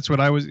that's what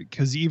I was.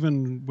 Because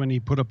even when he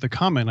put up the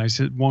comment, I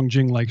said Wang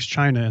Jing likes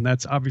China, and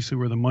that's obviously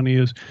where the money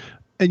is.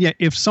 And yet,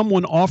 if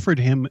someone offered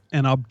him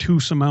an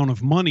obtuse amount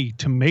of money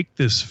to make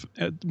this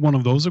one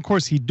of those, of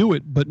course he'd do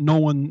it. But no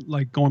one,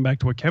 like going back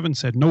to what Kevin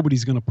said,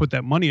 nobody's going to put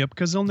that money up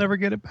because they'll never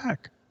get it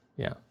back.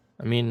 Yeah,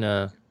 I mean,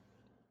 who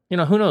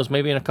knows?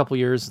 Maybe in a couple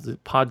years, the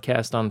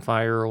podcast on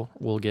fire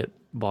will get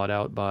bought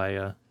out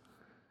by,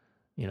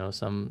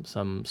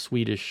 some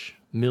Swedish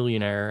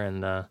millionaire,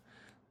 and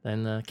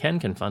then Ken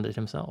can fund it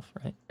himself,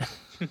 right?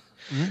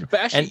 But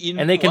actually,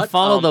 and they can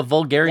follow the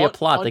Bulgaria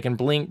plot. They can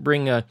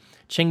bring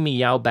Ching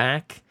Miao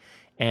back,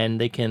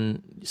 and they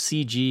can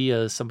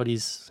CG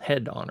somebody's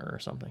head on her or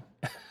something,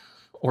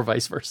 or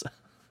vice versa.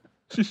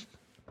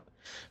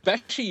 But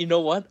actually, you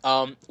know what?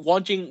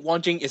 Wang Jing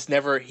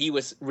he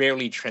was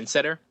rarely a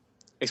trendsetter,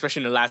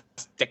 especially in the last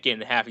decade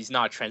and a half. He's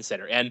not a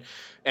trendsetter,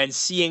 and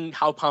seeing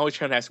how Pang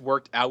Chen has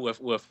worked out with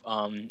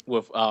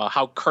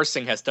how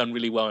cursing has done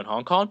really well in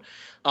Hong Kong,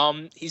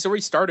 he's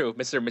already started with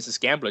Mr. and Mrs.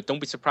 Gambler. Don't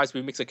be surprised if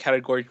he makes a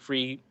category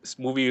 3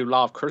 movie with a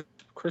lot of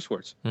curse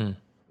words.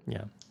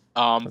 Yeah.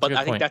 But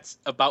I think that's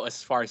about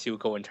as far as he would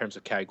go in terms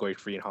of category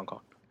 3 in Hong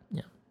Kong.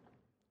 Yeah.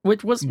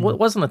 Which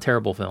wasn't a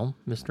terrible film,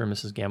 Mr. and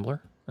Mrs.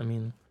 Gambler. I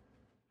mean,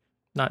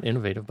 not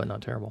innovative, but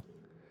not terrible.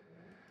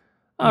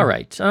 All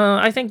right.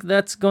 I think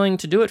that's going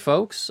to do it,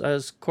 folks.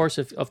 Of course,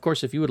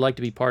 if you would like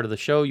to be part of the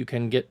show, you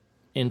can get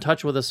in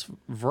touch with us a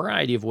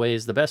variety of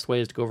ways. The best way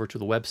is to go over to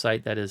the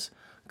website. That is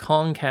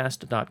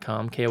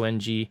kongcast.com,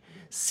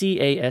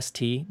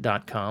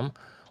 KONGCAST.com.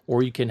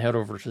 Or you can head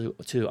over to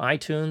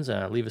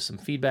iTunes, leave us some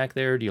feedback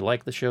there. Do you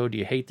like the show? Do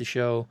you hate the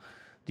show?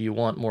 Do you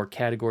want more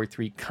Category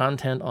 3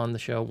 content on the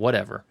show?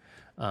 Whatever.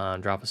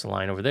 Drop us a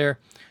line over there.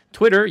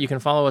 Twitter, you can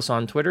follow us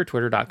on Twitter,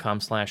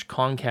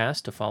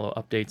 twitter.com/Kongcast to follow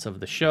updates of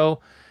the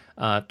show.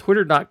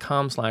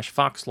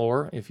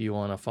 Twitter.com/Foxlore if you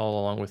want to follow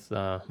along with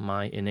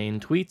my inane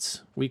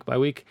tweets week by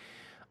week.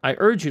 I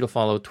urge you to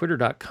follow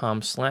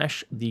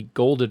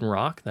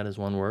twitter.com/TheGoldenRock, that is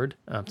one word,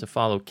 to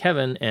follow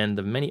Kevin and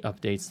the many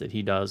updates that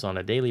he does on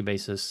a daily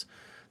basis,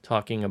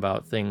 talking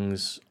about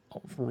things, a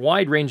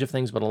wide range of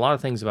things, but a lot of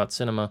things about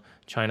cinema,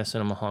 China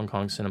cinema, Hong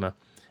Kong cinema,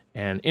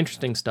 and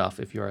interesting stuff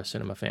if you're a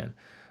cinema fan.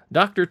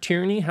 Dr.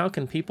 Tierney, how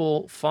can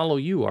people follow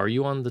you? Are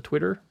you on the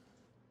Twitter?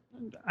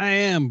 I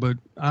am, but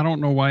I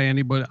don't know why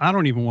anybody. I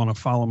don't even want to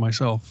follow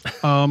myself.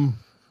 I'm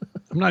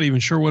not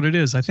even sure what it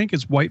is. I think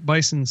it's White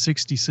Bison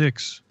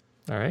 66.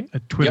 All right.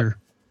 At Twitter. Yep.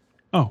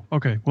 Oh,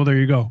 okay. Well, there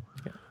you go.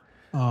 Okay.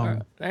 All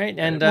right.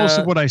 And most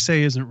of what I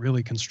say isn't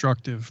really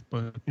constructive,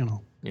 but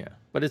Yeah,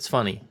 but it's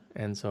funny,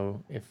 and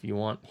so if you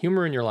want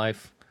humor in your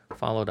life,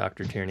 follow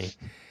Dr. Tierney,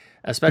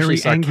 especially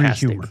very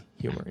sarcastic angry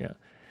humor. Yeah.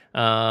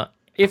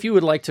 If you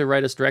would like to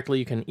write us directly,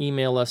 you can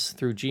email us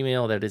through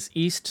Gmail. That is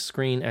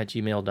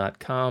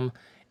eastscreen@gmail.com.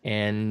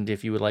 And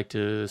if you would like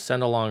to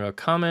send along a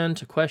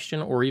comment, a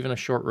question, or even a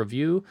short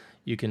review,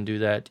 you can do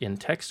that in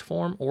text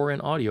form or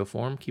in audio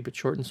form. Keep it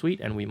short and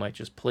sweet, and we might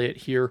just play it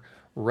here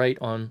right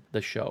on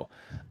the show.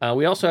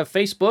 We also have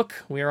Facebook.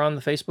 We are on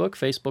the Facebook,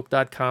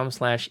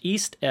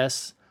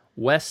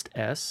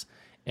 facebook.com/EastSWestS,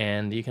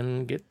 and you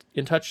can get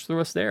in touch through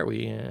us there.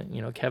 We,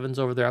 Kevin's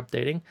over there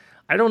updating.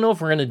 I don't know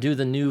if we're going to do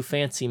the new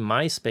fancy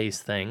MySpace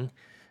thing.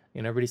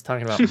 Everybody's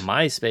talking about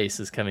MySpace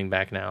is coming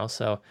back now,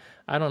 so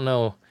I don't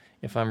know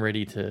if I'm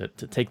ready to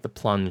take the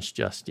plunge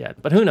just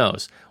yet. But who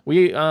knows?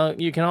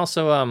 You can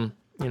also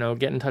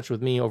get in touch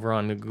with me over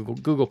on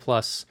Google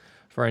Plus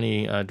for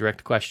any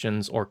direct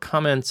questions or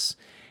comments.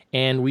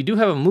 And we do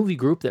have a movie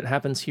group that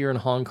happens here in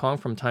Hong Kong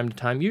from time to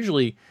time,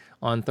 usually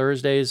on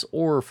Thursdays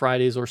or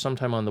Fridays or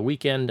sometime on the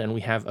weekend, and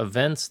we have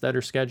events that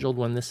are scheduled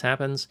when this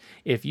happens.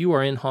 If you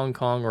are in Hong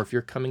Kong or if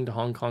you're coming to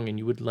Hong Kong and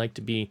you would like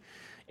to be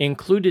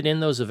included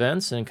in those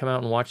events and come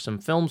out and watch some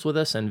films with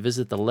us and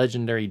visit the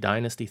legendary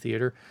Dynasty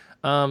Theater,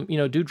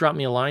 do drop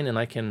me a line and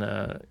I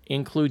can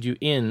include you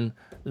in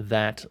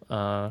that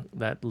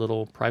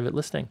little private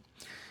listing.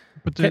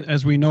 But then,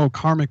 as we know,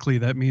 karmically,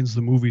 that means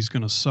the movie's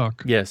going to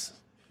suck. Yes.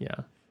 Yeah.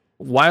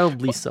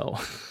 Wildly so.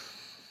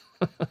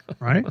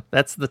 Right?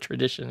 That's the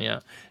tradition,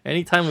 yeah.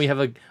 Anytime we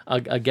have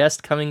a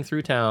guest coming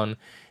through town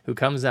who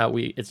comes out,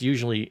 it's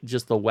usually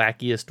just the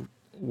wackiest,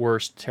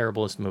 worst,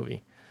 terriblest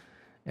movie.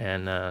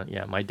 And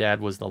my dad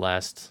was the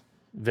last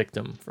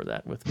victim for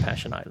that with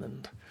Passion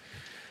Island.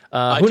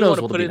 Who knows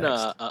what'll be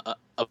next?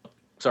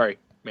 Sorry,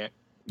 man.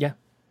 Yeah.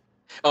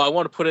 Oh, I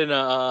want to put in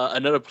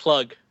another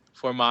plug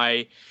for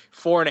my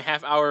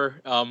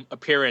 4.5-hour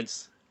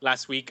appearance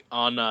last week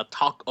on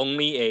Talk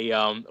Only,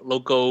 a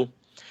local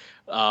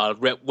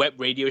web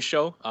radio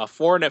show.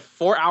 4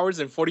 hours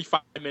and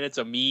 45 minutes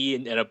of me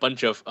and a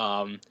bunch of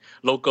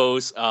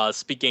locals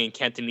speaking in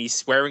Cantonese,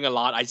 swearing a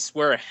lot. I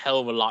swear a hell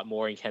of a lot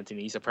more in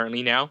Cantonese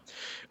apparently now.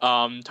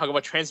 Talk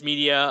about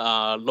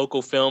transmedia,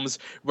 local films,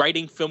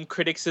 writing film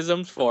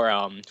criticisms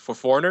for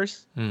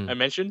foreigners. I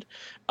mentioned,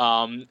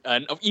 and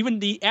even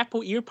the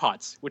Apple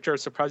EarPods, which are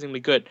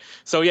surprisingly good.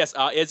 So yes,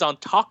 it's on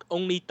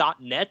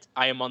talkonly.net.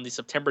 I am on the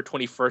September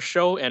 21st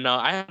show, and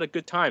I had a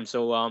good time.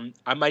 So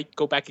I might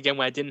go back again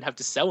when I didn't have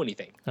to sell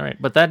anything. All right,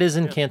 but that is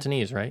in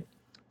Cantonese, right?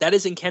 That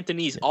is in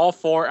Cantonese. All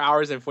 4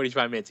 hours and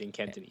 45 minutes in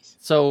Cantonese.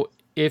 So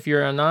if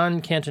you're a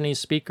non-Cantonese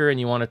speaker and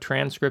you want a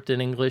transcript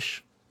in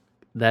English,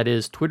 that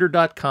is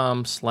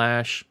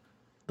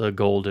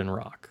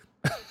twitter.com/thegoldenrock.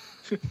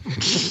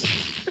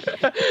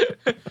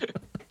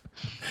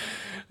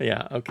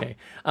 Yeah, okay.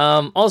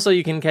 Also,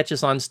 you can catch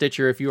us on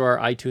Stitcher if you are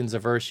iTunes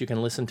averse. You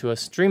can listen to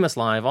us, stream us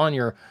live on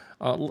your,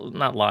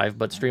 not live,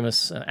 but stream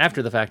us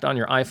after the fact on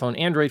your iPhone,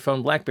 Android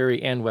phone,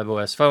 BlackBerry, and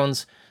WebOS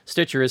phones.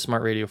 Stitcher is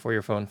smart radio for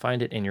your phone.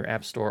 Find it in your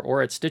app store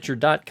or at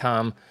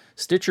Stitcher.com.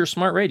 Stitcher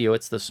Smart Radio,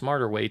 it's the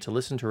smarter way to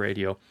listen to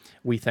radio.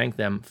 We thank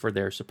them for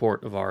their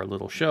support of our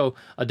little show.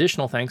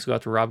 Additional thanks go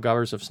out to Rob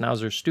Gowers of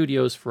Schnauzer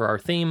Studios for our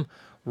theme,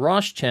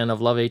 Ross Chen of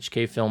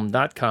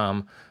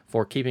LoveHKFilm.com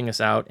for keeping us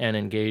out and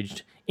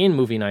engaged in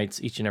movie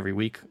nights each and every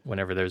week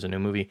whenever there's a new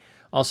movie.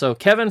 Also,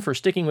 Kevin for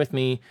sticking with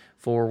me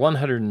for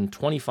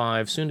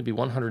 125, soon to be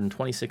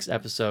 126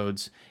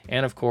 episodes.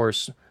 And of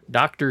course,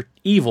 Dr.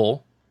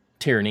 Evil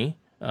Tierney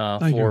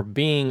for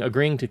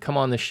agreeing to come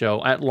on the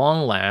show at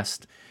long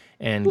last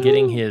and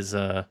getting his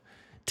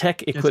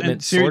tech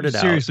equipment sorted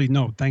out. Seriously,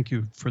 no, thank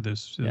you for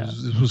this.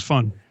 It was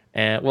fun.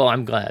 Well,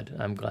 I'm glad.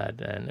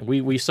 And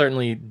we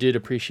certainly did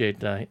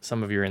appreciate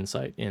some of your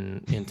insight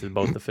into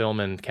both the film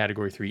and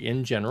Category 3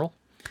 in general.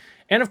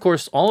 And, of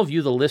course, all of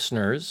you, the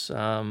listeners,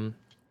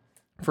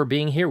 for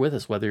being here with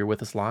us, whether you're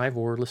with us live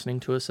or listening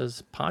to us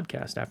as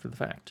podcast after the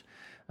fact.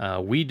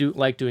 We do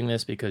like doing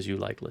this because you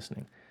like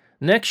listening.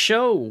 Next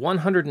show,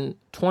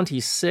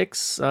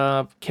 126.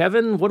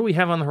 Kevin, what do we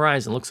have on the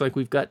horizon? Looks like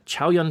we've got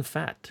Chow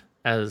Yun-fat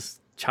as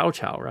Chow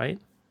Chow, right?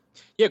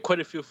 Yeah, quite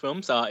a few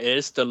films. It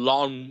is the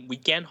long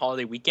weekend,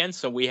 holiday weekend,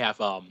 so we have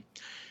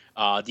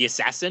The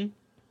Assassin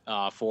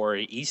for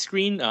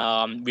E-Screen.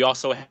 We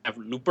also have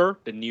Looper,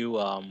 the new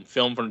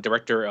film from the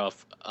director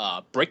of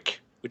Brick,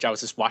 which I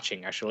was just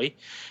watching, actually.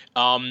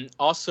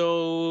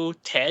 Also,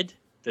 Ted,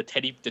 the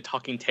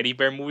talking teddy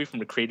bear movie from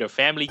the creator of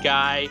Family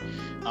Guy.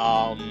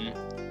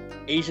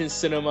 Asian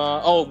cinema.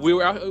 Oh, we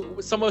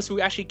were some of us who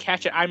actually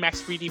catch an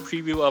IMAX 3D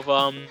preview of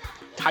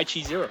Tai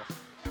Chi Zero.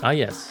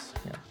 Yes.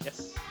 Yeah.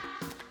 Yes.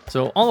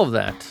 So all of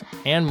that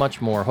and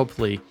much more,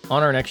 hopefully,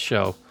 on our next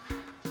show.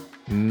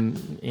 Who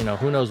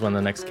knows when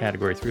the next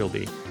Category 3 will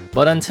be.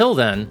 But until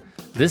then,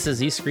 this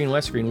is East Screen,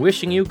 West Screen,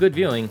 wishing you good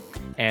viewing,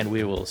 and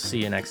we will see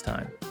you next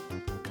time.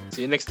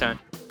 See you next time.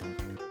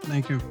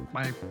 Thank you.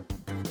 Bye.